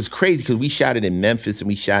 it was crazy because we shot it in Memphis and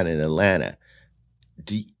we shot it in Atlanta.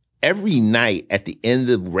 Every night at the end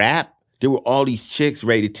of rap, there were all these chicks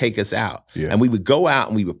ready to take us out. Yeah. And we would go out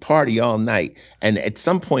and we would party all night. And at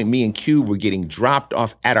some point, me and Cube were getting dropped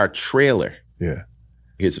off at our trailer. Yeah.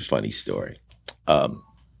 Here's a funny story. I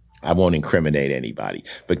won't incriminate anybody,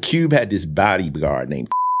 but Cube had this bodyguard named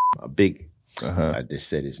a big, I just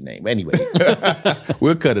said his name. Anyway.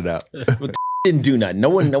 We'll cut it out. But didn't do nothing. No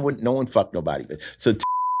one fucked nobody. So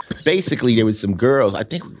basically there was some girls, I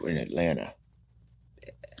think we were in Atlanta.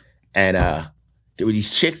 And there were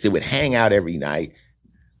these chicks that would hang out every night,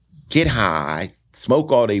 get high,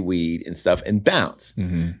 smoke all their weed and stuff, and bounce.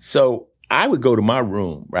 Mm-hmm. So I would go to my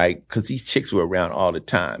room, right? Because these chicks were around all the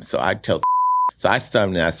time. So I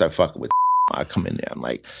start fucking with. I come in there, I'm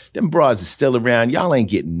like, them broads are still around. Y'all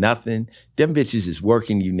ain't getting nothing. Them bitches is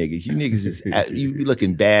working you niggas. You niggas is, you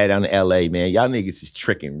looking bad on LA, man. Y'all niggas is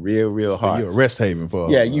tricking real hard. So you're a rest haven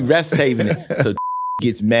for you rest haven it. So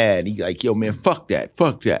gets mad. He like, yo, man, fuck that.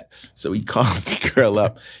 So he calls the girl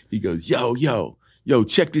up. He goes, yo, yo,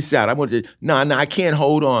 check this out. I want to, nah, I can't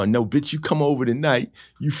hold on. No, bitch, you come over tonight.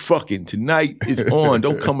 You fucking, tonight is on.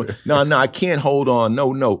 Don't come, nah, I can't hold on.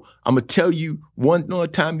 No. I'm going to tell you one more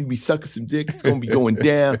time you be sucking some dick. It's going to be going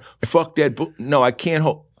down. Fuck that. No, I can't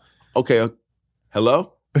hold. Okay,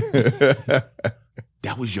 hello?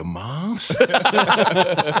 That was your mom's?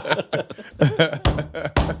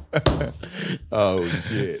 Oh,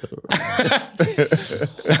 shit.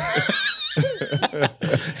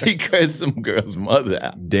 He cursed some girl's mother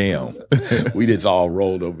out. Damn. We just all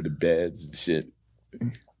rolled over the beds and shit.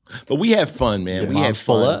 But we had fun, man. We had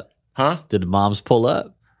fun. Pull up? Huh? Did the moms pull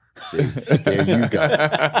up? See, there you go.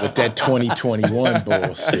 With that 2021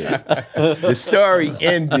 bullshit. The story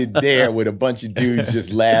ended there with a bunch of dudes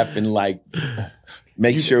just laughing like,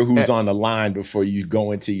 make sure who's on the line before you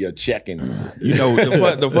go into your check-in. You know,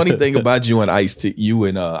 the funny thing about you and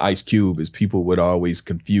Ice Cube is people would always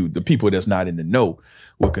confuse, the people that's not in the know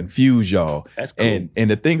would confuse y'all. That's cool. And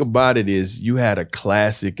the thing about it is you had a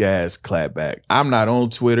classic ass clapback. I'm not on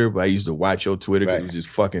Twitter, but I used to watch your Twitter because it was just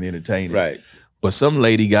fucking entertaining. Right. But some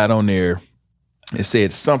lady got on there and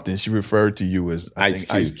said something. She referred to you as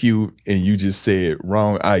Ice Cube, and you just said,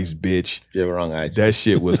 wrong ice, bitch. Yeah, wrong ice. That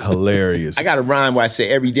shit was hilarious. I got a rhyme where I say,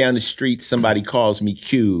 every down the street, somebody calls me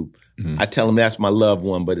Cube. I tell them that's my loved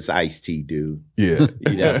one, but it's Ice-T, dude. Yeah.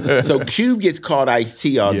 You know? So Cube gets called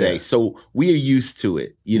Ice-T all day. So we are used to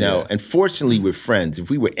it, you know. And fortunately, we're friends. If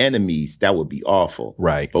we were enemies, that would be awful.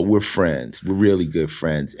 Right. But we're friends. We're really good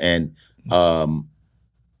friends. And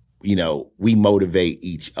you know, we motivate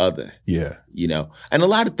each other. Yeah. You know, and a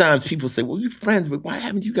lot of times people say, well, you're friends, but why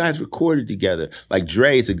haven't you guys recorded together? Like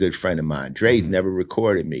Dre is a good friend of mine. Dre's never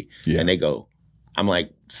recorded me. Yeah. And they go, I'm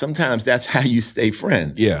like, sometimes that's how you stay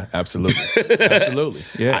friends. Yeah, absolutely. Absolutely.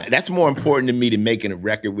 Yeah. That's more important to me than making a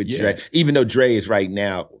record with Dre. Even though Dre is right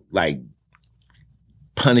now, like,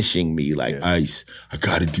 punishing me, like, Ice, I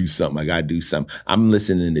gotta do something. I'm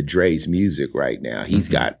listening to Dre's music right now. He's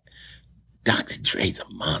got, Dr. Dre's a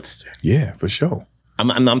monster. Yeah, for sure. I'm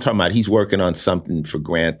talking about he's working on something for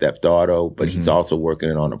Grand Theft Auto, but he's also working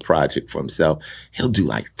on a project for himself. He'll do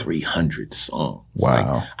like 300 songs.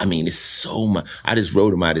 Wow. Like, I mean, it's so much. I just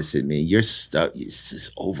wrote him, I just said, man, your stuff is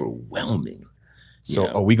just overwhelming. So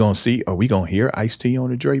are we gonna hear Ice-T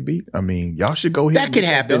on the Dre beat? I mean, y'all should go ahead. That could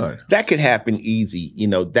happen. That could happen easy. You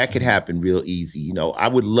know, that could happen real easy. You know, I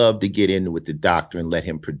would love to get in with the doctor and let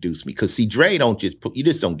him produce me. Cause see, Dre you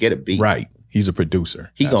just don't get a beat. Right. He's a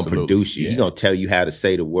producer. He gonna produce you. He gonna tell you how to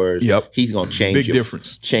say the words. Yep. He's gonna change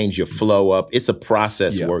change your flow up. It's a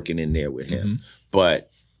process working in there with him.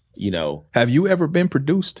 But, you know. Have you ever been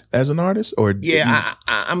produced as an artist? Or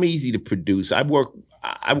I'm easy to produce.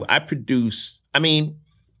 I produce. I mean,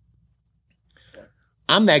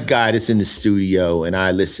 I'm that guy that's in the studio and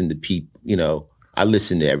I listen to people, you know, I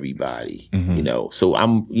listen to everybody, you know. So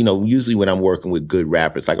I'm, you know, usually when I'm working with good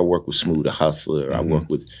rappers, like I work with Smooth the Hustler,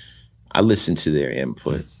 I listen to their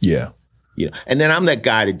input. Yeah. You know, and then I'm that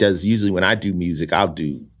guy that does, usually when I do music, I'll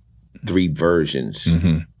do 3 versions.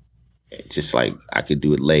 Just like I could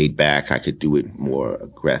do it laid back, I could do it more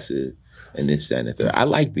aggressive. And this, that, and the third. I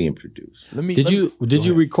like being produced. Did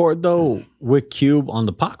you record though with Cube on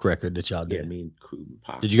the Pac record that y'all did? Yeah, me and Cube and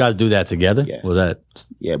Pac. Did you guys do that together? Yeah. Was that?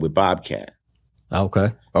 Yeah, with Bobcat.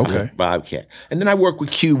 Okay. Bobcat. And then I worked with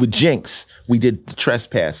Cube with Jinx. We did the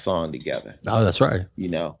Trespass song together. Oh, that's right. You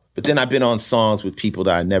know. But then I've been on songs with people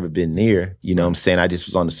that I've never been near. You know what I'm saying? I just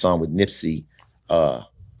was on the song with Nipsey.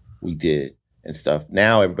 We did. And stuff.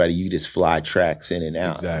 Now everybody, you just fly tracks in and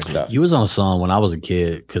out. Exactly. And stuff. You was on a song when I was a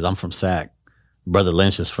kid because I'm from Sac. Brother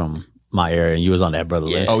Lynch is from my area, and you was on that Brother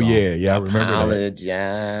Lynch. Oh song. yeah, I remember that.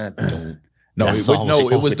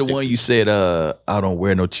 It was the one you said. I don't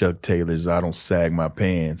wear no Chuck Taylors. I don't sag my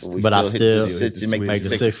pants. But I still make the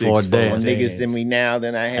 6-4 dance. Niggas than me now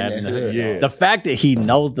than I had in the hood. Yeah. The fact that he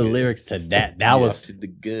knows the lyrics to that was to the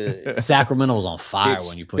good. Sacramento was on fire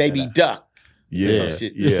when you put Baby that out. Duck.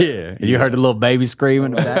 Yeah. You heard the little baby scream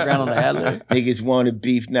in the background on the ad-lib? Niggas wanted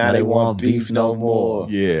beef, now they want beef no more.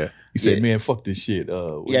 Yeah. He said, man, fuck this shit.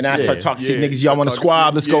 Now I start talking shit. Niggas, y'all want to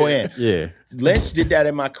squab? Let's go in. Yeah. Lynch did that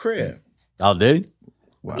in my crib. Oh, did he?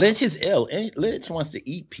 Wow. Lynch is ill. Lynch wants to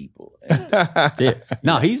eat people. Yeah.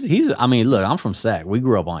 No, he's. I mean, look, I'm from Sac. We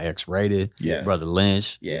grew up on X-Rated. Yeah. Brother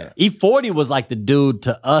Lynch. Yeah. E40 was like the dude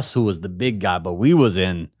to us who was the big guy, but we was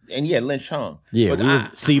in. And yeah, Lynch hung. Yeah, but we was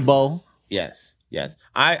SIBO. Yes.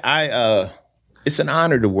 It's an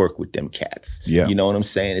honor to work with them cats. Yeah. You know what I'm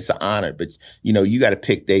saying? It's an honor, but you know, you got to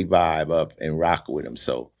pick their vibe up and rock with them.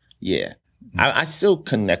 So yeah, I still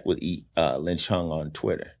connect with Lynch Hung on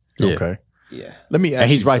Twitter. Yeah. Okay. Yeah. Let me ask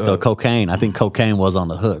And he's you, right though. Cocaine. I think cocaine was on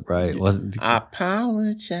the hook, right? Wasn't I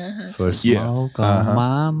apologize for smoke on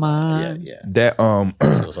my mind. Yeah. that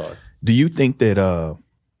So sorry. do you think that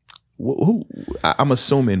who I'm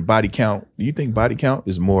assuming Body Count, do you think Body Count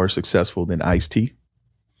is more successful than Ice-T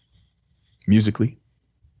musically?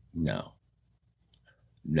 No.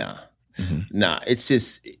 It's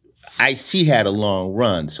just Ice-T had a long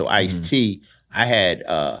run. So Ice-T, I had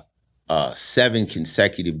 7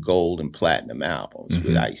 consecutive gold and platinum albums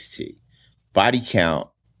with Ice-T. Body Count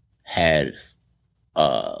had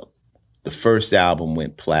the first album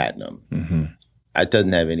went platinum. It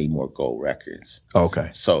doesn't have any more gold records. Okay.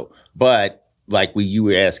 So, but like you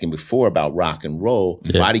were asking before about rock and roll,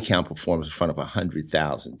 Body Count performs in front of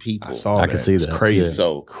 100,000 people. I saw that. can see It's that. crazy. Yeah.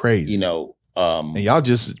 So crazy. You know, and y'all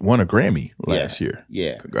just won a Grammy last year.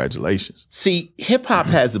 Yeah. Congratulations. See, hip hop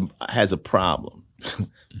has a problem.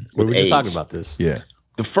 We were just age. talking about this. Yeah.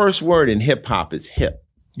 The first word in hip hop is hip.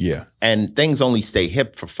 Yeah. And things only stay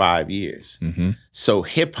hip for 5 years. So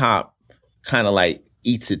hip hop kind of like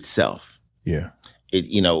eats itself. Yeah. It,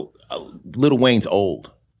 you know, Lil Wayne's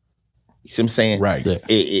old. You see what I'm saying? Right. Yeah.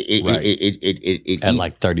 It At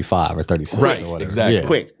like 35 or 36 Right, or whatever. exactly. Yeah.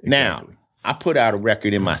 quick. Now, I put out a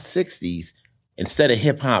record in my 60s. Instead of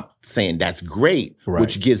hip hop saying that's great,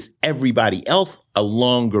 which gives everybody else a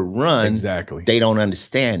longer run, Exactly. they don't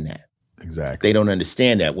understand that. Exactly. They don't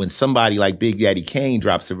understand that. When somebody like Big Daddy Kane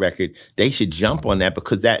drops a record, they should jump on that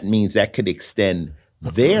because that means that could extend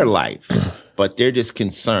their life. But they're just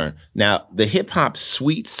concerned. Now, the hip hop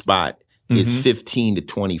sweet spot is 15 to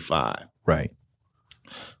 25. Right.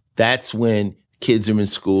 That's when kids are in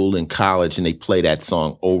school and college and they play that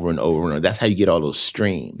song over and over and over. That's how you get all those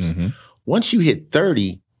streams. Once you hit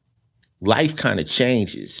 30, life kind of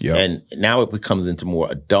changes. Yep. And now it becomes into more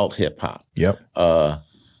adult hip hop. Yep.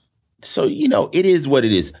 So, you know, it is what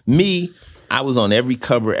it is. Me, I was on every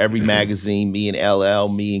cover, every magazine, me and LL,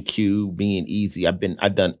 me and Q, me and Easy. I've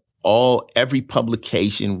done every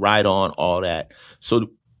publication, Right On, all that.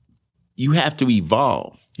 So you have to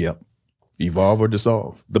evolve. Yep. Evolve or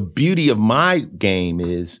dissolve. The beauty of my game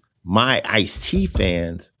is my Ice-T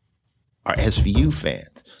fans are SVU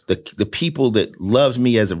fans. The people that loved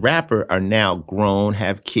me as a rapper are now grown,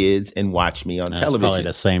 have kids, and watch me on television. It's probably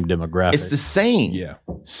the same demographic. It's the same. Yeah.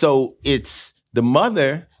 So it's the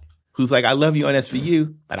mother who's like, I love you on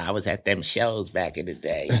SVU, but I was at them shows back in the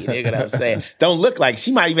day. You know what I'm saying? Don't look like,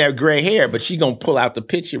 she might even have gray hair, but she gonna pull out the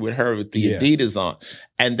picture with her with the Adidas on.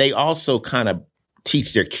 And they also kind of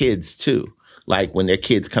teach their kids too. Like when their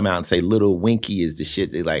kids come out and say, Little Winky is the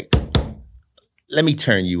shit, they like, let me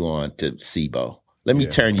turn you on to SIBO. Let me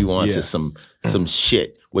turn you on to some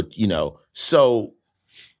shit. What, you know, so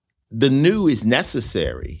the new is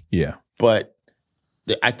necessary. Yeah. But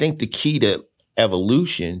I think the key to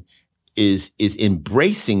evolution is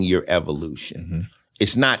embracing your evolution.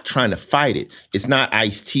 It's not trying to fight it. It's not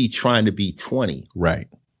Ice-T trying to be 20. Right.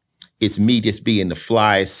 It's me just being the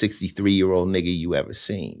flyest 63-year-old nigga you ever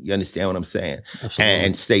seen. You understand what I'm saying?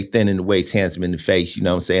 And stay thin in the waist, handsome in the face, you know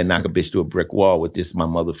what I'm saying? Knock a bitch to a brick wall with this my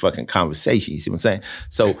motherfucking conversation. You see what I'm saying?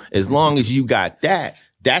 So as long as you got that,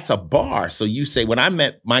 that's a bar. So you say, when I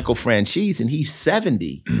met Michael Franchise and he's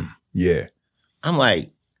 70. Yeah. I'm like,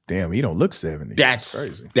 damn, he don't look 70.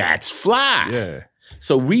 That's fly. Yeah.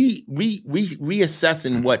 So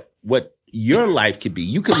reassessing what your life could be.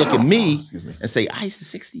 You could look at me and say, Ice is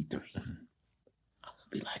 63. I'm gonna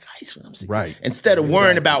be like Ice when I'm 63. Right. Instead of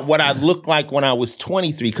worrying about what I looked like when I was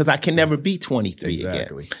 23, because I can never be 23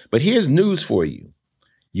 again. But here's news for you.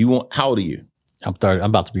 How old are you? I'm 30.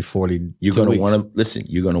 I'm about to be 40. You're gonna want to listen.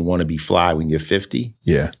 You're gonna want to be fly when you're 50.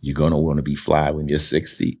 Yeah. You're gonna want to be fly when you're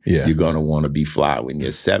 60. Yeah. You're gonna want to be fly when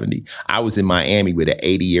you're 70. I was in Miami with an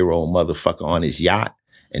 80-year-old motherfucker on his yacht,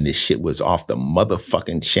 and this shit was off the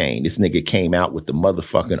motherfucking chain. This nigga came out with the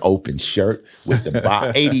motherfucking open shirt with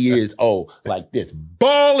the 80 years old like this,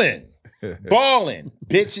 balling,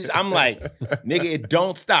 bitches. I'm like, nigga, it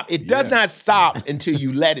don't stop. It does not stop until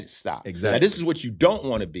you let it stop. Exactly. Now, this is what you don't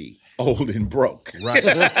want to be. Old and broke. Right.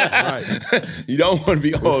 You don't want to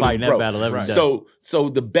be old and broke. Battle every day. So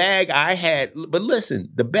the bag I had, but listen,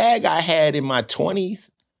 the bag I had in my 20s,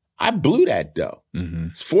 I blew that dough.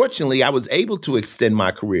 Fortunately, I was able to extend my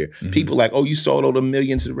career. People like, oh, you sold all the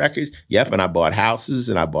millions of records? Yep, and I bought houses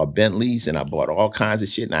and I bought Bentleys and I bought all kinds of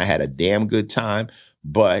shit and I had a damn good time.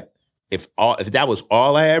 But if that was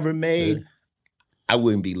all I ever made, I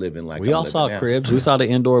wouldn't be living like we all saw cribs. We saw the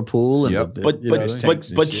indoor pool. And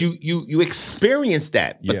but you experience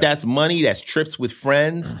that. But that's money. That's trips with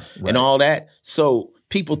friends and all that. So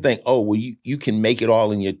people think, oh, well, you can make it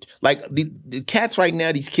all in your like the cats right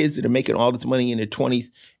now. These kids that are making all this money in their 20s.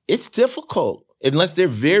 it's difficult unless they're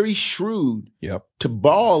very shrewd to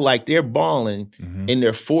ball like they're balling in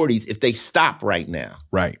their 40s if they stop right now.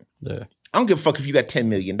 Right. Yeah. I don't give a fuck if you got $10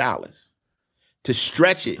 million. To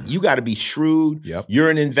stretch it, you got to be shrewd. You're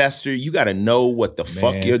an investor. You got to know what the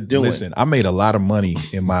fuck you're doing. Listen, I made a lot of money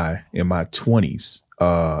in my 20s.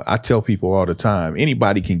 I tell people all the time,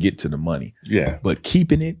 anybody can get to the money. Yeah. But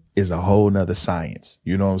keeping it is a whole nother science.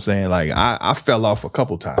 You know what I'm saying? Like I fell off a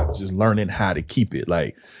couple times just learning how to keep it.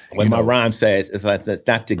 Like when my rhyme says, it's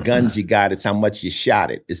not the guns you got, it's how much you shot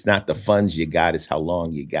it. It's not the funds you got, it's how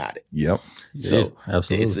long you got it. Yep. So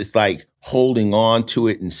absolutely. It's like holding on to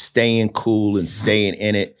it and staying cool and staying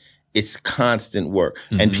in it. It's constant work.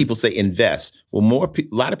 And people say invest. Well, a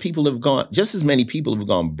lot of people have gone, just as many people have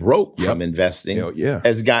gone broke from investing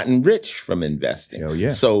as gotten rich from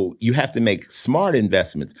investing. So you have to make smart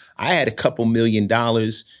investments. I had a couple $1 million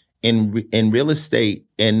in real estate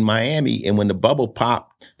in Miami. And when the bubble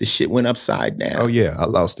popped, the shit went upside down. Oh yeah. I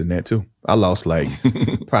lost in that too. I lost like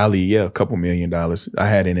probably, a couple $1 million I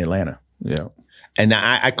had in Atlanta. Yeah. And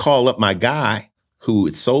I call up my guy who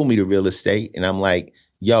had sold me the real estate and I'm like,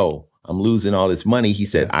 yo, I'm losing all this money. He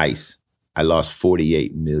said, Ice, I lost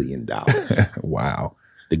 $48 million. Wow.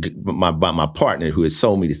 My partner who had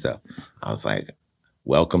sold me the stuff, I was like,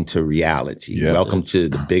 welcome to reality. Yeah. Welcome to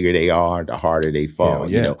the bigger they are, the harder they fall.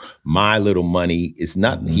 Yeah. You know, my little money is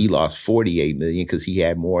nothing. He lost $48 million because he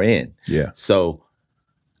had more in. Yeah. So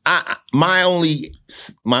my only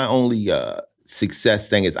success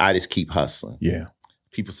thing is I just keep hustling. Yeah.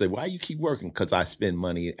 People say, why you keep working? Because I spend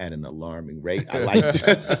money at an alarming rate. I like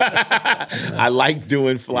I like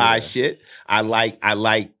doing fly shit. I like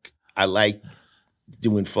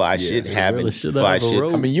doing fly shit, having fly shit.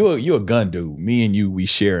 I mean, you a gun dude. Me and you, we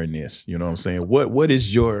sharing this. You know what I'm saying? What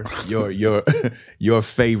is your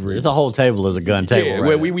favorite? It's a whole table as a gun table. Yeah,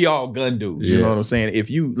 right? we all gun dudes. You know what I'm saying?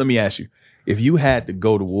 Let me ask you, if you had to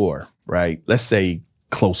go to war, right? Let's say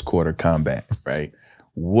close quarter combat, right?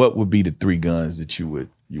 What would be the 3 guns that you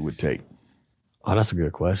would take? Oh, that's a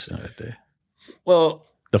good question right there. Well,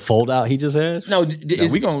 the fold out he just had? No,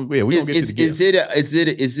 we gonna get to the gift.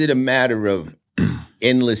 Is it a matter of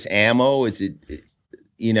endless ammo? Is it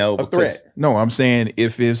a threat? No, I'm saying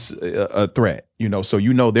if it's a threat,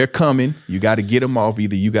 so they're coming, you got to get them off.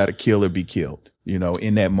 Either you got to kill or be killed,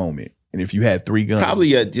 in that moment. And if you had 3 guns,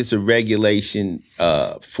 probably just a regulation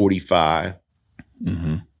 45.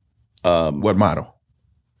 What model?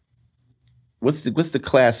 What's the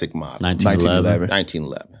classic model?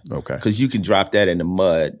 1911. Okay. Because you can drop that in the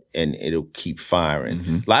mud and it'll keep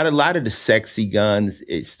firing. A lot of the sexy guns,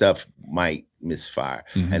 stuff might misfire.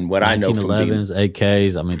 And what I know from 1911s,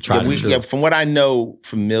 AKs, I mean, from what I know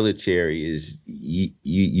from military is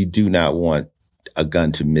you do not want a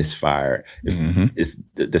gun to misfire.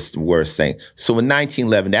 That's the worst thing. So in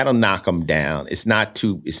 1911, that'll knock them down. It's not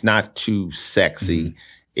too sexy.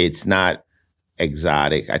 It's not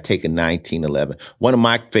exotic. I take a 1911. One of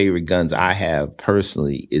my favorite guns I have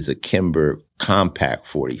personally is a Kimber Compact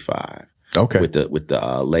 45. Okay. With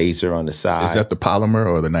the laser on the side. Is that the polymer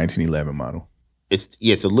or the 1911 model? It's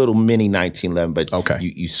a little mini 1911, but okay.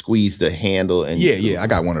 You squeeze the handle and I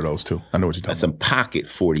got one of those too. I know what you're talking about. That's a pocket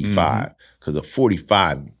 45 because a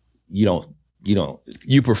 45 you don't.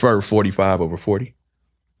 You prefer 45 over 40?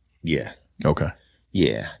 Yeah. Okay.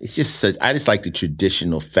 Yeah, it's just I just like the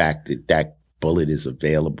traditional fact that bullet is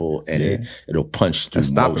available and it'll punch through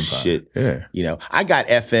most shit. Yeah. I got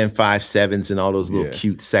FM 57s and all those little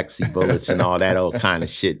cute, sexy bullets and all that old kind of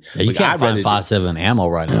shit. Yeah, you can't find 5.7 ammo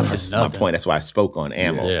right now. That's my point. That's why I spoke on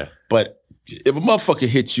ammo. Yeah. But if a motherfucker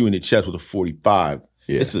hits you in the chest with a 45,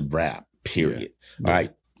 it's a wrap. Period. Yeah. All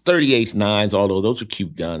right. 38s, 9s, all those are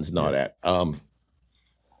cute guns and all that.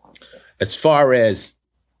 As far as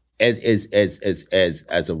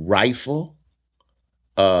a rifle,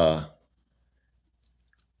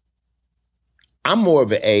 I'm more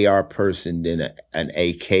of an AR person than an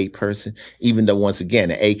AK person, even though once again,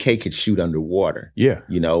 an AK could shoot underwater. Yeah.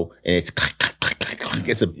 And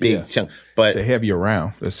it's a big chunk. But it's a heavier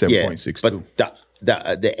round. That's 7.62. But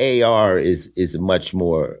the AR is much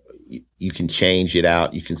more, you can change it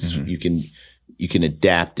out. You can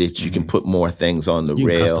adapt it. You can put more things on the rail.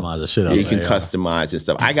 You can customize the shit out. You can customize and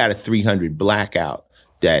stuff. I got a 300 Blackout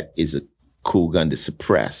that is a cool gun to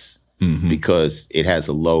suppress because it has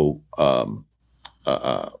a low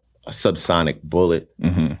a subsonic bullet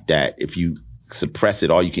that if you suppress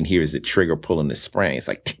it, all you can hear is the trigger pulling the spring. It's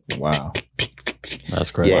like tick, tick, wow, tick, tick, tick, tick.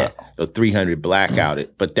 That's crazy. Yeah, the 300 Blackout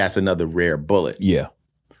it, but that's another rare bullet. Yeah.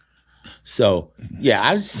 So yeah,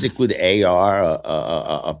 I would stick with AR,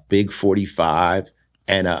 a big 45,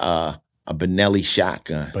 and a Benelli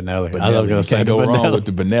shotgun. Benelli. I was gonna say can't the go wrong Benelli. with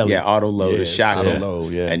the Benelli. Yeah, auto-loaded shotgun.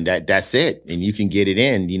 Auto-load, yeah. And that's it. And you can get it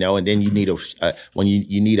in, you know, and then you need when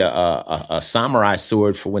you need a samurai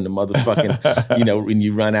sword for when the motherfucking, you know, when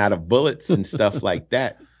you run out of bullets and stuff like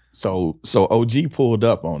that. So OG pulled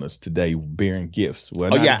up on us today bearing gifts. Well,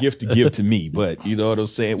 not a gift to give to me, but you know what I'm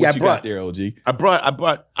saying? What you got there, OG? I'm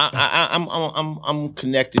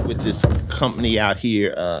connected with this company out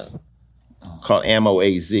here called Ammo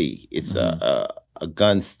AZ. It's a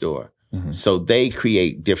gun store. Mm-hmm. So they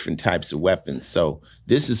create different types of weapons. So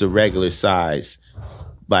this is a regular size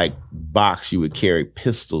like box you would carry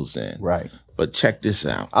pistols in. Right. But check this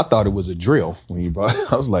out. I thought it was a drill when you bought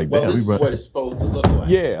it. I was like, well, this is what it's supposed to look like.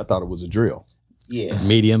 Yeah, I thought it was a drill. Yeah.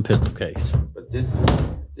 Medium pistol case. But this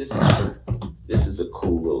is a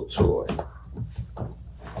cool little toy.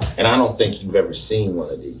 And I don't think you've ever seen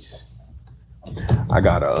one of these. I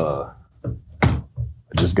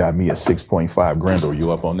just got me a 6.5 Grendel.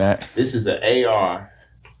 You up on that? This is an AR.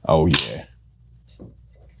 Oh yeah.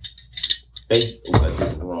 Basically, I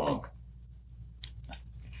did it wrong.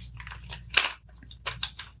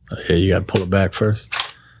 Yeah, you got to pull it back first.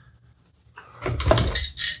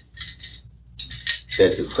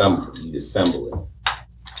 That's assembled. You assemble it.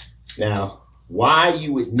 Now, why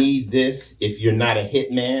you would need this if you're not a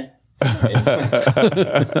hitman?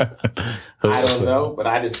 I don't know, but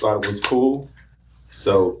I just thought it was cool.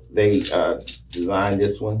 So they designed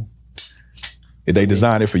this one. Did they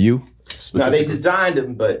design it for you? No, they designed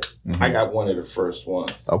them, but I got one of the first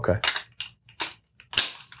ones. Okay.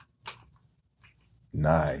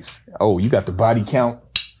 Nice. Oh, you got the body count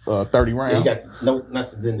 30 rounds? Yeah, you got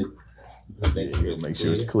nothing's in the... Make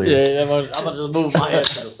sure it's clear. Yeah, I'm going to just move my head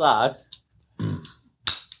to the side.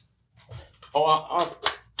 I'll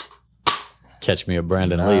catch me a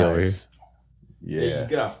Brandon Lee over here. Yeah. There you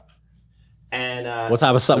go. And what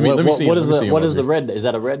type of something? What is the red? Is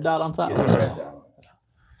that a red dot on top? Yeah, red dot.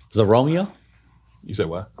 Is it Romeo? You said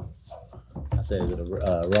what? I said, is it a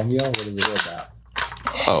Romeo? What is the red dot?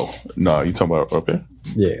 Oh no, you talking about up there?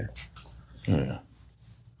 Yeah. Yeah.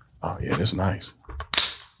 Oh yeah, that's nice.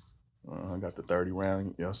 I got the 30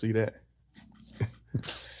 round. Y'all see that?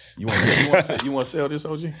 You want to sell this,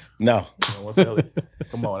 OG? No. You want to sell it?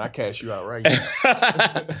 Come on, I cash you out right now.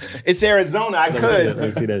 It's Arizona. I could. Let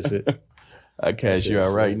me see that shit. I cash you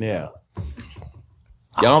out right now.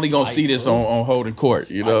 Y'all only gonna see this on Holding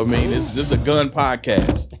Court. You know what I mean? This is a gun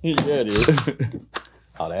podcast. Yeah, it is.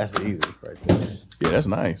 Oh, that's easy right there. Yeah, that's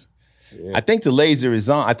nice. Yeah. I think the laser is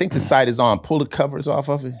on. I think the sight is on. Pull the covers off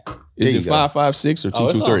of it. Is it 5.56 or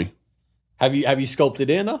 2.23? Have you scoped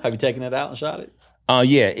it in though? Have you taken it out and shot it?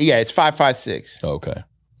 Yeah, it's 5.56. Okay.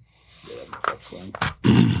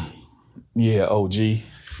 Yeah, OG.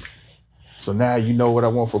 So now you know what I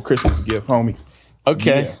want for Christmas gift, homie.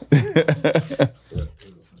 Okay. Yeah.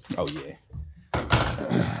 Oh yeah.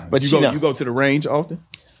 But you go to the range often?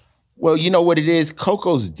 Well, you know what it is?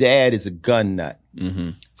 Coco's dad is a gun nut. Mm-hmm.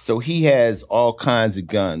 So he has all kinds of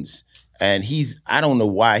guns. And I don't know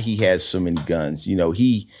why he has so many guns. You know,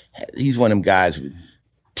 he's one of them guys with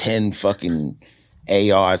 10 fucking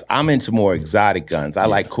ARs. I'm into more exotic guns. I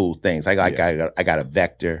like cool things. I got a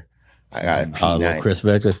Vector. I got a P9. Chris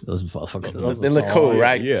Vector. Those motherfuckers. They look cool,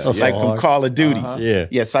 right? Yeah. Like from Call of Duty. Yeah.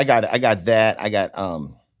 Yes, I got that. I got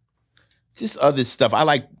just other stuff. I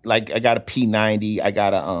like I got a P90. I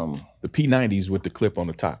got a the P90s with the clip on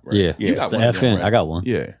the top, right? Yeah. You It's got the one of them, FN. right? I got one.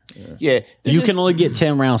 Yeah. You can only get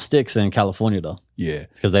 10 round sticks in California though. Yeah.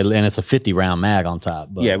 Because and it's a 50 round mag on top.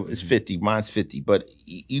 But yeah, it's 50. Mine's 50. But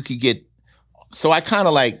you could get. So I kind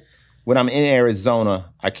of like when I'm in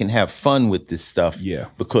Arizona, I can have fun with this stuff. Yeah.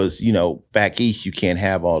 Because back east you can't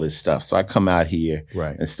have all this stuff. So I come out here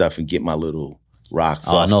and stuff and get my little rocks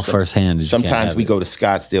off. I know firsthand. Sometimes we go to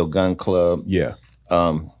Scottsdale Gun Club. Yeah.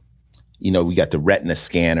 We got the retina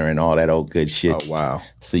scanner and all that old good shit. Oh wow.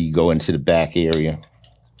 So you go into the back area.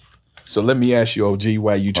 So let me ask you, OG,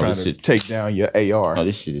 why you trying to take down your AR? Oh,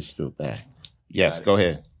 this shit is still back. Yes, go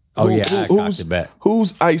ahead. Oh yeah, I cocked it back.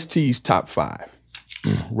 Who's Ice-T's top 5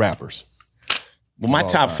 rappers? Well, my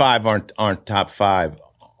top 5 aren't top 5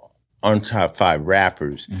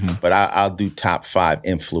 rappers, but I'll do top 5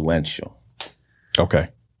 influential. Okay.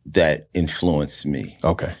 That influenced me.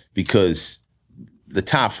 Okay. Because the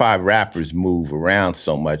top 5 rappers move around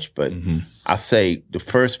so much, but I'll say the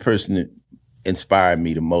first person that inspired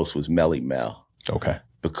me the most was Melly Mel. Okay.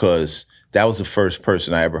 Because that was the first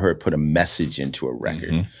person I ever heard put a message into a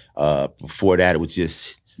record. Before that, it was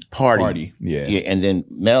just party. Yeah. And then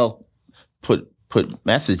Mel put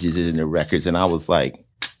messages in the records, and I was like,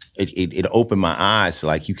 it opened my eyes to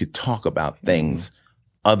like you could talk about things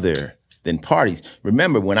other than parties.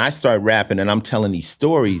 Remember, when I started rapping and I'm telling these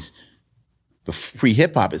stories, the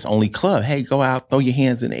pre-hip hop is only club. Hey, go out, throw your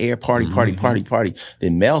hands in the air, party, party, party, party.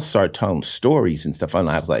 Then Mel started telling stories and stuff. And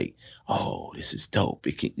I was like, oh, this is dope.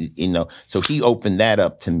 So he opened that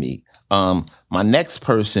up to me. My next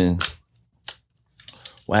person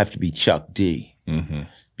will have to be Chuck D.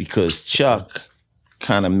 Because Chuck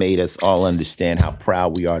kind of made us all understand how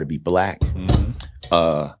proud we are to be black.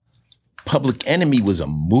 Public Enemy was a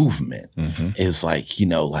movement. It was like,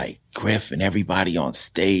 like Griff and everybody on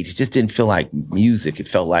stage. It just didn't feel like music. It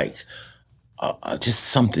felt like just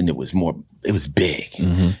something that was more, it was big.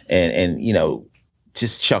 And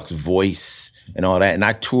just Chuck's voice and all that. And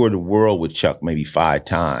I toured the world with Chuck maybe 5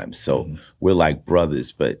 times. So we're like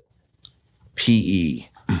brothers, but P.E.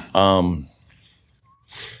 I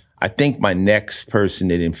think my next person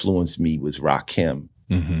that influenced me was Rakim.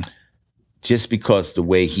 Just because the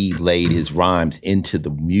way he laid his rhymes into the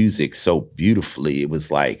music so beautifully, it was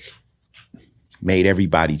like, made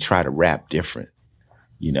everybody try to rap different.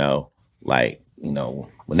 When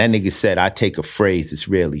that nigga said, I take a phrase that's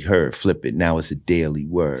rarely heard, flip it, now it's a daily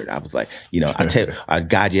word. I was like, I'd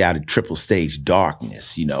guide you out of triple stage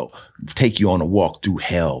darkness, take you on a walk through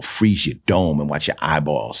hell, freeze your dome and watch your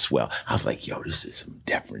eyeballs swell. I was like, yo, this is some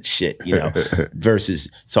different shit, versus,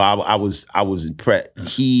 so I was impressed.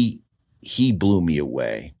 He blew me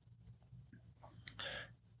away.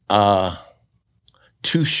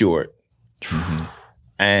 Too Short.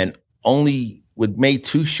 And only what made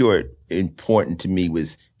Too Short important to me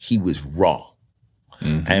was he was raw.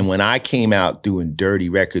 And when I came out doing dirty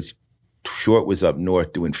records, Short was up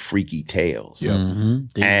north doing Freaky Tales.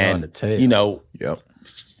 And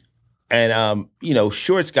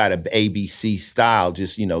Short's got a ABC style,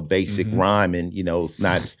 just basic rhyming, it's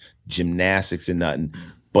not gymnastics or nothing.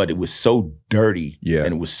 But it was so dirty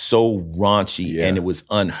and it was so raunchy and it was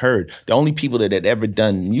unheard. The only people that had ever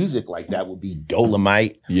done music like that would be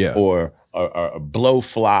Dolomite or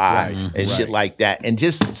Blowfly and shit like that. And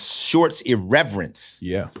just Short's irreverence.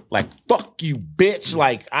 Like, fuck you, bitch.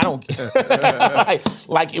 Like, I don't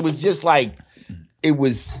like it was just like it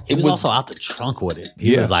was also out the trunk with it.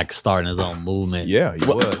 He was like starting his own movement. He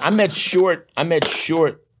was. I met Short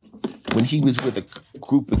when he was with a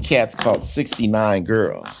group of cats called 69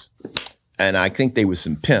 Girls. And I think they were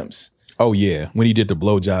some pimps. Oh, yeah. When he did the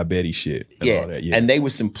blowjob Betty shit. And all that. And they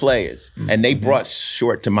were some players. And they brought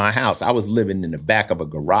Short to my house. I was living in the back of a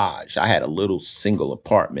garage. I had a little single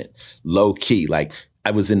apartment, low key. Like,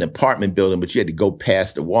 I was in an apartment building, but you had to go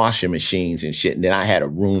past the washing machines and shit. And then I had a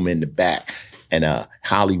room in the back. And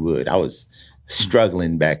Hollywood, I was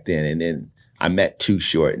struggling back then. And then I met Too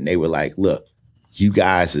Short, and they were like, look, you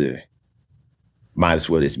guys might as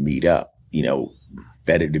well just meet up,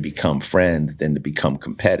 better to become friends than to become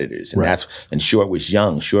competitors. And and Short was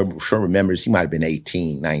young. Short remembers he might have been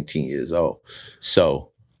 18, 19 years old.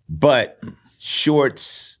 So, but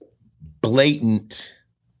Short's blatant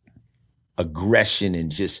aggression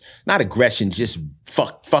and just, not aggression, just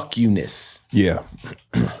fuck you-ness.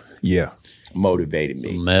 Motivated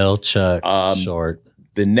me. So Mel, Chuck, Short.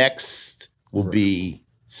 The next will be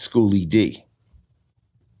Schoolie D,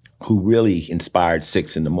 who really inspired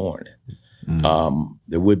 6 in the Morning.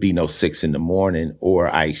 There would be no 6 in the Morning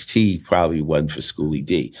or Ice-T probably wasn't for Schoolie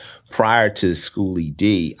D. Prior to Schoolie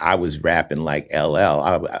D, I was rapping like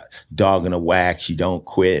LL. Dog in a Wax, You Don't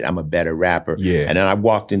Quit, I'm a Better Rapper. And then I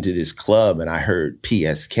walked into this club and I heard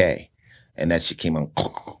PSK. And that shit came on.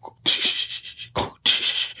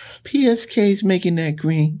 PSK's making that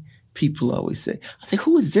green. People always say, I say,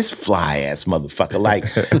 who is this fly ass motherfucker? Like,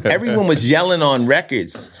 everyone was yelling on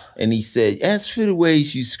records. And he said, as for the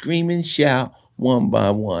ways you scream and shout, one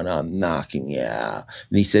by one, I'm knocking you out.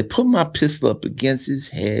 And he said, put my pistol up against his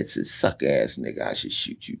head, said, suck ass nigga, I should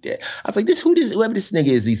shoot you dead. I was like, whoever this nigga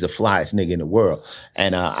is, he's the flyest nigga in the world.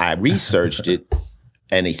 And I researched it,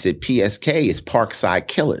 and they said PSK is Parkside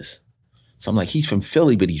Killers. So I'm like, he's from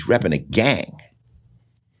Philly, but he's repping a gang.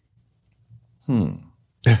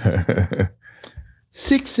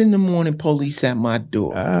 6 in the morning, police at my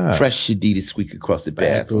door. Fresh Shadida squeak across the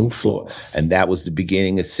bathroom floor. And that was the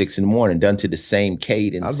beginning of 6 in the morning, done to the same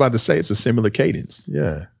cadence. I was about to say it's a similar cadence.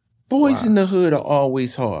 Yeah. Boys in the hood are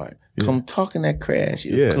always hard. Come talking that crash,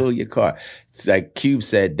 you'll pull your car. It's like Cube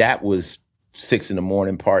said, that was 6 in the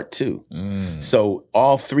Morning Part 2. So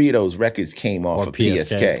all 3 of those records came off of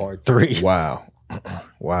PSK. Part 3. Wow.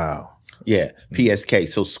 Wow. Yeah, PSK.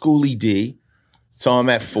 So Schoolie D, saw him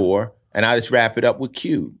at 4, and I just wrap it up with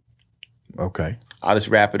Cube. Okay. I'll just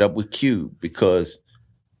wrap it up with Cube because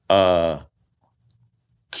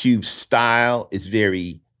Cube's style is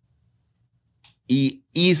very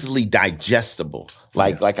easily digestible.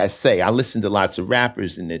 Like I say, I listen to lots of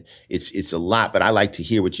rappers and it's a lot, but I like to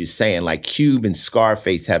hear what you're saying. Like Cube and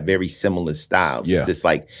Scarface have very similar styles. Yeah. It's just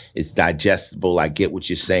like, it's digestible. I get what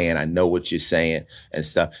you're saying. I know what you're saying and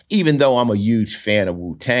stuff. Even though I'm a huge fan of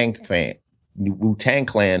Wu-Tang Clan,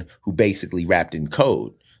 who basically rapped in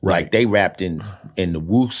code. Right. Like they rapped in the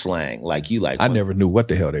Wu slang. Like you like. I never knew what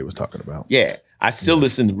the hell they was talking about. Yeah. I still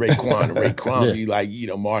listen to Raekwon. And Raekwon be like,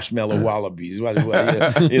 Marshmallow Wallabies. Like, I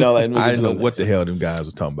didn't know what the hell them guys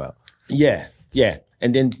were talking about. Yeah.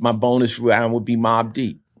 And then my bonus round would be Mobb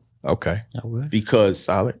Deep. Okay. Because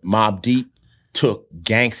solid. Mobb Deep took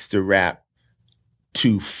gangster rap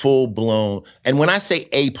to full blown. And when I say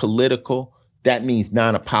apolitical, that means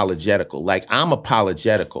non-apologetical. Like I'm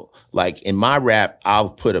apologetical. Like in my rap, I'll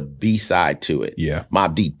put a B-side to it. Yeah.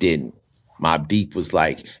 Mobb Deep didn't. Mobb Deep was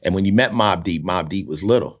like, and when you met Mobb Deep was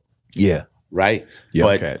little. Yeah. Right? Young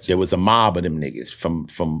but cats. there was a mob of them niggas from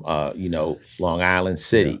Long Island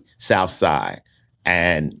City, South Side.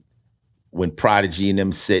 And when Prodigy and them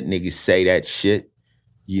niggas say that shit,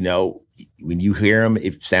 when you hear them,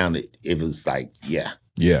 it was like, yeah.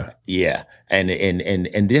 Yeah. Yeah. And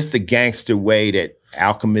this the gangster way that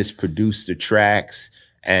Alchemist produced the tracks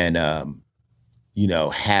and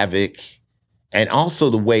Havoc, and also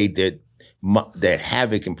the way that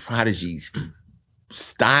Havoc and Prodigy's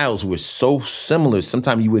styles were so similar,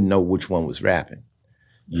 sometimes you wouldn't know which one was rapping.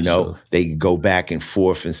 They could go back and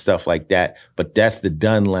forth and stuff like that. But that's the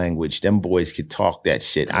done language. Them boys could talk that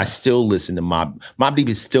shit. I still listen to Mobb Deep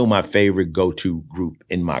is still my favorite go-to group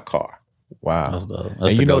in my car. Wow. That's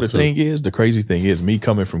and the crazy thing is, me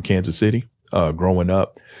coming from Kansas City, growing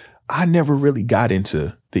up, I never really got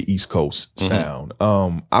into the East Coast sound.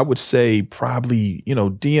 I would say probably,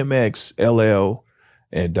 DMX, LL,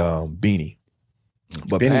 and Beanie.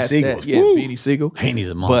 But Benny past Siegel. that, Beanie Siegel. Beanie's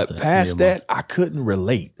a monster. But past that, I couldn't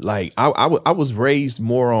relate. Like I was raised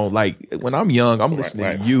more on, like, when I'm young, I'm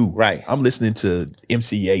listening to you. Right. I'm listening to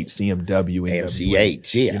MC8, CMW,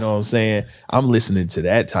 MC8, yeah. You know what I'm saying? I'm listening to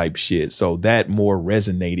that type shit. So that more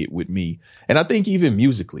resonated with me. And I think even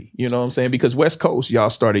musically, you know what I'm saying? Because West Coast, y'all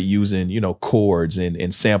started using, chords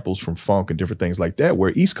and samples from funk and different things like that.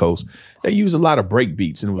 Where East Coast, they use a lot of break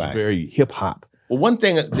beats and it was very hip hop. Well, one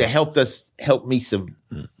thing that helped me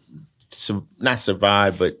not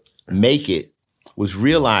survive, but make it, was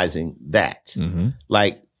realizing that,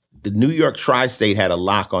 like, the New York tri-state had a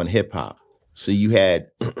lock on hip hop. So you had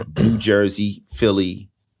New Jersey, Philly,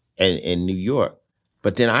 and New York.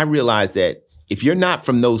 But then I realized that if you're not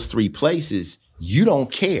from those three places, you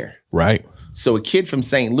don't care. Right. So a kid from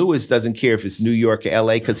St. Louis doesn't care if it's New York or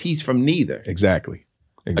LA because he's from neither. Exactly.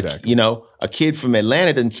 A kid from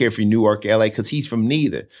Atlanta doesn't care if you're New York or LA because he's from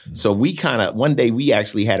neither. So we one day we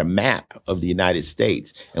actually had a map of the United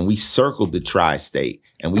States and we circled the tri-state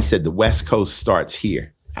and we said the West Coast starts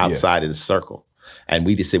here outside of the circle. And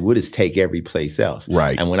we just said, we'll just take every place else.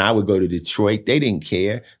 Right. And when I would go to Detroit, they didn't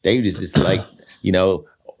care. They just like, when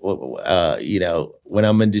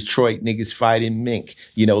I'm in Detroit, niggas fighting mink.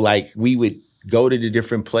 Like we would go to the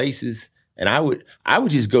different places. And I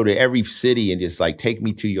would just go to every city and just like, take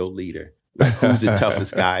me to your leader. Like, who's the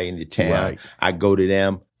toughest guy in the town? Right. I go to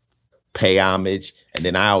them, pay homage. And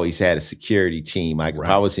then I always had a security team. Like if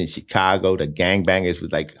I was in Chicago, the gangbangers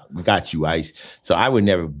was like, we got you, Ice. So I would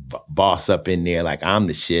never boss up in there like I'm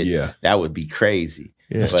the shit. Yeah. That would be crazy.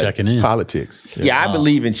 Yeah. Just checking in. Politics. Yeah, I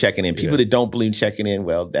believe in checking in. People that don't believe in checking in,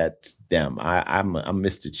 well, that's them. I'm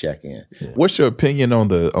Mr. Check-in. What's your opinion on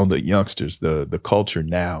the youngsters, the culture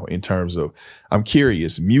now, in terms of, I'm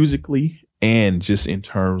curious, musically and just in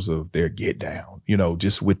terms of their get down,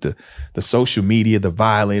 just with the social media, the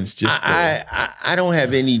violence, I don't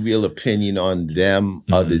have any real opinion on them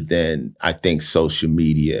other than I think social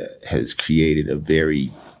media has created a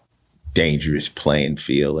very dangerous playing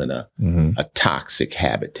field and a toxic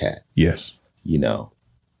habitat. Yes.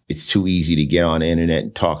 It's too easy to get on the internet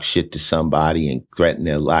and talk shit to somebody and threaten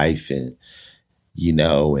their life. And,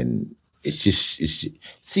 and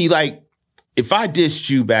see, like, if I dissed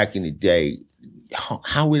you back in the day,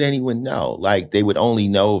 how would anyone know? Like, they would only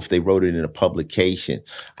know if they wrote it in a publication.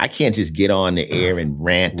 I can't just get on the air and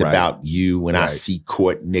rant about you when I see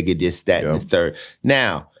court nigga this, that, and the third.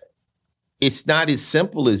 Now, it's not as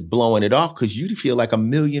simple as blowing it off because you feel like a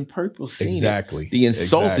million people seen exactly. it. The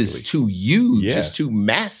insult is too huge. Yeah. It's too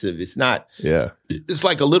massive. It's not. Yeah. It's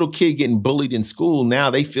like a little kid getting bullied in school. Now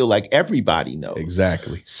they feel like everybody knows.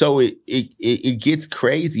 Exactly. So it gets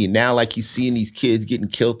crazy. And now, like, you seeing these kids getting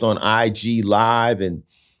killed on IG Live, and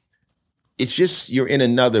it's just, you're in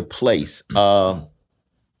another place.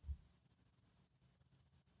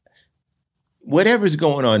 whatever's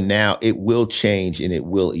going on now, it will change and it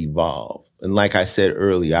will evolve. And like I said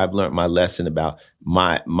earlier, I've learned my lesson about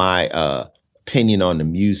my opinion on the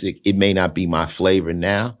music. It may not be my flavor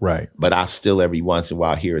now, right? But I still every once in a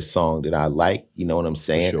while hear a song that I like. You know what I'm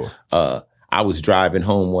saying? Sure. I was driving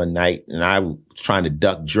home one night and I was trying to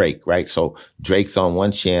duck Drake, right? So Drake's on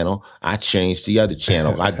one channel. I changed the other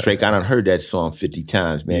channel. Drake, I done heard that song 50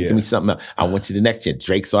 times, man. Give me something else. I went to the next channel.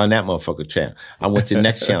 Drake's on that motherfucker channel. I went to the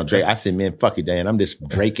next channel. Drake. I said, man, fuck it, Dan. I'm just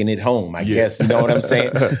breaking it home, I guess. You know what I'm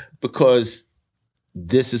saying? Because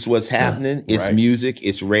this is what's happening. It's music.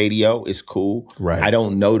 It's radio. It's cool. Right. I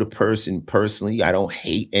don't know the person personally. I don't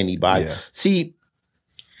hate anybody. Yeah. See,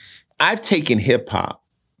 I've taken hip hop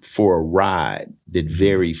for a ride that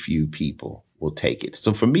very few people will take it.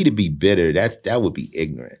 So for me to be bitter, that would be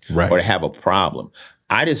ignorant, or to have a problem.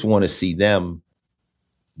 I just want to see them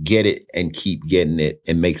get it and keep getting it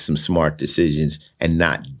and make some smart decisions and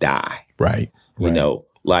not die. Right. You know,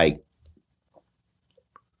 like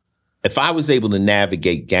if I was able to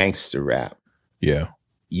navigate gangster rap,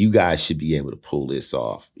 you guys should be able to pull this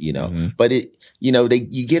off, you know. But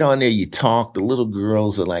you get on there, you talk, the little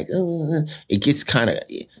girls are like, it gets kind of,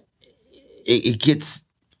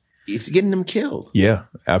 it's getting them killed. Yeah,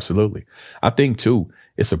 absolutely. I think too,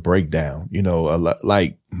 it's a breakdown. You know,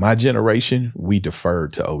 like my generation, we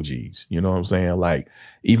deferred to OGs. You know what I'm saying? Like,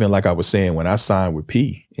 even like I was saying, when I signed with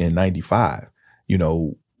P in 95, you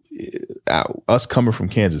know, us coming from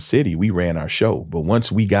Kansas City, we ran our show. But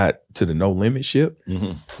once we got to the No Limit ship,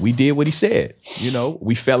 we did what he said. You know,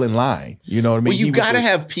 we fell in line. You know what I mean? Well, you got to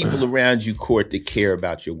have people around you, Court, that care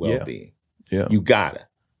about your well-being. Yeah. You got to.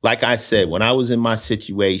 Like I said, when I was in my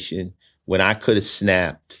situation, when I could have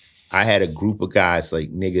snapped, I had a group of guys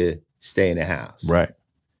like, nigga, stay in the house. Right.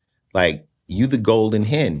 Like, you the golden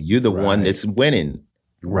hen. You're the one that's winning.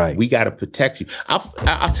 Right. We got to protect you.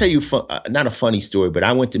 I'll tell you, not a funny story, but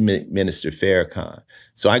I went to Minister Farrakhan.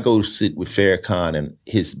 So I go sit with Farrakhan and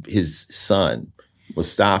his son,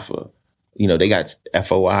 Mustafa. You know, they got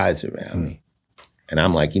FOIs around me. And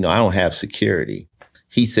I'm like, you know, I don't have security.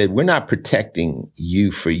 He said, we're not protecting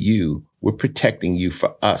you for you. We're protecting you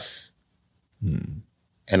for us.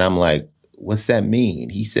 And I'm like, what's that mean?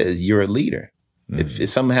 He says, you're a leader. If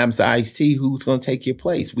something happens to Ice-T, who's going to take your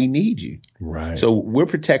place? We need you. Right. So we're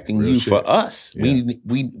protecting you for us. Yeah.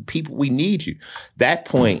 We need you. That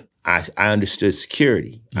point, I understood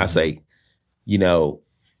security. I say, you know,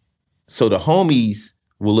 so the homies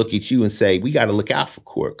will look at you and say, we got to look out for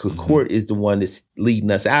Court, because Court is the one that's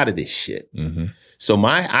leading us out of this shit. So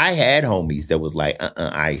I had homies that was like,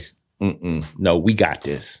 Ice, no, we got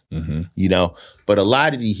this, you know? But a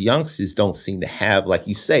lot of these youngsters don't seem to have, like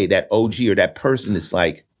you say, that OG or that person that's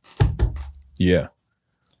like,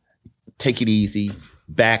 take it easy,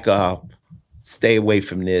 back up, stay away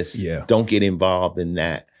from this, don't get involved in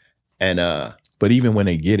that. And but even when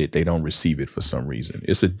they get it, they don't receive it for some reason.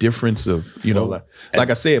 It's a difference of, you know, like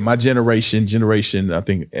I said, my generation, I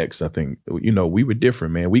think X, you know, we were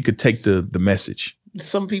different, man. We could take the message.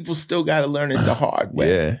 Some people still got to learn it the hard way.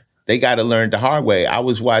 Yeah. They got to learn the hard way. I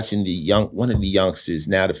was watching one of the youngsters.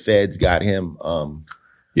 Now the feds got him.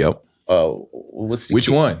 Which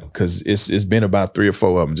one? Because it's been about 3 or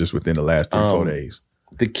 4 of them just within the last 3 or 4 days.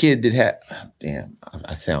 The kid that had, damn,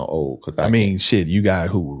 I sound old. I mean, shit, you got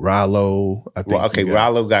who? Rollo? I think.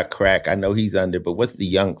 Rollo got crack. I know he's under, but what's the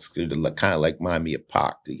youngster that kind of like remind me of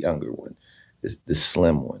Pac, the younger one, the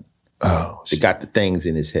slim one? Oh, that got the things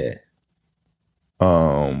in his head.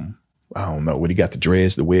 I don't know. When he got the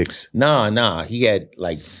dreads, the wigs? Nah. He had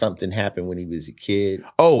like something happen when he was a kid.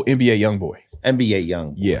 Oh, NBA Youngboy. NBA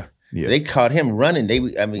Youngboy. Yeah. They caught him running.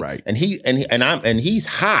 Right. And he's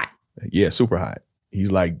hot. Yeah, super hot. He's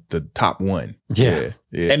like the top one. Yeah.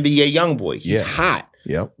 NBA Youngboy. He's hot.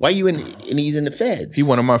 Yep. Why you and he's in the feds? He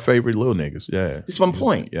one of my favorite little niggas. Yeah. That's one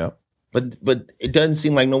point. Yeah. But it doesn't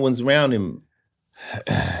seem like no one's around him.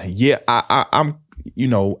 Yeah, I'm. You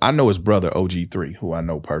know, I know his brother OG3, who I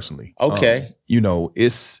know personally. Okay. You know,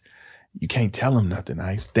 you can't tell him nothing.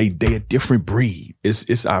 Ice. They a different breed.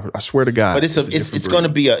 It's. I swear to God. But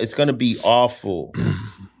it's gonna be awful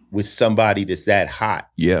with somebody that's that hot.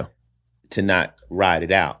 Yeah. To not ride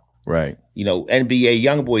it out. Right. You know, NBA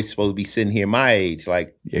Youngboy's supposed to be sitting here my age,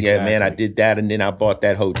 like, yeah, man, I did that, and then I bought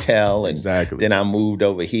that hotel, and then I moved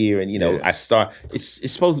over here, and you know, it's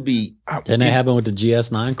supposed to be. Didn't that happen with the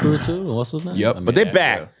GS9 crew too? What's his name? Yep, but they're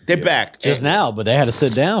back. They're back. Just now, but they had to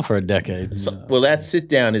sit down for a decade. Well, that sit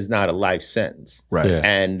down is not a life sentence. Right. Yeah.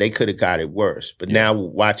 And they could have got it worse. But now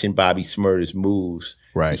watching Bobby Smurder's moves,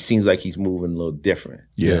 he seems like he's moving a little different.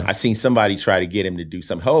 Yeah. I seen somebody try to get him to do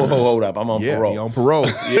something. Hold up. I'm on parole. He on parole.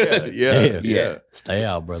 Yeah. Stay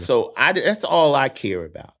out, brother. So that's all I care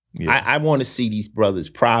about. Yeah. I want to see these brothers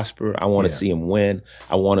prosper. I want to see them win.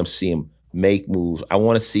 I want to see them make moves. I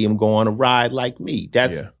want to see them go on a ride like me.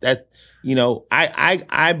 I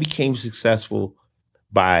became successful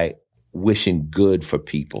by wishing good for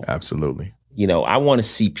people. Absolutely. I want to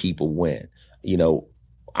see people win.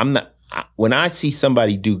 When I see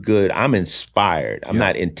somebody do good, I'm inspired. I'm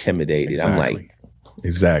not intimidated. Exactly.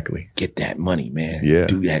 I'm like, get that money, man. Yeah.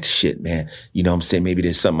 Do that shit, man. You know what I'm saying? Maybe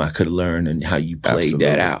there's something I could have learned and how you played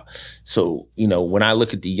that out. So, when I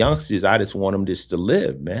look at the youngsters, I just want them just to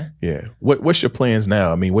live, man. Yeah. What's your plans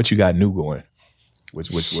now? I mean, what you got new going? What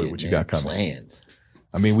you got coming? Plans.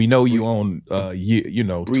 I mean, we know you on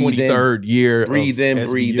 23rd year. Breathe in,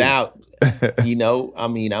 breathe out. I'm just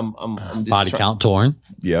body count touring.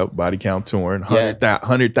 Yep, body count touring.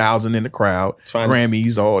 100,000 in the crowd.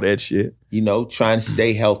 Grammys, all that shit. Trying to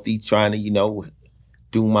stay healthy, trying to,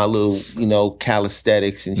 do my little,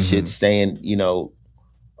 calisthenics and shit, staying,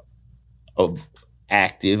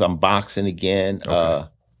 active. I'm boxing again. Okay.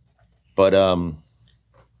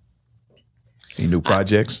 Any new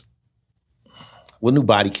projects? New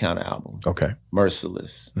Body Count album. Okay.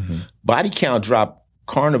 Merciless. Body Count dropped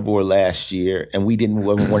Carnivore last year, and we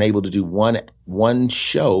weren't able to do one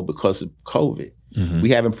show because of COVID.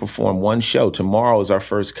 We haven't performed one show. Tomorrow is our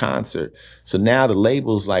first concert. So now the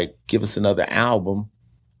label's like, give us another album.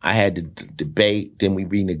 I had to debate, then we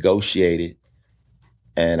renegotiated,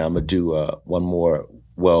 and I'm gonna do one more.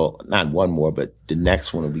 Well, not one more, but the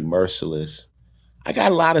next one will be Merciless. I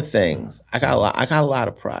got a lot of things. I got a lot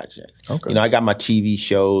of projects. Okay. I got my TV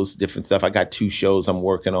shows, different stuff. I got 2 shows I'm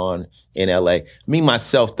working on in LA. Me,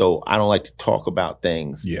 myself, though, I don't like to talk about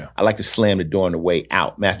things. Yeah. I like to slam the door on the way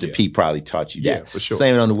out. Master P probably taught you that. Yeah, for sure.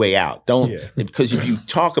 Slam it on the way out. Because if you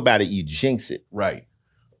talk about it, you jinx it. Right.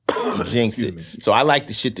 You jinx it. So I like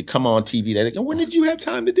the shit to come on TV. That when did you have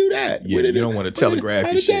time to do that? Yeah, you don't want to telegraph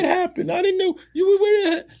How your did that happen? I didn't know you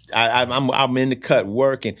were. I'm in the cut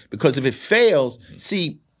working because if it fails,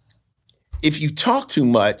 see, if you talk too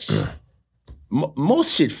much,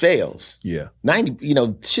 most shit fails. Yeah.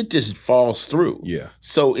 90, shit just falls through. Yeah.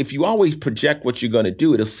 So if you always project what you're going to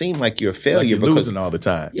do, it'll seem like you're a failure. Like you're losing all the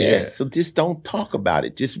time. Yeah. So just don't talk about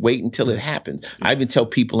it. Just wait until it happens. I even tell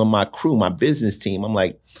people in my crew, my business team, I'm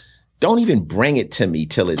like, don't even bring it to me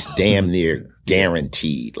till it's damn near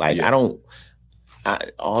guaranteed. Like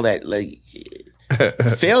all that like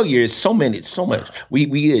failure is so much. We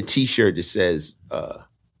did a T-shirt that says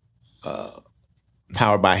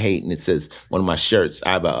Powered by Hate, and it says one of my shirts.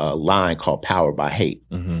 I have a line called Powered by Hate,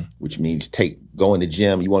 which means go in the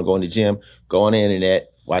gym. You want to go in the gym? Go on the internet.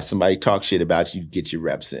 Watch somebody talk shit about you. Get your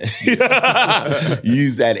reps in.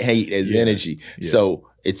 Use that hate as energy. Yeah. So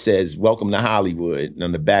it says, welcome to Hollywood. And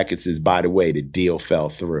on the back, it says, by the way, the deal fell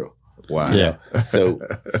through. Wow. Yeah. So,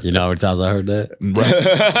 how many times I heard that?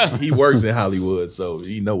 Right. He works in Hollywood, so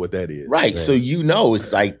you know what that is. Right. So,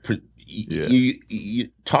 it's like you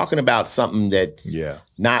talking about something that's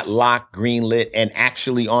not locked, greenlit, and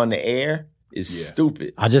actually on the air is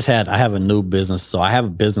stupid. I have a new business. So I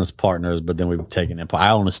have business partners, but then we've taken it.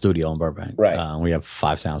 I own a studio in Burbank. Right. We have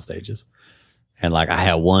 5 sound stages. And I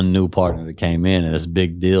had one new partner that came in and this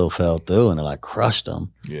big deal fell through and it crushed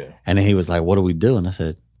him. Yeah. And then he was like, what do we do? And I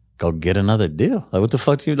said, go get another deal. Like, what the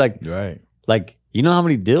fuck do you Right. Like, you know how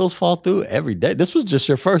many deals fall through every day? This was just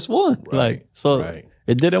your first one. Right.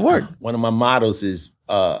 It didn't work. One of my mottos is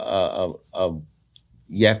you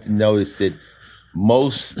have to notice that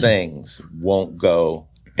most things won't go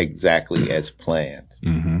exactly as planned.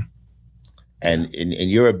 Mm-hmm. And in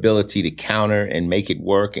your ability to counter and make it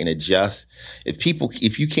work and adjust, if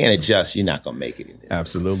you can't adjust, you're not gonna make it in this.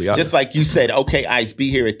 Absolutely. Just like you said, okay, Ice,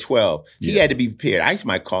 be here at 12. He had to be prepared. Ice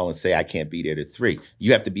might call and say, I can't be there at 3.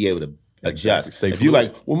 You have to be able to adjust. Exactly. If you're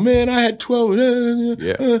like, well, man, I had 12.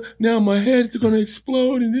 Now my head's gonna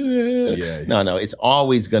explode. No, it's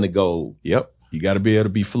always gonna go. Yep. You got to be able to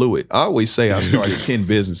be fluid. I always say I started 10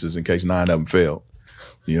 businesses in case 9 of them failed.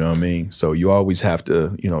 You know what I mean? So you always have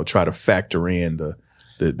to, try to factor in the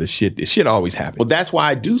shit. The shit always happens. Well, that's why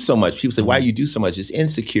I do so much. People say, why you do so much? It's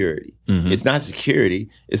insecurity. Mm-hmm. It's not security.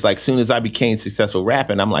 It's like, soon as I became successful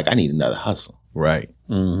rapping, I'm like, I need another hustle. Right.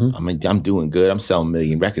 Mm-hmm. I mean, I'm doing good. I'm selling 1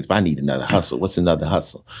 million records, but I need another hustle. What's another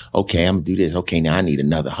hustle? Okay, I'm gonna do this. Okay, now I need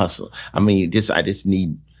another hustle. I mean, I just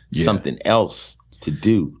need something else to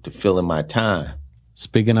do to fill in my time.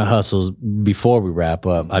 Speaking of hustles, before we wrap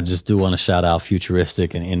up, I just do want to shout out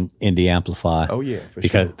Futuristic and Indie Amplify. Oh yeah,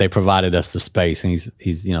 because they provided us the space, and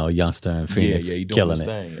he's a youngster in Phoenix, he doing killing his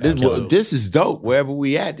it. thing. This is dope. Wherever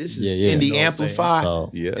we at, this is Indie You know what I'm Amplify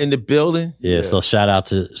saying? in the building. Yeah, so shout out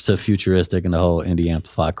to Futuristic and the whole Indie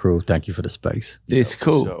Amplify crew. Thank you for the space. It's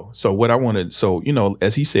cool. So what I wanted,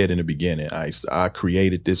 as he said in the beginning, I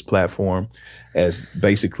created this platform as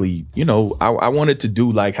basically, I wanted to do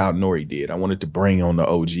like how Nori did. I wanted to bring on the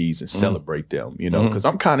OGs and celebrate them, because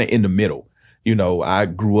I'm kind of in the middle. I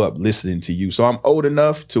grew up listening to you. So I'm old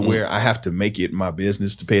enough to where I have to make it my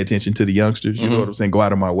business to pay attention to the youngsters. You know what I'm saying? Go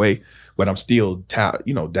out of my way. But I'm still, dialed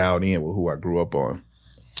in with who I grew up on.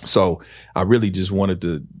 So I really just wanted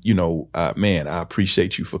to, man, I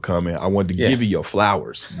appreciate you for coming. I wanted to give you your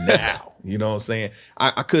flowers now. You know what I'm saying?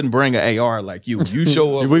 I couldn't bring an AR like you. You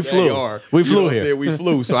show up with AR. We flew here. We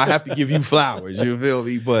flew. So I have to give you flowers. You feel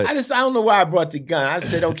me? But I don't know why I brought the gun. I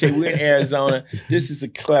said, okay, we're in Arizona. This is a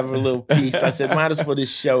clever little piece. I said, might as well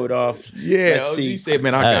just show it off. Yeah, Let's OG see. said,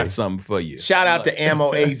 man, I got something for you. Shout out to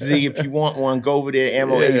Ammo AZ. If you want one, go over there,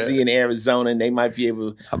 Ammo AZ in Arizona, and they might be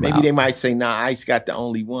able, they might say, nah, Ice got the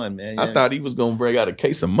only one, man. I thought he was going to bring out a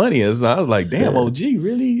case of money. And so I was like, damn, OG,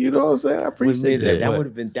 really? You know what I'm saying? I appreciate that. That would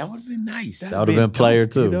have been nice. That would have been player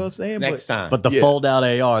too. You know what I'm saying? Next time. But the fold out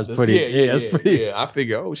AR is pretty. It's pretty. Yeah, I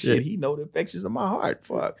figure, oh shit, he know the affections of my heart.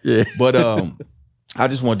 Fuck. Yeah. But I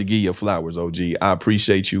just wanted to give you flowers, OG. I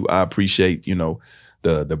appreciate you. I appreciate,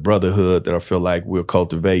 the brotherhood that I feel like we're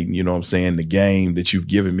cultivating, you know what I'm saying? The game that you've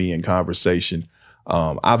given me in conversation.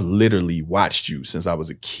 I've literally watched you since I was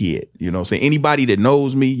a kid. You know what I'm saying? Anybody that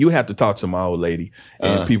knows me, you have to talk to my old lady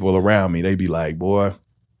and people around me. They be like, boy,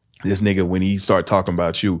 this nigga, when he start talking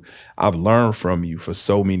about you, I've learned from you for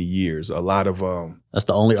so many years. A lot of that's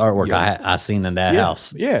the only artwork I seen in that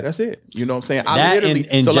house. Yeah, that's it. You know what I'm saying? I literally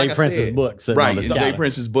in Jay Prince's book, right? In Jay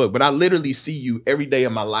Prince's book, but I literally see you every day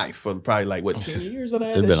of my life for probably like 10 years of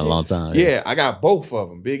that. It's been a long time. Yeah, I got both of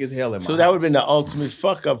them, big as hell in my. So that would have been the ultimate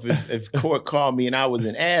fuck up if Court called me and I was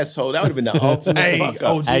an asshole. That would have been the ultimate fuck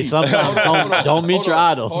up. Hey, sometimes don't meet your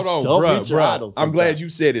idols. Hold on, don't meet your idols. I'm glad you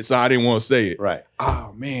said it, so I didn't want to say it. Right.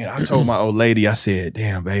 Oh man, I told my old lady, I said,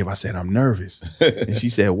 "Damn, babe," I said, "I'm nervous," and she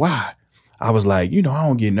said, "Why?" I was like, I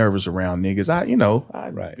don't get nervous around niggas.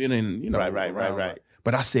 I've been in, right.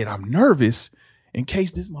 But I said, I'm nervous in case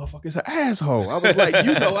this motherfucker's an asshole. I was like, I've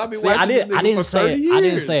been watching this nigga for 30 years. I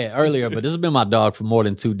didn't say it earlier, but this has been my dog for more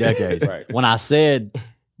than 2 decades. Right. When I said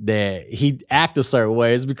that he act a certain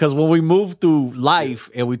way, it's because when we move through life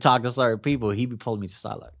and we talk to certain people, he be pulling me to the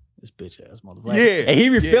side like, this bitch ass motherfucker. Yeah. And he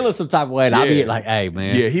be feeling some type of way. And I be like, hey,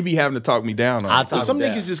 man. Yeah, he be having to talk me down on it. Some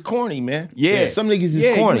niggas is corny, man. Yeah. Some niggas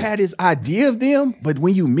is corny. You had his idea of them, but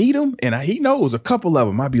when you meet him, and he knows a couple of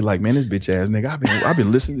them, I be like, man, this bitch ass nigga, I've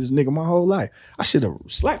been listening to this nigga my whole life. I should have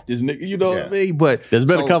slapped this nigga, you know what I mean? But there's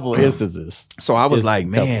been a couple of instances. So I was like,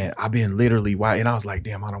 man, I've been literally and I was like,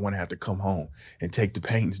 damn, I don't want to have to come home and take the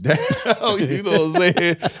paintings down. You know what I'm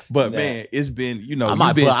saying? But man, it's been,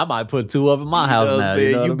 I might put 2 up in my house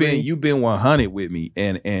now. You've been 100 with me,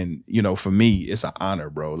 and for me, it's an honor,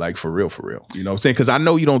 bro. Like for real. You know what I'm saying? Because I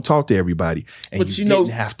know you don't talk to everybody, and but you didn't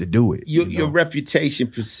have to do it. Your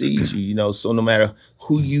reputation precedes you. So no matter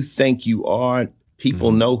who you think you are,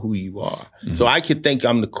 people know who you are. So I could think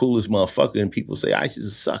I'm the coolest motherfucker, and people say Ice is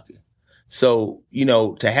a sucker. So,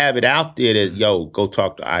 to have it out there that, go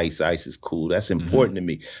talk to Ice. Ice is cool. That's important to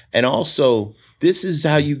me. And also, this is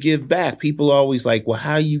how you give back. People are always like, well,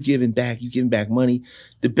 how are you giving back? You giving back money?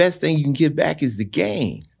 The best thing you can give back is the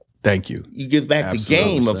game. Thank you. You give back the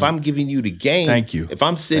game. If I'm giving you the game, thank you. If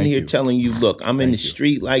I'm sitting here telling you, look, I'm in the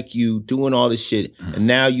street like you, doing all this shit, and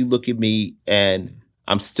now you look at me and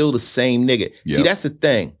I'm still the same nigga. Yep. See, that's the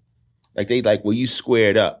thing. Like they like, well, you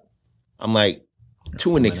squared up. I'm like,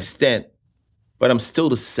 to an extent, but I'm still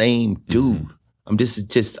the same dude. I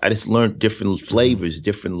just learned different flavors,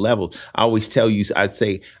 different levels. I always tell you, I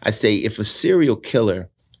say, if a serial killer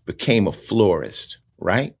became a florist,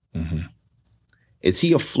 right? Is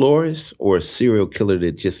he a florist or a serial killer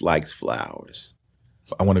that just likes flowers?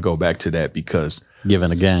 I want to go back to that because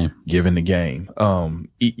Given the game.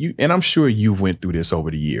 And I'm sure you went through this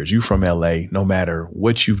over the years. You from LA, no matter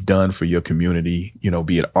what you've done for your community,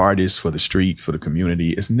 be an artist for the street, for the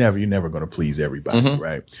community, you're never going to please everybody,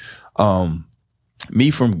 right?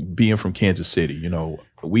 Me being from Kansas City,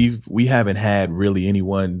 we haven't had really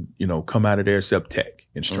anyone, come out of there except Tech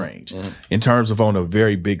and Strange in terms of on a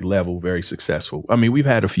very big level, very successful. I mean, we've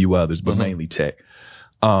had a few others, but mainly Tech.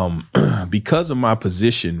 Because of my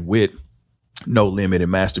position with No Limit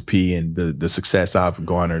and Master P and the success I've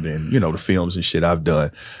garnered and, the films and shit I've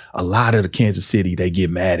done, a lot of the Kansas City, they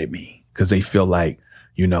get mad at me because they feel like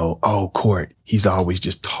oh, Court, he's always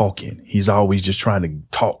just talking. He's always just trying to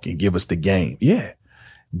talk and give us the game. Yeah.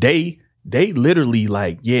 They literally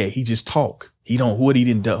like, yeah, he just talk.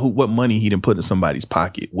 What money he didn't put in somebody's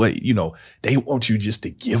pocket. They want you just to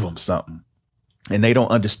give them something. And they don't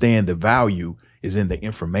understand the value is in the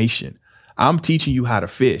information. I'm teaching you how to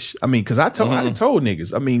fish. I mean, because I told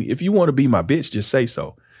niggas, I mean, if you want to be my bitch, just say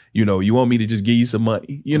so. You want me to just give you some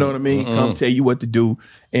money. You know what I mean? Come tell you what to do.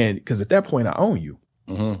 And because at that point, I own you.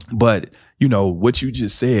 But, what you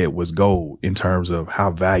just said was gold in terms of how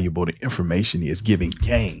valuable the information is, giving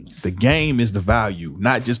game. The game is the value,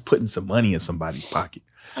 not just putting some money in somebody's pocket.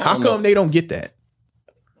 How come they don't get that?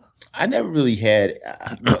 I never really had,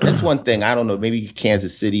 that's one thing, I don't know, maybe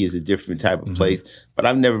Kansas City is a different type of place, but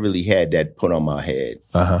I've never really had that put on my head.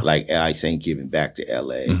 Like, Ice ain't giving back to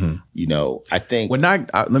LA. I think. Well,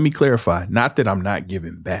 let me clarify, not that I'm not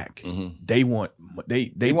giving back. They want,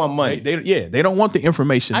 they want money. They don't want the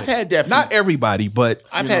information. I've had that from, not everybody, but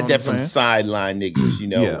I've had that from sideline niggas,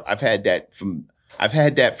 Yeah. I've had that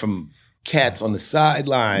from cats on the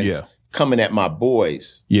sidelines coming at my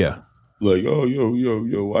boys. Yeah. Like, oh,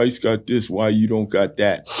 yo, Ice got this. Why you don't got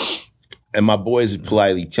that? And my boys would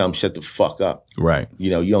politely tell him, shut the fuck up. Right.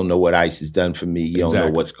 You don't know what Ice has done for me. You don't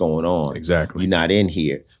know what's going on. Exactly. You're not in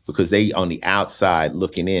here. Because they on the outside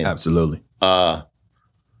looking in. Absolutely.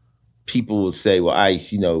 People will say, well,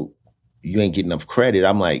 Ice, you ain't getting enough credit.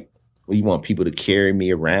 I'm like, well, you want people to carry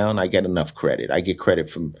me around? I get enough credit. I get credit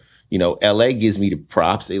from, LA gives me the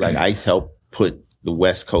props. They like, Ice helped put the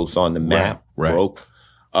West Coast on the map. Right. Broke.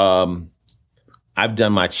 I've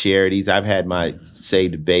done my charities. I've had my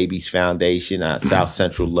Save the Babies Foundation, South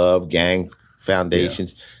Central Love Gang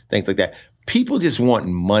Foundations, things like that. People just want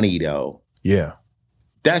money, though. Yeah.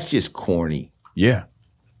 That's just corny. Yeah.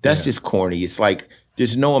 That's just corny. It's like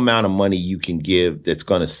there's no amount of money you can give that's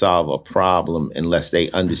going to solve a problem unless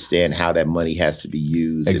they understand how that money has to be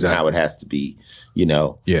used and how it has to be,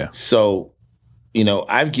 Yeah. So,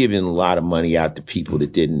 I've given a lot of money out to people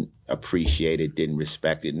that didn't appreciate it, didn't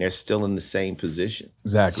respect it, and they're still in the same position.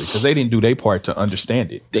 Exactly, because they didn't do their part to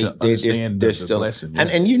understand it. They're still lesson. And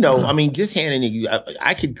I mean, just handing you,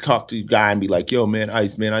 I could talk to a guy and be like, yo, man,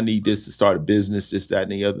 Ice, man, I need this to start a business, this, that,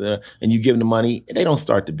 and the other. And you give them the money, they don't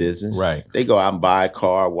start the business. Right. They go out and buy a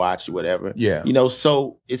car, watch, whatever. Yeah.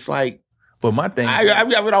 So it's like, but my thing,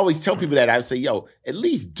 I would always tell people that. I would say, yo, at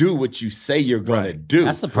least do what you say you're going to do.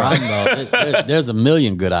 That's the problem, though. There's a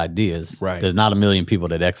million good ideas. Right. There's not a million people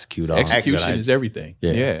that execute on execution is everything.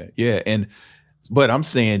 Yeah. But I'm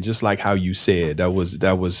saying, just like how you said, that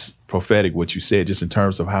was prophetic what you said, just in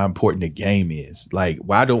terms of how important the game is. Like,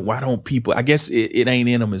 why don't people? I guess it ain't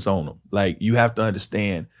in them, it's on them. Like, you have to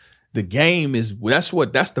understand. The game is that's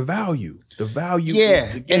the value. The value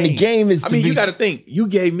is the game. And the game is you got to think, you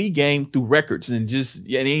gave me game through records and just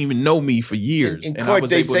didn't even know me for years. In and court, I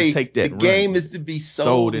was they able say to take that the run. game is to be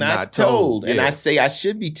sold and not told. And Yeah. I say I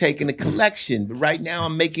should be taking a collection, but right now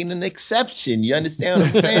I'm making an exception. You understand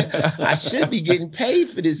what I'm saying? I should be getting paid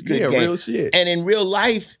for this good game. Real shit. And in real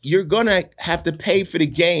life, you're gonna have to pay for the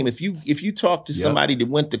game. If you talk to somebody that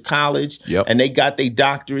went to college and they got their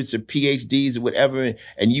doctorates or PhDs or whatever,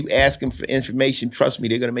 and you ask them for information, trust me,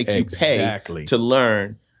 they're gonna make you pay to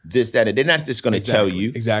learn this, that, and they're not just going to tell you.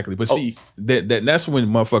 Exactly. But see, that's when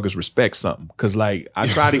motherfuckers respect something. Because, like, I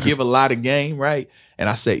try to give a lot of game, right? And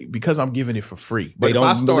I say, because I'm giving it for free. But they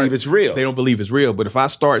don't believe it's real. They don't believe it's real. But if I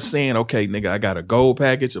start saying, okay, nigga, I got a gold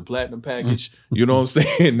package, a platinum package, you know what I'm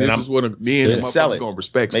saying? This is what me and the motherfuckers going to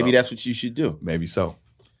respect Maybe something. that's what you should do. Maybe so.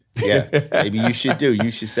 Yeah, maybe you should do.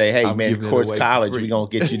 You should say, hey, man, Courts College, we're going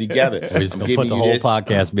to get you together. We're just going to put the whole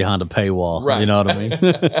podcast behind a paywall. Right. You know what I mean?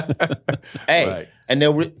 Hey, Right.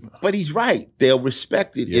 and but he's right. They'll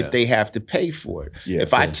respect it if they have to pay for it. Yeah,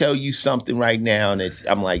 if I tell you something right now and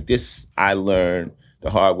I'm like, this I learned the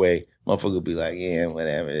hard way, motherfucker will be like, yeah,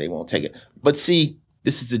 whatever. They won't take it. But see,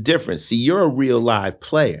 this is the difference. See, you're a real live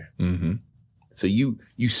player. Mm-hmm. So you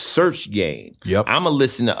search game. Yep. I'm going to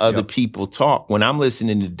listen to other people talk. When I'm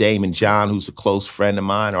listening to Damon John, who's a close friend of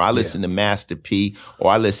mine, or I listen to Master P, or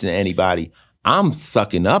I listen to anybody, I'm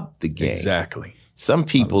sucking up the game. Exactly. Some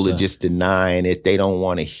people 100%. are just denying it. They don't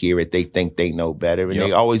want to hear it. They think they know better, and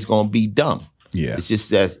they always going to be dumb. Yeah. It's just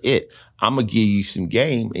that's it. I'm going to give you some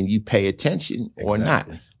game, and you pay attention or not.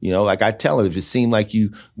 You know, like I tell her, if it seemed like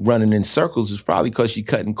you running in circles, it's probably because you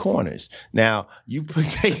cutting corners. Now, you can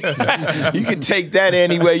take that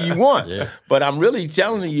any way you want. Yeah. But I'm really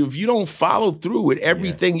telling you, if you don't follow through with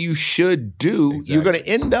everything you should do, you're going to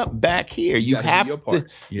end up back here. You have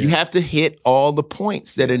to hit all the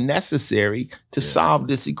points that are necessary to solve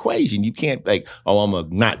this equation. You can't like, oh, I'm going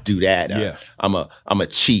to not do that. I'm a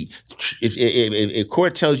cheat. If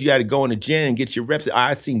Court tells you how to go in the gym and get your reps,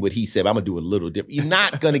 I seen what he said, but I'm going to do a little different. You're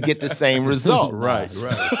not going to get the same result. Right.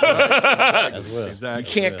 As well. Exactly. You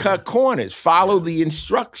can't cut corners. Follow the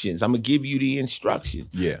instructions. I'm going to give you the instruction.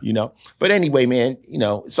 Yeah. You know? But anyway, man, you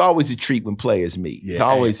know, it's always a treat when players meet. Yeah, it's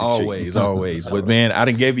always a treat. Always. But man, I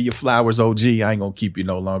done gave you your flowers, OG. I ain't going to keep you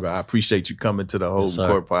no longer. I appreciate you coming to the Holding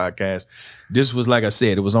Court podcast. This was, like I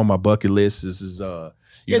said, it was on my bucket list. This is,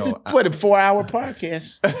 it's a 4-hour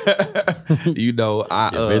podcast. You know,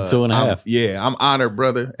 been 2.5. I'm honored,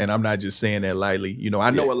 brother, and I'm not just saying that lightly. You know,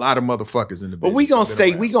 I know a lot of motherfuckers in the business. But we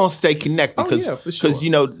gonna stay connected because you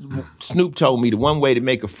know, Snoop told me the one way to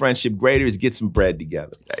make a friendship greater is get some bread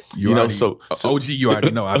together. So OG, you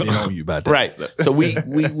already know I've been on you about that. Right. So we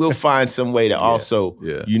will find some way to also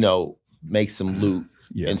you know, make some loot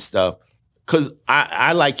and stuff. Because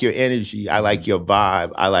I like your energy, I like your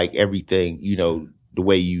vibe, I like everything, you know, the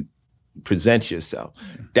way you present yourself.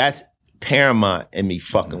 That's paramount in me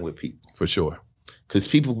fucking with people. For sure. Because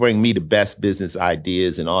people bring me the best business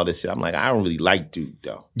ideas and all this shit. I'm like, I don't really like dude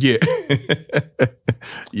though. Yeah.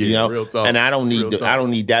 You know? Real talk. And I don't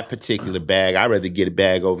need that particular bag. I'd rather get a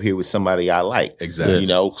bag over here with somebody I like. Exactly. You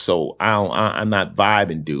know, so I'm not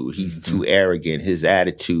vibing dude. He's too arrogant. His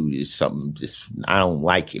attitude is something I don't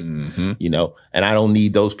like it. You know, and I don't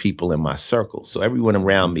need those people in my circle. So everyone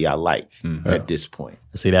around me I like at this point.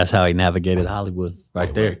 See, that's how he navigated Hollywood,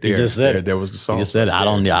 right there. He just said it. There was the song. He just said, "I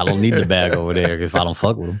don't need the bag over there if I don't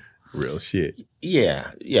fuck with him." Real shit.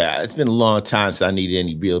 Yeah. It's been a long time since I needed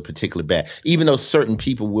any real particular bag. Even though certain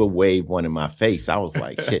people will wave one in my face, I was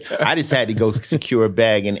like, shit. I just had to go secure a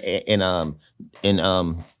bag in LA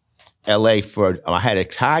I had a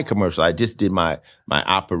Tide commercial. I just did my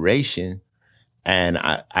operation, and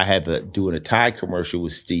I had doing a Tide commercial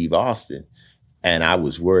with Steve Austin. And I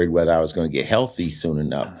was worried whether I was going to get healthy soon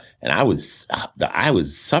enough. And I was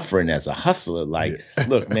suffering as a hustler. Like,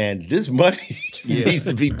 look, man, this money needs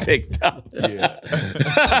to be picked up.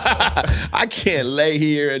 I can't lay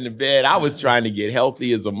here in the bed. I was trying to get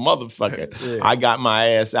healthy as a motherfucker. I got my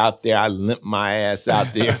ass out there. I limped my ass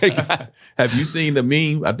out there. Have you seen the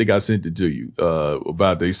meme? I think I sent it to you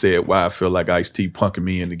about they said why I feel like Ice-T punking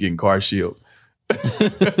me into getting Car Shield.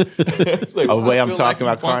 It's like, the way I'm talking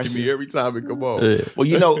about car me every time it come on. Well,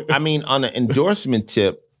 you know, I mean, on an endorsement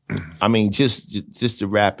tip, I mean, just to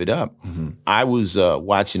wrap it up, I was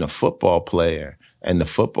watching a football player, and the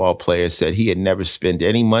football player said he had never spent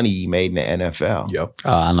any money he made in the NFL. Yep.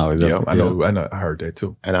 Oh, I know exactly. I know. I heard that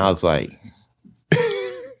too. And I was like,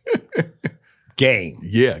 game.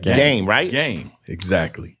 Yeah, game, right? Game.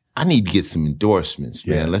 Exactly. I need to get some endorsements,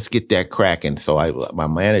 man. Let's get that cracking. So my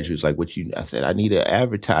manager was like, I said, I need an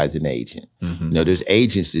advertising agent. You know, there's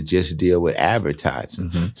agents that just deal with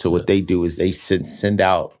advertising. So what they do is they send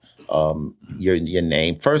out your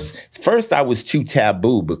name. First I was too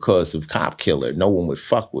taboo because of Cop Killer. No one would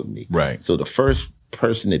fuck with me. Right. So the first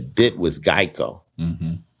person that bit was Geico.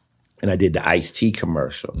 And I did the Ice-T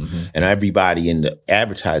commercial. And everybody in the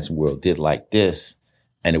advertising world did like this.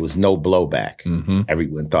 And it was no blowback.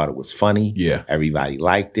 Everyone thought it was funny. Yeah. Everybody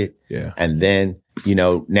liked it. Yeah. And then, you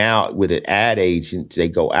know, now with an ad agent, they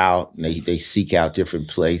go out and they seek out different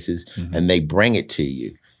places and they bring it to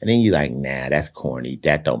you. And then you're like, nah, that's corny.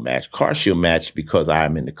 That don't match. Car Shield match because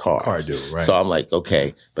I'm in the car. Car do, right. So I'm like,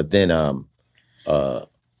 okay. But then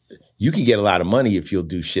you can get a lot of money if you'll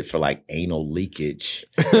do shit for like anal leakage.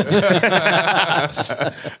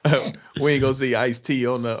 We ain't gonna see Ice-T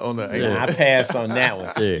on the anal. I pass on that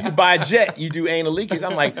one. You buy a jet, you do anal leakage.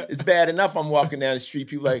 I'm like, it's bad enough I'm walking down the street,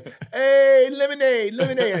 people like, hey, lemonade.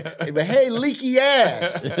 But hey, leaky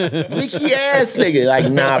ass nigga.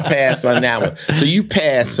 Like, nah, I pass on that one. So you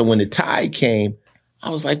pass. So when the Tide came, I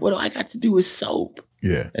was like, what do I got to do with soap?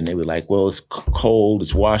 Yeah. And they were like, well, it's cold.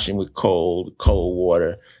 It's washing with cold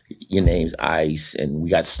water. Your name's Ice. And we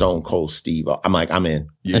got Stone Cold Steve. I'm like, I'm in.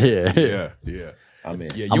 Yeah. I'm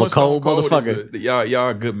in. Yeah, I'm a cold motherfucker. Y'all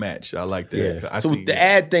a good match. I like that. Yeah. So with the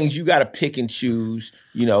ad things, you got to pick and choose.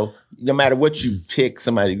 You know, no matter what you pick,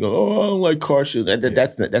 somebody go, oh, I don't like Car Shield.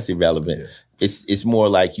 That's irrelevant. Yeah. It's more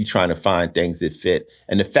like you trying to find things that fit.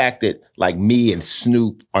 And the fact that like me and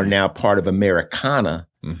Snoop are now part of Americana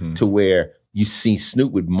to where you see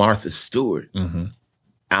Snoop with Martha Stewart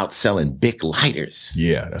out selling Bic lighters.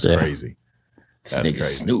 Yeah, that's crazy. This nigga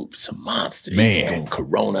Snoop's a monster. He's doing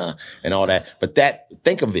Corona and all that. But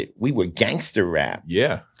think of it. We were gangster rap.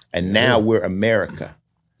 Yeah. And now we're America.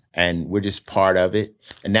 And we're just part of it.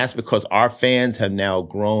 And that's because our fans have now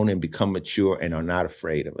grown and become mature and are not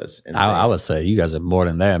afraid of us. I would say you guys are more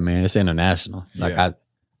than that, man. It's international.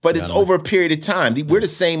 But it's over a period of time. We're the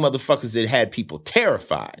same motherfuckers that had people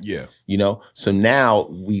terrified. Yeah. You know? So now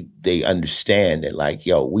they understand that, like,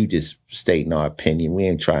 yo, we just stating our opinion. We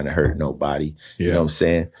ain't trying to hurt nobody. Yeah. You know what I'm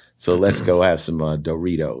saying? So let's go have some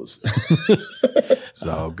Doritos. It's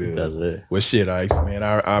all good. That's it. Well, shit, Ice, man.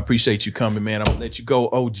 I appreciate you coming, man. I'm going to let you go,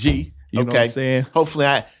 OG. You know what I'm saying?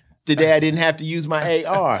 Hopefully today I didn't have to use my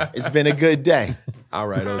AR. It's been a good day. All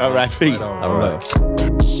right, OG. All right, peace. All right.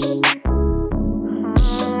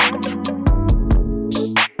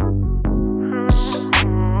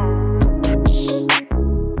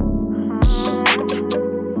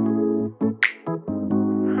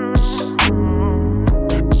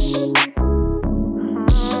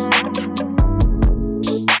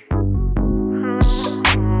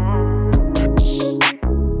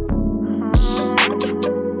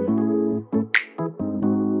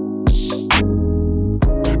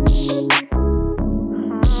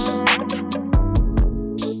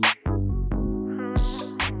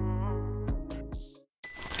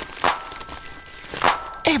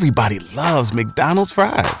 Everybody loves McDonald's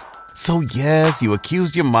fries. So yes, you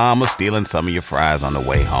accused your mom of stealing some of your fries on the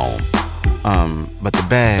way home. But the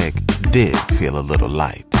bag did feel a little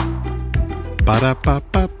light.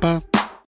 Ba-da-ba-ba-ba.